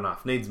 Not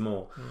enough. Needs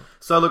more.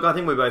 So look, I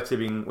think we're both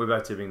tipping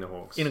the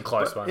Hawks in a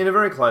close one. In a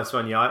very close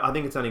one, yeah. I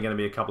think it's only going to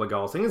be a couple of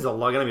goals. I think there's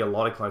going to be a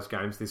lot of close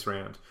games this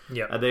round.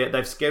 Yeah,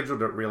 they've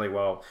scheduled it really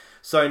well.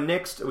 So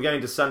next, we're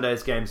going to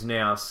Sunday's games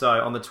now. So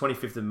on the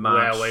 25th of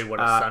March, wow, what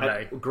a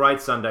Sunday!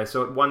 Great Sunday.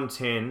 So at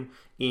 1:10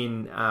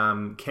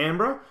 in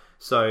Canberra.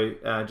 So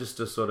just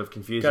to sort of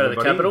confuse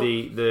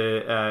everybody,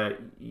 the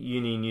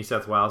Uni New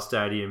South Wales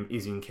Stadium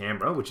is in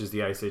Canberra, which is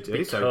the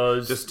ACT.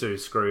 So just to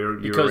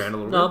screw you around a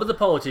little bit. No, but the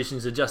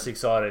politicians are just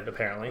excited,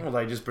 apparently. Well,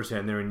 they just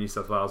pretend they're in New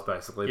South Wales,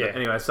 basically. Yeah. But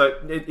anyway, so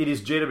it is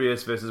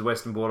GWS versus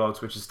Western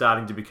Bulldogs, which is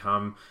starting to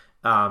become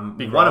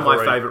one of my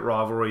favourite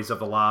rivalries of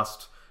the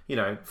last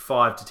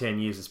 5 to 10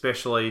 years,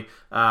 especially,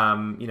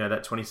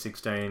 that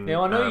 2016.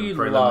 Now, I know you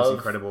love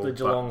incredible, the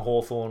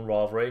Geelong-Hawthorn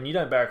rivalry, and you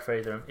don't barrack for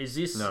either of them. Is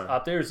this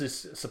up there, or has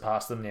this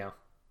surpassed them now?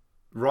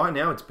 Right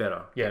now, it's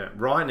better. Yeah.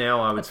 Right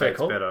now, I would say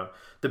it's better.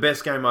 The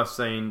best game I've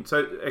seen,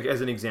 so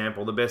as an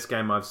example, the best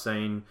game I've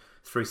seen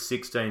through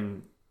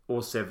 16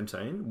 or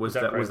 17 was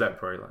that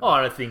prelim. Oh,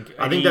 I think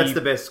that's the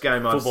best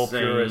game I've seen. Football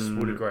purists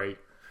would agree.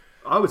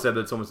 I would say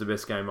that's almost the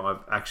best game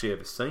I've actually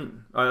ever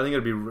seen. I think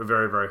it'd be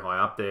very, very high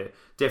up there.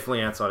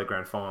 Definitely outside of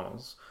grand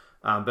finals.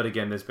 But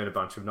again, there's been a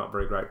bunch of not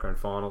very great grand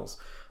finals.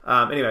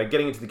 Anyway,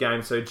 getting into the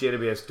game, so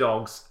GWS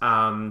Dogs.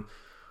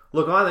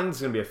 Look, I think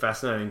it's going to be a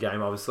fascinating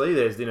game, obviously.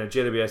 There's,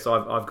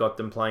 GWS, I've got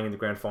them playing in the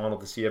grand final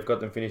this year. I've got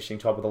them finishing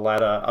top of the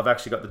ladder. I've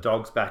actually got the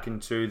Dogs back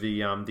into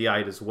the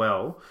 8 as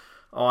well.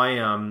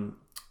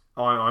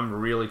 I'm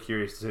really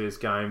curious to see this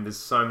game. There's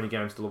so many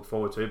games to look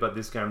forward to, but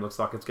this game looks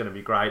like it's going to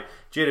be great.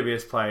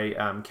 GWS play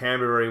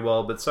Canberra very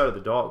well, but so do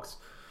the Dogs.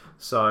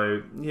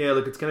 So, yeah,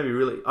 look, it's going to be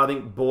really... I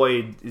think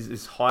Boyd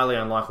is highly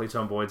unlikely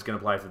Tom Boyd's going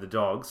to play for the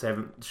Dogs. They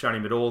haven't shown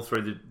him at all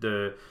through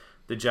the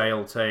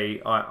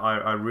JLT.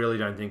 I really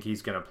don't think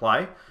he's going to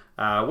play.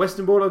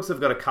 Western Bulldogs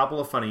have got a couple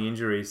of funny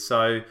injuries.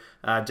 So,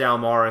 Dale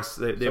Morris,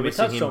 they're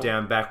missing him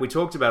down back. We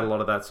talked about a lot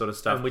of that sort of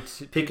stuff.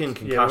 Picken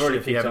concussion,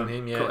 if you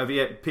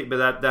haven't...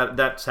 But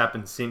that's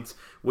happened since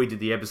we did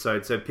the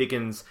episode. So,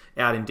 Pickens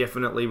out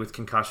indefinitely with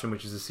concussion,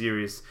 which is a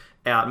serious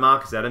out.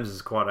 Marcus Adams is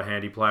quite a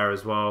handy player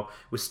as well.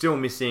 We're still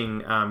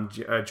missing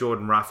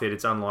Jordan Roughhead.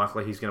 It's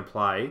unlikely he's going to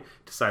play,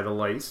 to say the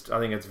least. I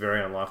think it's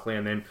very unlikely.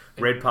 And then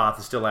Redpath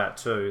is still out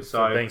too.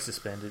 So being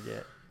suspended,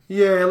 yeah.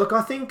 Yeah, look,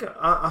 I think,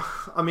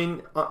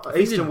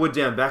 Easton Wood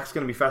down back is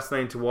going to be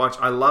fascinating to watch.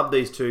 I love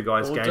these two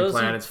guys' game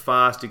plan. It's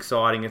fast,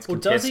 exciting, it's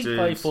contested. Does he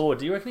play forward?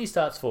 Do you reckon he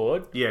starts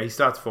forward? Yeah, he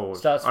starts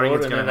forward.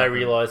 And then they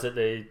realise that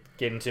they're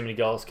getting too many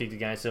goals kicked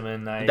against them,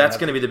 and that's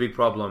going to be the big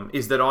problem.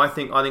 Is that I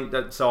think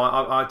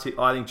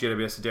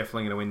GWS are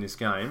definitely going to win this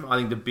game. I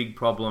think the big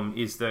problem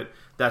is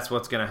that's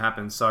what's going to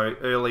happen. So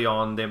early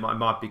on, they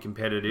might be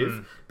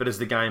competitive, but as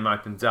the game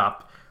opens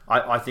up,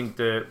 I think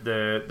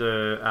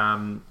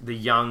the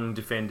young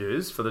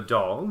defenders for the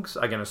Dogs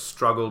are going to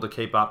struggle to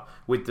keep up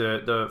with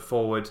the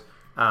forward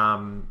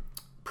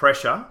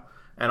pressure,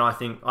 and I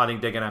think they're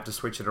going to have to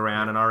switch it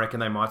around. And I reckon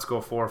they might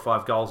score 4 or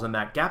 5 goals in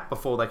that gap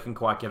before they can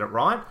quite get it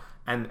right,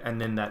 and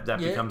then that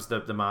becomes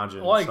the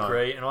margin. I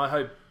agree, and I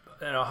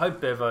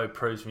hope Bevo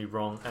proves me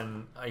wrong,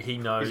 and he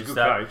knows he's a good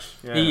that coach.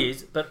 Yeah. He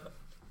is, but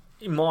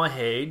in my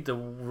head, the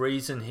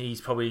reason he's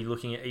probably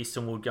looking at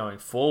Easton Wood going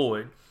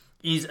forward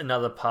is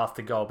another path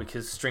to goal,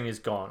 because Stringer's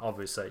gone,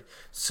 obviously.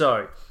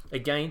 So,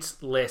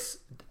 against less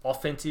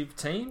offensive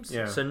teams,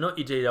 so not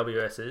your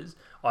GWSs,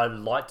 I'd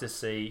like to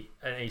see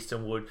an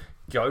Easton Wood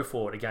go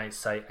for it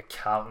against, say, a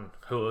Carlton,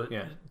 who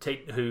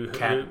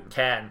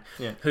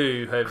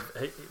have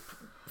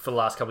for the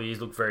last couple of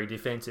years looked very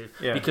defensive,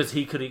 because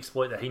he could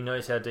exploit that. He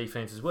knows how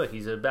defenses work.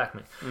 He's a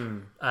backman.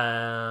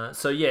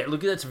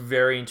 Look, that's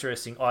very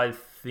interesting. I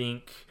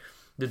think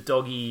the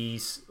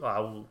Doggies,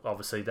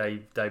 obviously they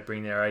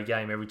bring their A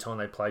game every time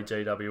they play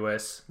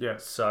GWS. Yeah.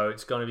 So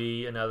it's going to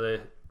be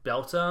another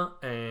belter,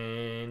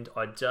 and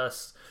I'm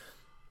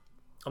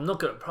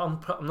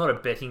not a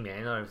betting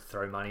man. I don't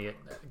throw money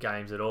at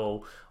games at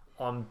all.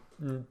 I'm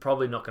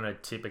probably not going to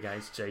tip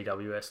against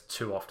GWS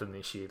too often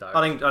this year, though.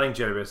 I think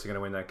GWS are going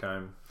to win that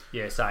game.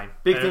 Yeah, same.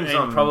 Big and, things and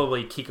on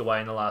probably kick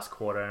away in the last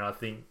quarter, and I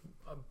think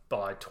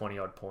by 20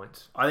 odd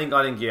points. I think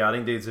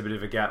there's a bit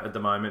of a gap at the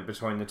moment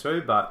between the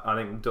two, but I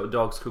think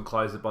Dogs could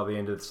close it by the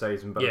end of the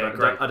season. But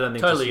Yeah, I don't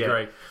think totally just yet.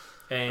 agree.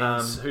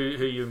 And who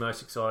are you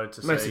most excited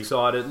to see? Most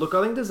excited. Look,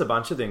 I think there's a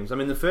bunch of things. I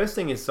mean, the first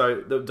thing is,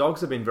 so the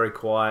Dogs have been very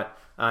quiet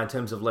in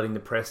terms of letting the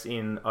press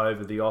in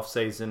over the off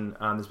season.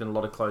 There's been a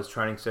lot of closed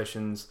training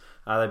sessions.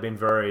 They've been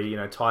very,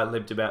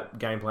 tight-lipped about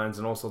game plans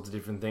and all sorts of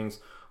different things.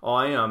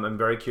 I am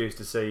very curious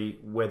to see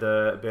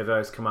whether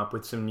Bevo's come up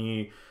with some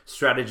new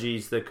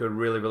strategies that could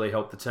really, really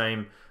help the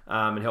team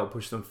and help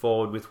push them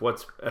forward with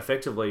what's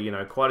effectively,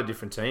 quite a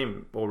different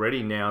team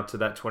already now to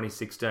that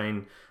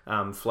 2016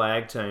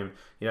 flag team.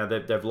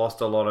 They've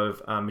lost a lot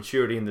of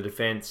maturity in the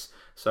defence,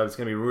 so it's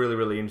going to be really,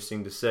 really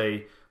interesting to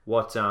see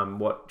what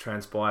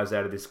transpires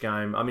out of this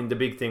game. I mean, the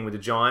big thing with the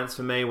Giants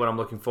for me, what I'm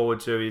looking forward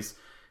to is,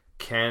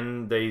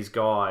 can these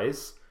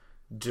guys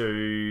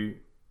do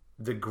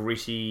the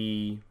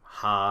gritty,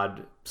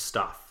 hard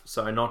stuff?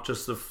 So not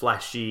just the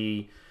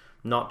flashy,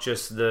 not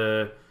just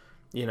the,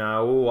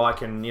 I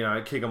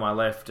can, kick on my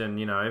left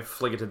and,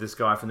 flick it to this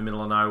guy from the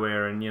middle of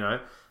nowhere. And,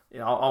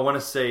 I want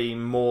to see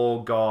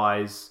more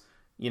guys,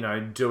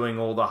 doing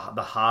all the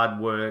hard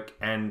work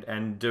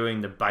and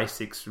doing the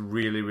basics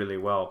really, really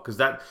well.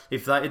 Because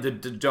if the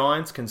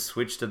Giants can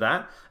switch to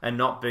that and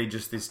not be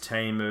just this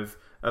team of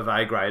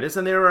A-graders,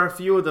 and there are a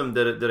few of them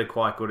that are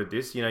quite good at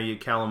this. Your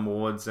Callum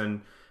Wards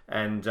and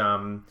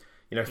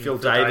Phil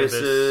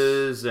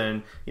Davises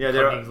and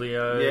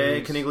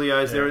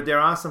Coniglios. There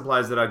are some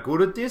players that are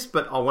good at this,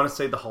 but I want to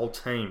see the whole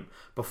team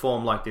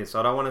perform like this.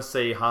 I don't want to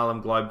see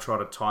Harlem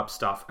Globetrotter type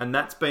stuff, and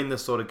that's been the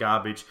sort of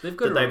garbage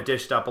they've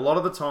dished up a lot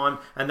of the time,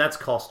 and that's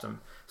cost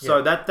them.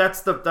 So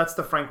that's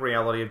the frank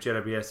reality of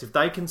GWS. If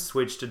they can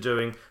switch to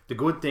doing the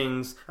good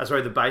things,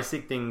 the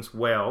basic things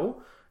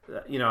well,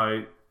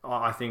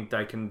 I think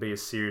they can be a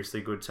seriously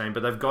good team,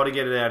 but they've got to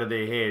get it out of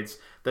their heads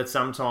that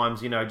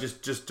sometimes,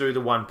 just do the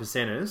one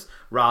percenters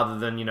rather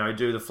than,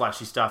 do the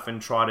flashy stuff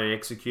and try to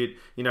execute,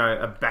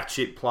 a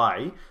batshit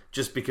play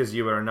just because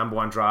you were a number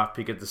one draft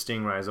pick at the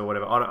Stingrays or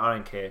whatever. I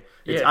don't care.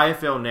 It's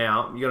AFL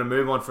now. You got to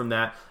move on from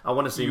that. I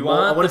want to see more.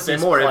 I want to see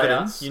more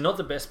evidence. You're not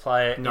the best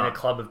player in a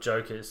club of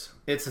jokers.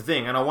 It's the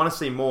thing, and I want to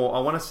see more. I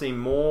want to see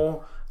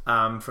more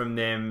from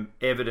them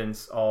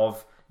evidence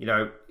of,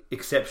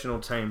 exceptional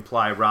team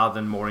play rather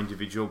than more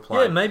individual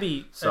play. Yeah,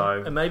 maybe.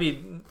 So and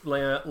maybe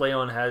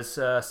Leon has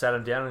sat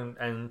them down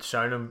and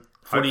shown them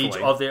footage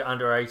of their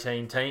under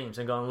 18 teams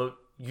and gone, look,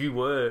 you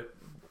were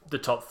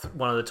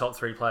one of the top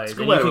three players,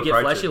 and you could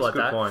get flashy like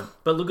that. Point.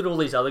 But look at all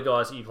these other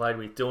guys that you played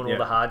with doing all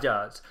the hard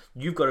yards.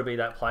 You've got to be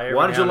that player.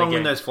 Why did Geelong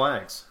win those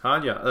flags?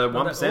 Hard yard,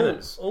 one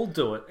percenters. All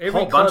do it.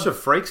 Every bunch of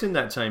freaks in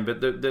that team,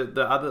 but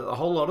a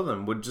whole lot of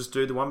them would just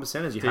do the one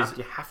percenters. You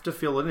have to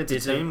fill it in. It's a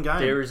team game.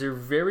 There is a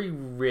very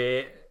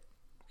rare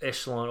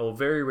echelon or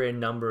very rare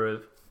number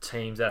of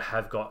teams that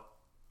have got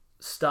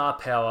star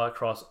power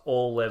across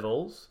all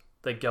levels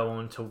that go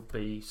on to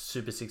be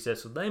super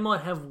successful. They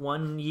might have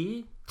 1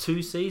 year,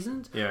 2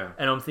 seasons. Yeah.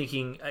 And I'm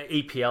thinking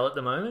EPL at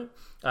the moment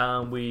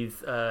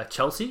with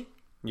Chelsea.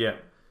 Yeah.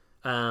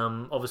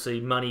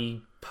 Obviously,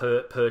 money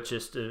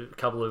purchased a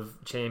couple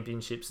of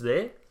championships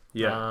there.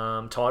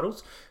 Yeah.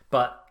 Titles.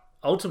 But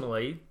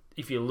ultimately,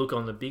 if you look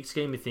on the big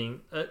scheme of things,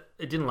 it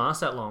didn't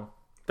last that long.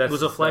 It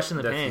was a flash in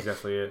the pan. That's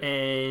exactly it.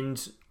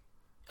 And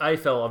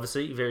AFL,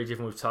 obviously, very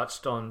different. We've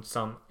touched on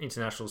some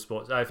international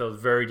sports. AFL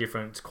is very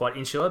different. It's quite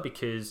insular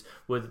because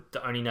we're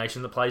the only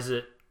nation that plays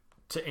it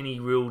to any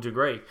real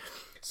degree.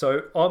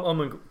 So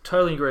I'm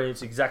totally agreeing.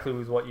 It's exactly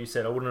with what you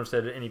said. I wouldn't have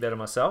said it any better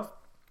myself.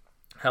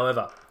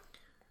 However,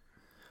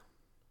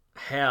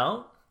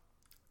 how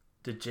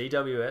did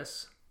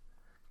GWS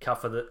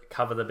cover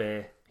the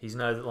bear? He's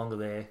no longer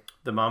there.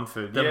 The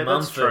Mumford.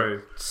 That's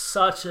true.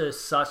 Such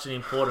an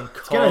important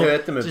call. It's going to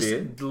hurt them a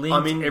bit.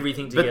 Linked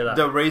everything together.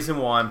 The reason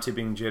why I'm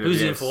tipping GWS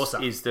Who's the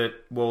enforcer? Is that,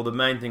 the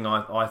main thing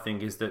I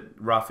think is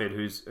that Ruffhead,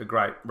 who's a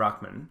great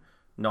ruckman,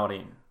 not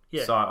in.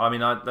 Yeah. So, I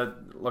mean,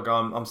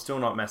 I'm still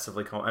not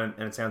massively confident,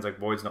 and it sounds like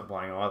Boyd's not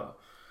playing either.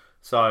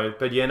 So,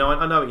 but yeah, no,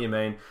 I know what you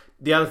mean.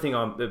 The other thing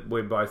that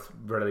we're both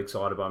really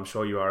excited about, I'm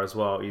sure you are as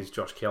well, is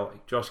Josh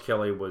Kelly. Josh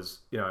Kelly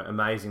was,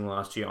 amazing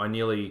last year. I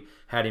nearly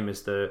had him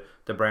as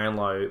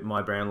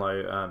my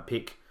Brownlow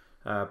pick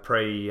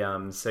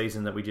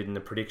pre-season that we did in the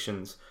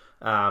predictions.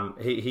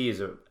 He is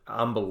an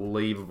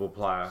unbelievable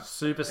player.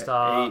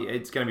 Superstar.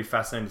 It's going to be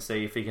fascinating to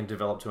see if he can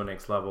develop to a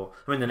next level.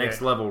 I mean, the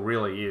next level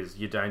really is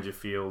your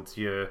Dangerfields,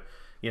 your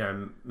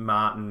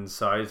Martin.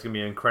 So it's going to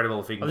be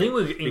incredible if he can.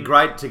 It'd be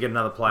great to get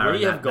another player.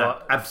 We have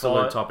got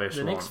absolute top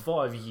echelon. The next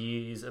 5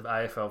 years of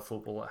AFL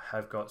football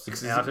have got some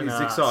exciting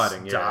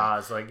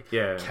stars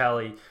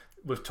Kelly.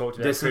 We've talked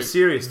about. There's some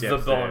serious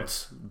depth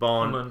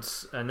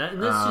Bont, and that's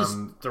just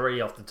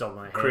 3 off the top of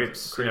my head.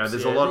 Cripps.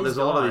 There's a lot of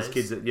these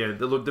kids that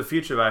the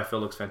future of AFL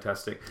looks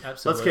fantastic.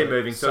 Absolutely. Let's keep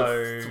moving.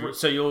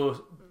 So you're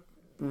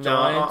No,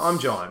 Giants? I'm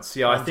Giants.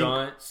 Yeah, I think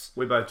Giants.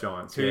 we're both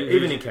Giants. Who- Yeah. who's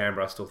Even in your-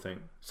 Canberra, I still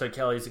think. So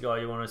Kelly's the guy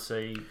you want to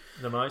see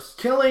the most?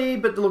 Kelly,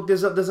 but look,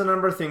 there's a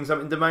number of things. I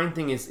mean, the main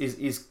thing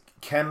is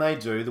can they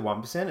do the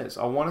 1%ers?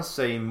 I want to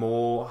see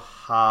more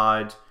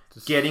hard,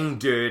 getting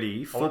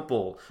dirty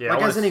football. Yeah,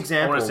 like as an I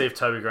example, want to see if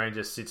Toby Green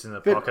just sits in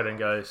the pocket and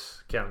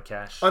goes counting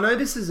cash. I know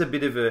this is a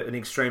bit of an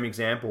extreme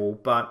example,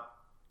 but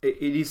it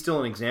is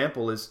still an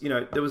example.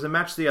 There was a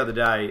match the other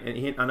day,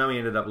 and I know he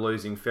ended up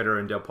losing Federer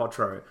and Del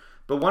Potro.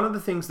 But one of the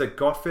things that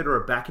got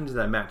Federer back into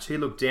that match, he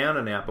looked down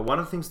and out, but one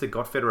of the things that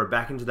got Federer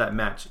back into that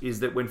match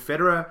is that when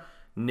Federer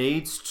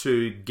needs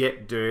to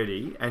get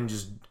dirty and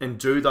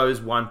do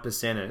those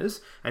 1%ers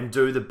and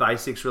do the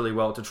basics really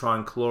well to try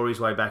and claw his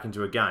way back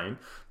into a game,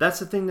 that's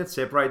the thing that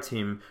separates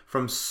him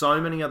from so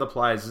many other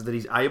players, is that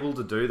he's able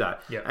to do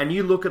that. Yep. And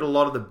you look at a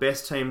lot of the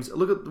best teams,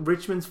 look at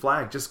Richmond's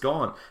flag, just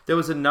gone. There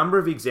was a number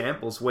of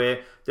examples where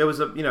there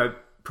was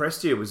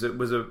Prestia was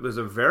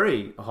a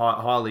very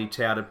highly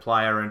touted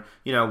player, and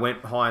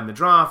went high in the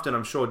draft, and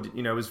I'm sure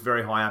was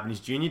very high up in his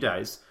junior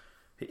days.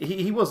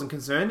 He wasn't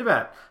concerned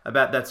about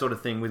that sort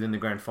of thing within the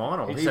grand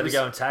final. He had to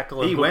go and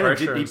tackle. And He put went and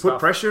pressure he and put stuff.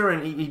 pressure,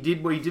 and he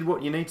did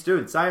what you need to do.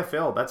 It's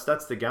AFL.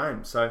 That's the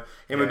game. So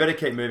we better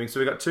keep moving.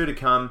 So we've got 2 to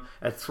come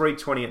at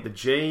 3:20 at the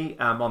G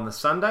on the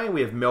Sunday.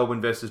 We have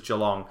Melbourne versus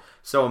Geelong.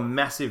 So a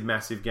massive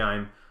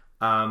game.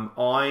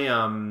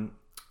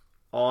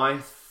 I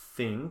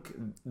think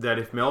that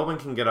if Melbourne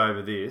can get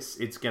over this,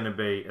 it's going to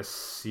be a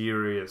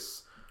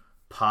serious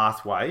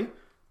pathway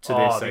to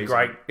their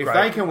season. If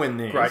they can win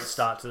this, great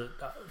start to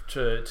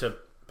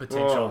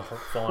potential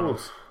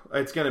finals.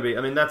 It's going to be.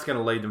 I mean, that's going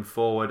to lead them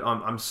forward.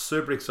 I'm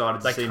super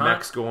excited to see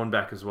Max Gawn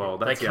back as well.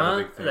 That's the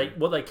other big thing.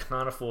 What they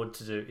can't afford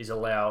to do is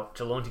allow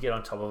Geelong to get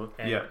on top of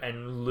them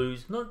and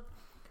lose.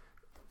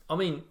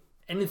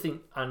 Anything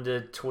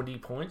under 20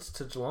 points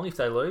to Geelong if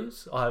they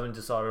lose. I haven't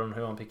decided on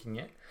who I'm picking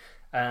yet.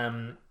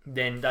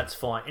 Then that's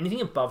fine.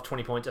 Anything above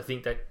 20 points, I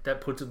think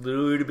that puts a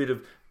little bit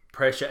of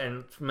pressure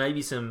and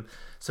maybe some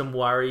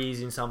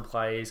worries in some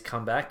players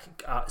come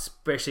back,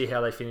 especially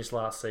how they finished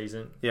last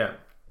season. Yeah.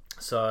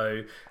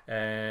 So,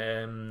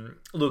 again,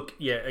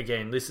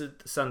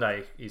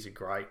 Sunday is a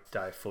great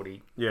day of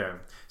footy. Yeah.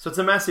 So it's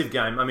a massive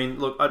game. I mean,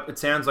 look, it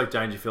sounds like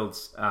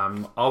Dangerfield's,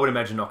 I would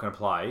imagine, not going to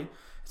play.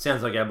 It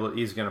sounds like Ablett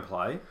is going to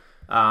play.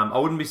 I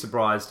wouldn't be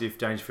surprised if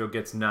Dangerfield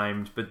gets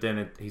named, but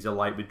then he's a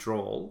late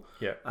withdrawal.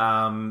 Yeah.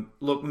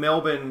 Look,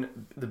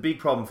 Melbourne, the big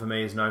problem for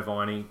me is no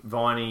Viney.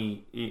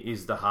 Viney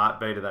is the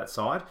heartbeat of that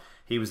side.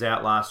 He was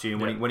out last year,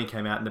 and when he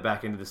came out in the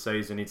back end of the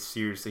season, it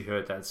seriously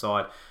hurt that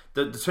side.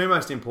 The two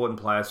most important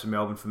players for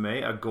Melbourne for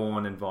me are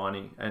Gawn and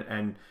Viney.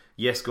 And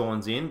yes,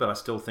 Gawn's in, but I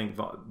still think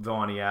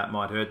Viney out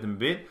might hurt them a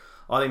bit.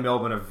 I think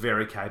Melbourne are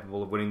very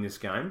capable of winning this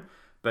game,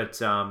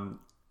 but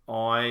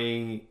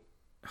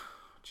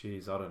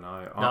Jeez, I don't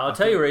know. I'll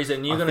tell you a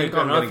reason. I'm going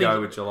to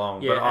go with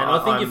Geelong. Yeah,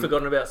 I think you've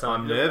forgotten about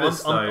something. I'm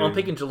nervous, I'm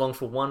picking Geelong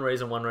for one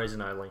reason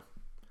only.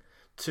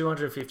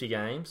 250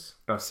 games.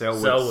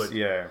 Selwood.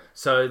 Yeah.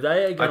 So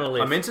they are going to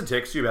lift. I meant to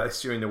text you about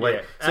this during the week.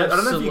 Yeah, so I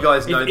don't know if you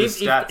guys know the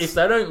stats. If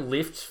they don't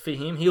lift for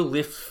him, he'll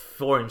lift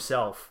for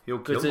himself. He'll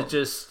kill them.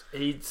 Do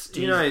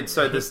you know?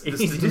 So the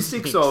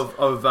statistics of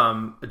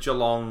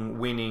Geelong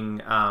winning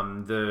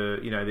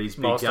these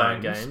big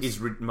Milestone games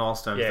is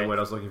milestones. The word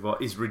I was looking for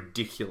is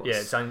ridiculous.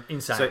 Yeah, it's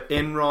insane. So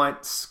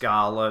Enright,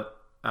 Scarlett,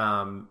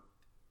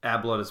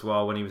 Ablett as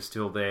well when he was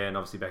still there, and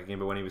obviously back again,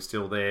 but when he was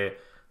still there.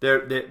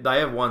 They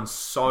have won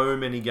so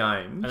many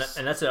games,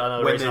 and that's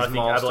another reason I think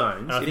Ablett.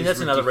 And I think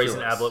that's another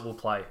reason Ablett will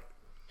play.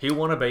 He'll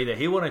want to be there.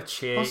 He'll want to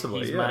cheer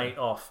his mate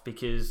off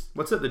because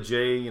what's at the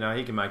G?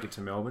 He can make it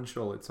to Melbourne.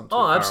 Surely it's not too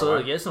far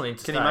absolutely. Away. Yeah, it's not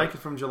interstate. Can he make it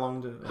from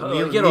Geelong to?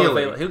 He'll get on a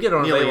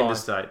V-line.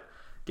 Interstate.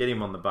 Get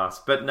him on the bus.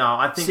 But no,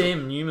 I think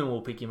Sam Newman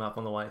will pick him up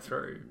on the way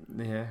through.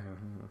 Yeah,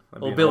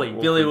 or Billy.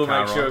 Billy will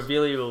make sure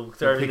Billy will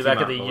throw him in the back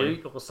of the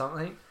ute or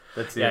something.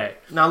 That's it. Yeah.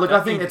 No, look,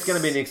 I think it's going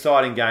to be an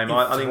exciting game.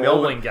 I think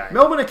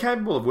Melbourne are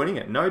capable of winning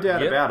it, no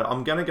doubt about it.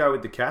 I'm going to go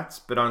with the Cats,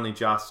 but only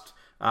just.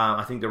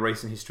 I think the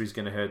recent history is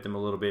going to hurt them a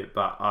little bit.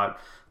 But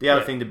the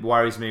other thing that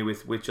worries me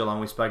with Geelong,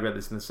 we spoke about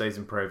this in the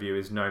season preview,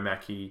 is no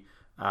Mackey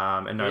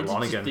and no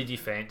Lonergan. The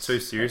defence.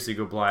 Two seriously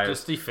good players.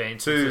 Just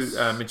defence. Two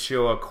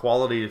mature,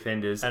 quality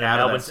defenders and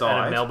out of that side.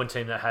 And a Melbourne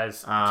team that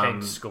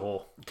can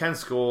score. Can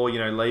score.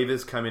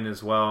 Levers come in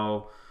as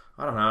well.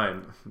 I don't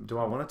know. Do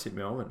I want to tip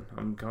Melbourne?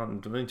 I'm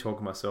really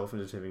talking myself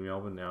into tipping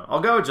Melbourne now. I'll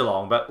go with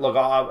Geelong, but look,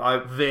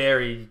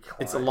 very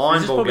close. It's a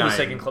line ball game. This is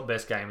probably the second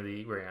best game of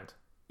the round.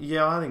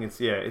 Yeah, I think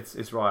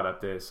it's right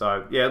up there.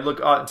 So yeah, look,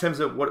 in terms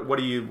of what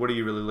are you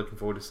really looking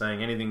forward to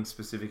seeing? Anything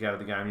specific out of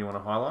the game you want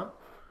to highlight?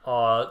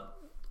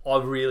 I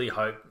really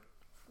hope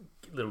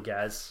little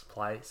Gaz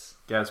plays.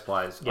 Gaz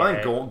plays. Yeah.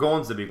 I think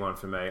Gawn's the big one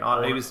for me.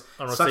 He was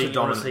such a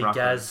dominant ruckman.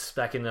 Gaz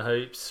back in the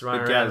hoops,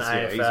 running around the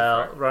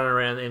AFL, running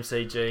around the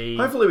MCG.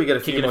 Hopefully we get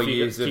a few more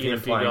years of him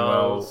playing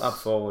well up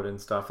forward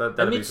and stuff. That'd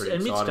be pretty exciting.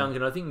 And Mitch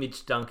Duncan, I think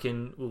Mitch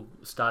Duncan will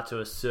start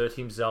to assert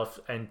himself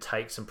and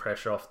take some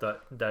pressure off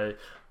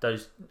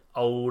those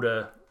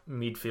older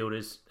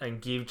midfielders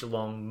and give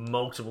Geelong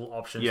multiple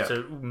options Yeah.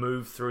 to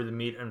move through the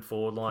mid and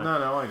forward line.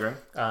 No, I agree.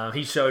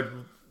 He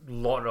showed a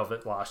lot of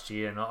it last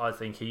year, and I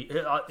think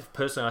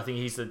personally, I think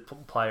he's the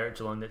player at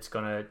Geelong that's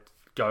going to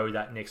go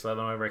that next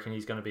level. I reckon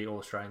he's going to be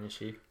All-Australian this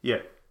year. Yeah,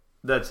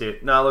 that's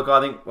it. No, look, I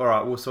think, all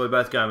right, so we're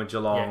both going with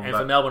Geelong. Yeah, and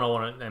for Melbourne, I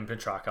want it and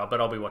Petrarca,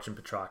 but I'll be watching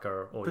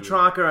Petrarca all year.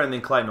 Petrarca and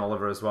then Clayton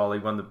Oliver as well. He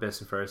won the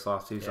best and fairest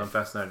last year, so I'm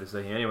fascinated to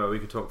see him. Anyway, we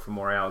could talk for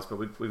more hours, but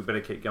we better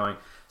keep going.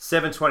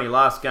 7:20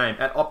 last game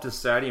at Optus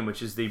Stadium,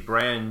 which is the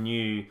brand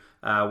new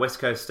West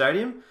Coast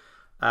Stadium.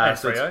 And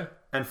Freo.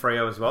 And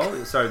Freo as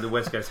well. Sorry, the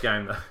West Coast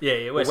game.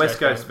 Yeah, West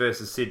Coast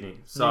versus Sydney.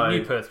 So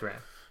New Perth ground.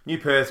 New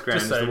Perth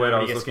ground Just is so the word I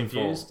was nobody looking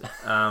gets confused.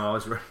 for. I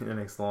was reading the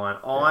next line.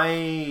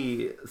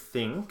 I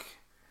think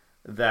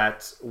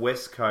that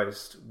West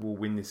Coast will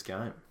win this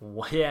game.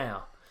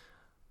 Wow.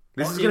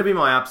 This is going to be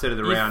my upset of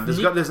the round.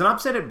 There's an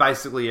upset at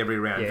basically every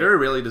round. Yeah. Very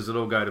rarely does it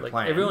all go to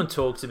plan. Everyone's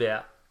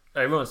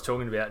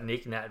talking about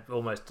Nick Nat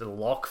almost a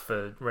lock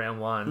for round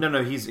one.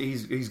 No, he's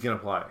going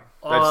to play.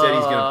 They've said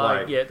he's going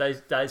to play. Yeah,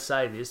 they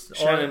say this.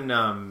 Shannon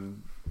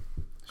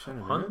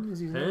Hearn, is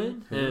his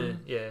name?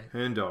 Yeah.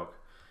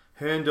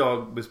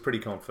 Herndog was pretty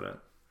confident.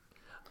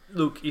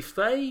 Look, if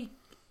they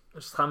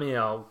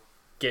somehow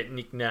get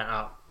Nick Nat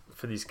up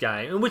for this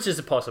game, which is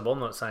possible, I'm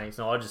not saying it's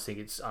not, I just think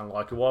it's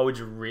unlikely. Why would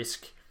you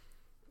risk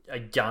a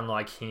gun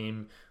like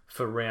him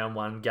for round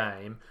one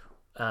game?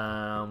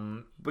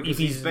 Because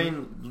he's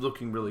been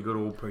looking really good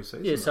all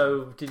pre-season. Yeah,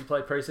 so did he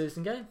play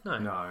pre-season game? No.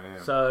 Yeah.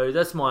 So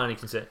that's my only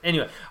concern.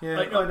 Anyway. Yeah,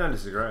 I don't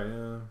disagree.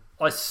 Yeah.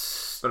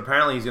 But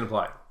apparently he's going to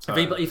play. So.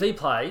 If he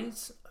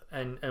plays,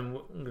 and I'm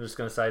just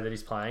going to say that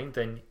he's playing,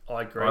 then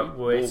I agree. Right,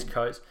 West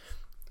Coast.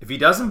 If he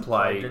doesn't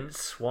play, then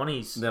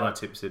Swannies. Then I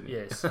tip Sydney.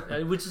 Yes,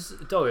 which is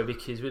doggo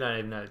because we don't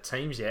even know the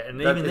teams yet,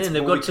 and even then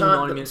they've got to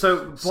 90 minutes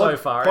so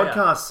far podcasts.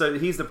 out. So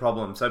here's the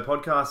problem. So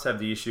podcasts have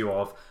the issue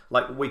of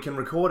we can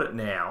record it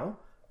now,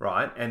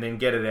 right, and then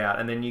get it out,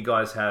 and then you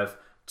guys have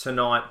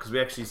tonight because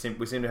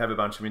we seem to have a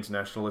bunch of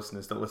international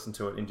listeners that listen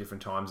to it in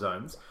different time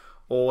zones.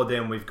 Or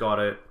then we've got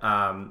it.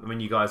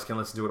 You guys can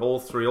listen to it all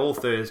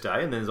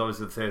Thursday, and then there's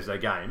obviously the Thursday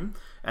game,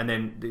 and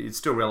then it's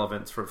still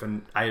relevant for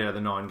 8 out of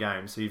the 9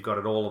 games. So you've got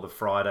it all of the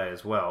Friday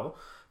as well.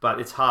 But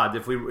it's hard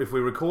if we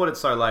record it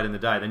so late in the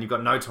day, then you've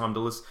got no time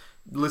to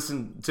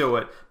listen to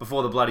it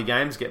before the bloody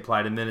games get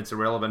played, and then it's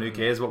irrelevant. Who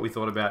cares what we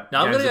thought about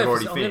games that have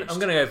already finished? I'm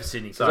going to go for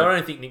Sydney because I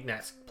don't think Nick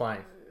Nat's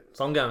playing.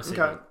 So I'm going with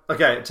Sydney.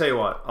 Okay. Tell you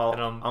what,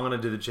 I'm going to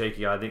do the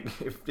cheeky. I think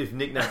if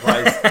Nick Nat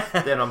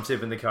plays, then I'm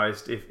tipping the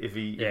Coast. If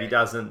he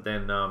doesn't,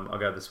 then I'll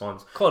go the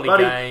Swans.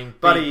 Quality game,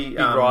 big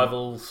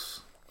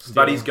rivals.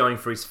 Buddy's going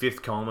for his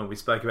 5th Coleman. We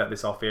spoke about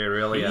this off air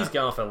earlier. He's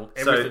going for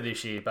everything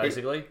this year,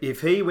 basically.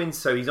 If he wins,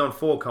 so he's on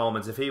 4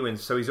 Colemans. If he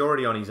wins, so he's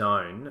already on his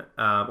own.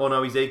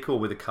 He's equal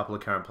with a couple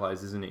of current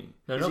players, isn't he?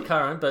 No, not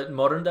current, but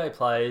modern day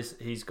players.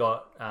 He's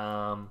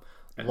got.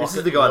 This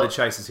is the guy that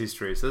chases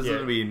history, so this is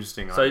going to be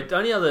interesting. So the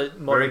only other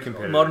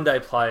modern day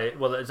player,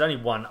 well, there's only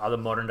one other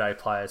modern day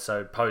player.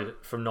 So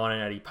from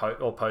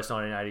 1980 or post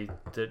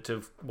 1980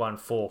 to won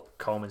 4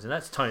 Colemans, and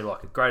that's Tony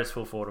Lockett, greatest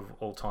full forward of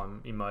all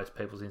time in most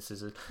people's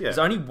instances. Yeah. There's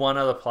only one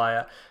other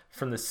player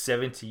from the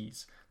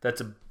 70s that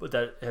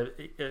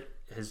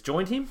has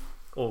joined him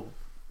or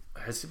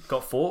has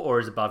got 4 or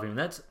is above him. And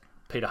that's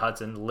Peter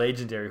Hudson,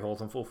 legendary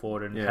Hawthorn full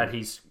forward, and had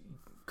his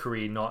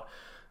career not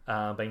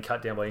been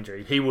cut down by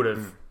injury, he would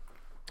have.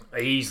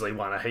 Easily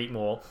won a heap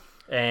more,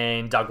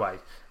 and Doug Wade.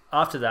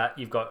 After that,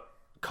 you've got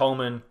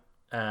Coleman,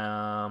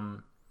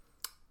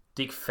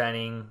 Dick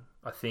Fanning.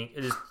 I think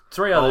there's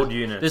 3 other old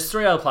units. There's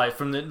 3 other players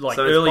from the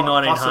so early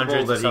 1900s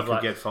and that stuff he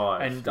could get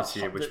 5 this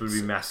year, which would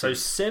be massive. So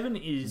 7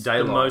 is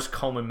the most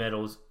Coleman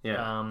medals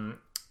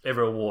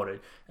ever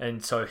awarded,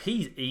 and so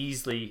he's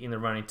easily in the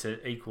running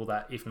to equal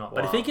that, if not.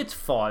 But if he gets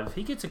 5, if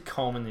he gets a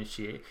Coleman this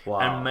year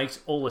and makes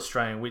All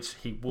Australian, which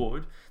he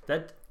would,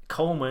 that.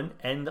 Coleman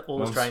and the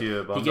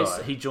All-Australian.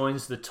 He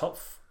joins the top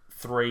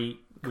 3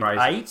 with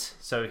 8.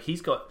 So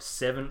he's got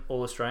 7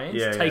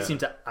 All-Australians. Takes him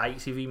to 8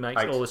 if he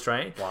makes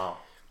All-Australian. Wow.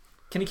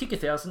 Can he kick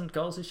 1,000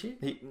 goals this year?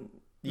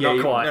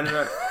 Not quite.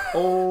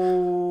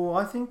 No.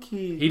 I think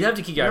he'd have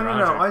to kick over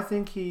 100. No. I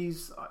think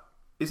he's.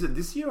 Is it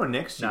this year or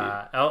next year?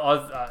 Nah.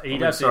 We're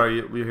just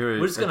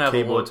going to have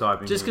keyboard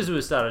typing. Just because we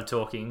started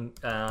talking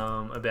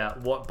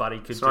about what Buddy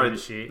could do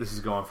this year. This has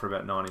gone for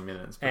about 90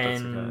 minutes, but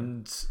that's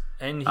okay.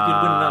 And he could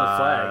win another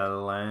flag.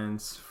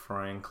 Lance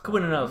Franklin could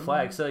win another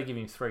flag, so they give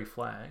him 4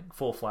 flags.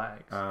 3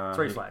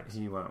 flags.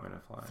 He won't win a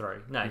flag. 3.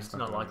 No, it's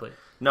not likely.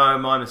 No,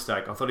 my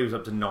mistake. I thought he was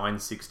up to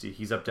 960.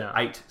 He's up to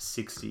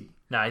 860.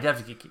 No, he'd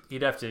have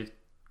to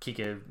kick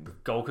a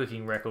goal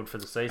kicking record for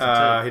the season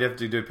too. He'd have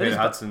to do Peter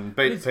Hudson.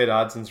 Beat Peter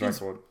Hudson's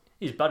record.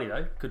 His buddy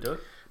though could do it.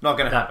 Not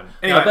going to happen.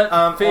 Anyway,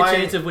 but fair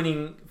chance of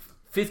winning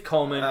 5th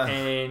Coleman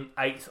and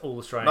 8th All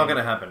Australian. Not going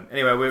to happen.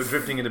 Anyway, we're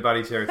drifting into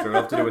buddy territory.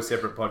 We'll have to do a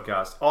separate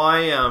podcast.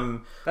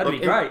 That'd be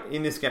great.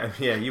 In this game,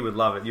 yeah, you would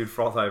love it. You'd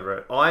froth over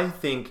it. I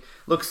think.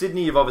 Look,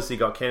 Sydney, you've obviously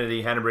got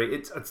Kennedy, Hanbury.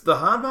 It's the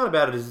hard part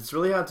about it is it's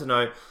really hard to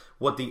know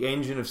what the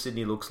engine of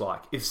Sydney looks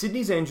like. If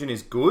Sydney's engine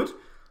is good,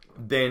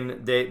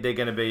 then they're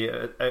going to be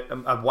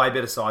a way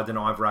better side than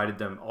I've rated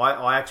them.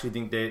 I actually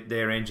think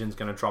their engine's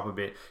going to drop a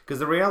bit because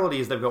the reality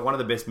is they've got one of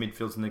the best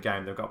midfields in the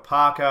game. They've got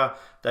Parker,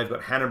 they've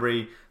got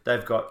Hanbury,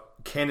 they've got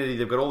Kennedy,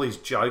 they've got all these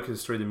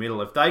jokers through the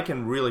middle. If they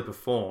can really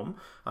perform,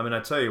 I mean, I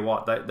tell you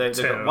what, they've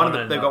got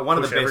one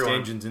of the best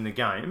engines in the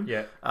game.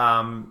 Yeah.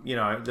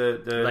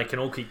 They can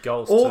all kick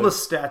goals. All the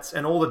stats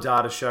and all the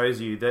data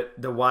shows you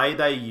that the way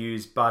they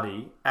use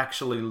Buddy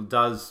actually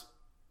does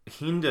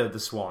hinder the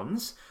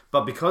Swans.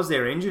 But because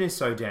their engine is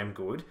so damn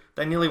good,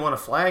 they nearly won a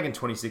flag in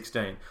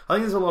 2016. I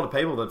think there's a lot of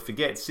people that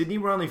forget Sydney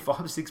were only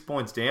 5 or 6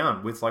 points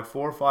down with like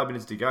 4 or 5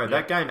 minutes to go. Yeah.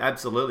 That game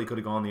absolutely could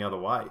have gone the other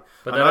way.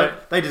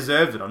 But they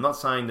deserved it. I'm not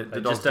saying that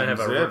the Dogs didn't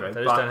deserve it.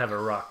 They just don't have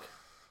a ruck.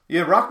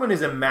 Yeah, ruckman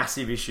is a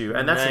massive issue,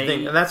 and that's the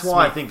thing. And that's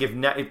why I think if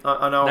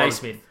I know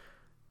Naismith.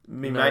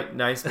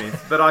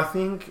 Naismith, but I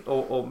think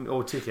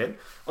or Ticket.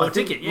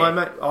 Ticket.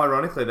 Yeah.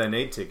 Ironically, they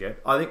need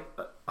Ticket. I think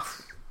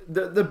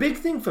the big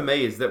thing for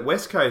me is that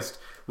West Coast.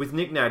 With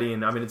Nick Nat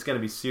in, I mean, it's going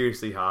to be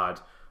seriously hard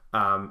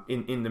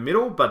in the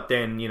middle, but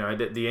then,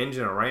 the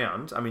engine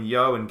around, I mean,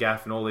 Yo and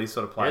Gaff and all these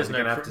sort of players are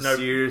going to have to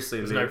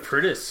seriously live. No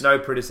Pritis. No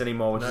Pritis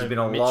anymore, which has been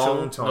a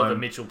long time. Not that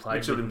Mitchell played.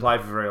 Mitchell didn't play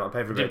for very long,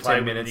 played for about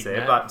 10 minutes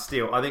there, but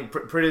still, I think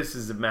Pritis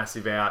is a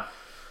massive out.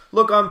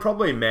 Look, I'm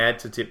probably mad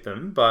to tip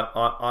them, but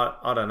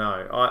I don't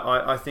know.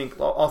 I think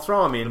I'll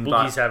throw them in. The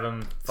bookies have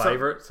them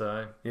favourite,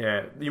 so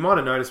yeah. You might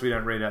have noticed we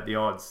don't read out the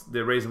odds.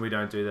 The reason we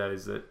don't do that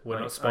is that we're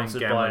not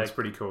sponsored by. It's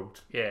pretty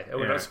cooked. Yeah,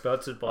 we're not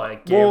sponsored by.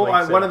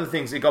 One of the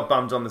things it got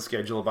bummed on the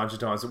schedule a bunch of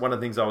times. One of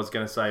the things I was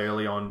going to say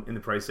early on in the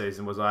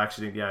preseason was I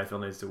actually think the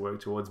AFL needs to work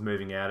towards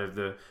moving out of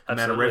the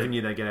amount of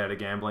revenue they get out of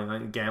gambling. I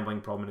think the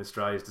gambling problem in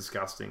Australia is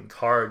disgusting. It's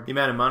horrid. The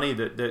amount of money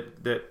that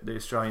the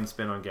Australians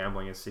spend on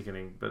gambling is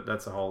sickening. But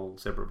that's a whole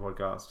separate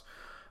podcast.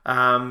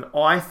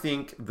 I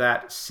think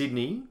that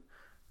Sydney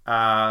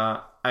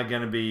are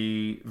going to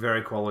be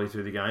very quality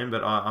through the game,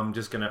 but I'm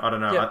just going to, I don't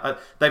know. Yeah.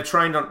 They've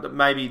trained on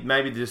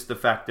maybe just the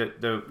fact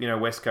that the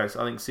West Coast.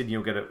 I think Sydney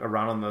will get a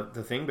run on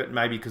the thing, but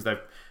maybe because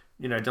they've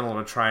done a lot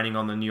of training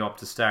on the new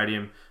Optus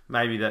Stadium,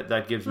 maybe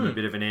that gives them a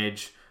bit of an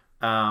edge.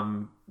 It's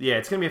going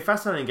to be a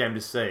fascinating game to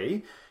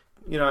see.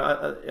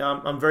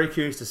 I'm very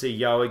curious to see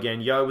Yo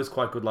again. Yo was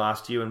quite good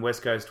last year, and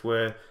West Coast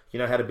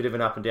had a bit of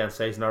an up and down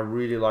season. I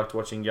really liked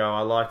watching Yo.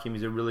 I like him.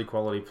 He's a really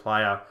quality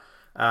player.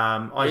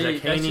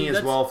 Isaac Heaney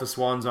as well for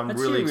Swans. I'm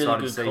really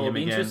excited to see him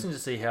again. Interesting to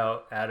see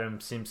how Adam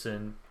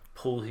Simpson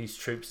pulled his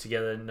troops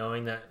together,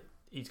 knowing that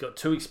he's got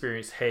 2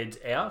 experienced heads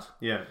out.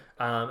 Yeah.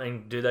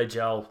 And do they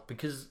gel?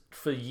 Because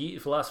for the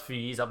last few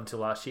years, up until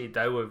last year,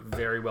 they were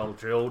very well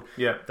drilled.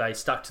 Yeah. They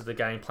stuck to the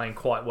game plan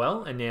quite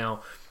well, and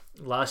now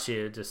last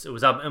year it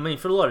was up. I mean,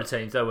 for a lot of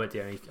teams, they weren't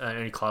the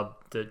only club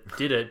that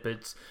did it,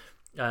 but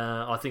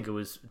I think it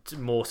was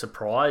more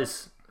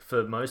surprise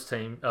for most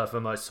viewers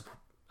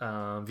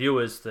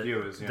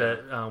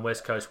that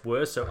West Coast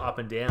were so up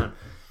and down,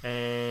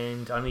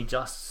 and only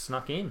just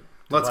snuck in.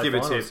 Let's give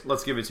a tip.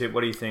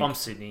 What do you think? I'm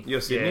Sydney.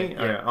 You're Sydney?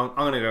 Yeah. Okay. I'm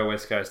going to go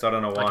West Coast. I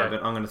don't know why,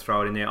 but I'm going to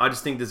throw it in there. I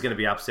just think there's going to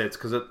be upsets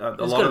because a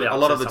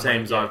lot of the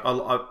teams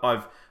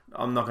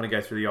I'm not going to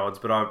go through the odds,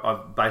 but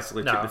I've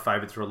basically tipped the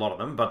favourites for a lot of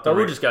them. But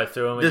we'll just go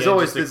through them.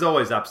 There's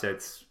always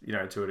upsets,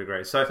 to a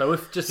degree. So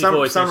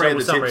summary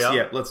of the tips.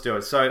 Yeah, let's do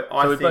it. So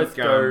I think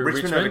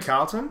Richmond over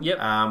Carlton.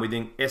 Yep. We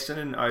think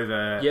Essendon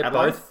over Adelaide.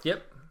 Both.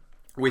 Yep.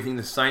 We think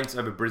the Saints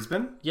over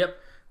Brisbane. Yep.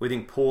 We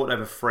think Port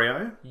over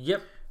Freo.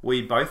 Yep.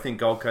 We both think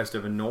Gold Coast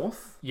over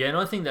North. Yeah, and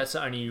I think that's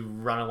the only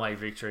runaway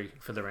victory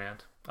for the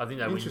round. I think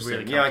that would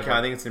really yeah, okay,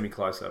 I think it's going to be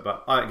closer.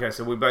 But okay,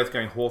 so we're both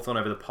going Hawthorn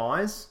over the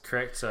Pies.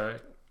 Correct, so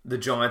the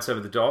Giants over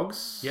the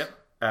Dogs. Yep.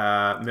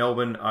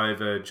 Melbourne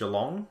over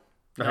Geelong.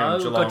 No,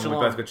 Geelong. We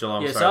both got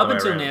Geelong. Yeah, so up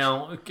until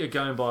now,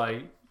 going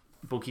by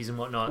bookies and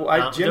whatnot,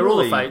 well, they're all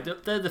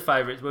they're the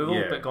favourites. We've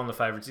all gone the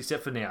favourites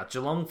except for now.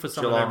 Geelong for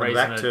some unknown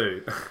reason. Back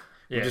too.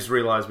 We just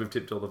realised we've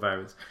tipped all the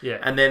favourites. Yeah.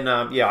 And then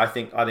I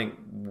think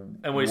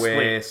and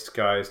West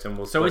Coast and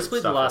we'll so we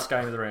split the last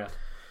game of the round.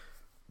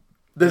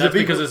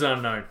 Because it's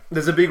unknown.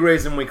 There's a big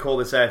reason we call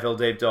this AFL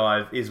Deep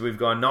Dive is we've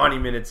gone 90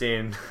 minutes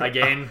in.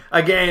 Again.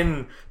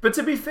 But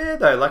to be fair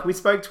though, we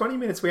spoke 20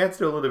 minutes, we had to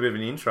do a little bit of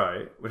an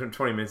intro.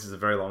 20 minutes is a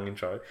very long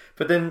intro.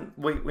 But then,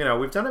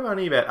 we've done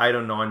only about 8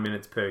 or 9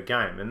 minutes per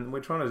game and we're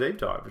trying to deep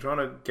dive. We're trying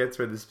to get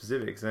through the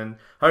specifics and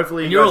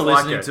hopefully you guys liked it. You're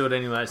all listening to it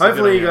anyway. So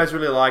hopefully you guys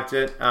really liked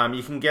it.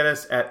 You can get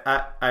us at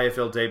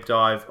AFL Deep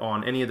Dive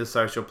on any of the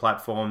social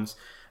platforms.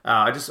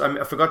 I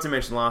forgot to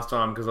mention last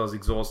time because I was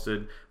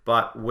exhausted,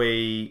 but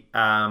we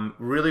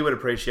really would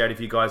appreciate if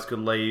you guys could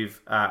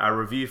leave a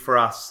review for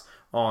us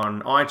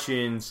on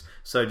iTunes.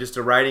 So just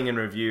a rating and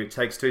review. It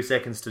takes 2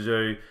 seconds to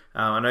do.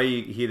 I know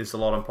you hear this a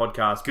lot on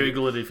podcasts.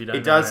 Google it if you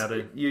don't know how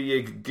to.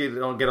 You get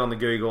on the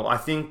Google. I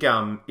think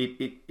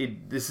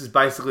this is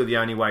basically the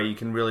only way you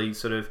can really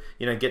sort of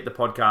get the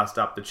podcast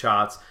up the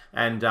charts.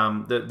 And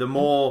the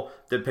more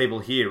that people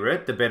hear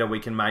it, the better we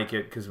can make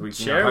it because we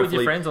can share it with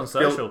your friends on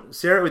social.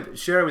 Share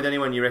it with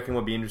anyone you reckon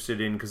would be interested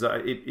in because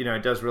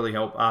it does really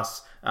help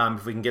us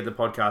if we can get the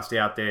podcast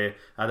out there.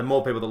 The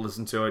more people that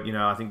listen to it,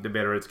 I think the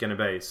better it's going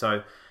to be.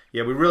 So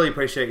yeah, we really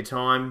appreciate your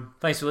time.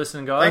 Thanks for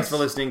listening, guys. Thanks for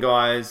listening,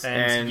 guys.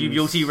 And you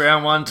guilty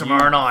round 1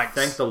 tomorrow night.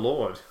 Thank the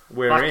Lord.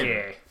 We're Fuck in.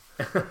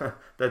 yeah.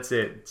 That's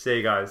it. See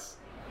you guys.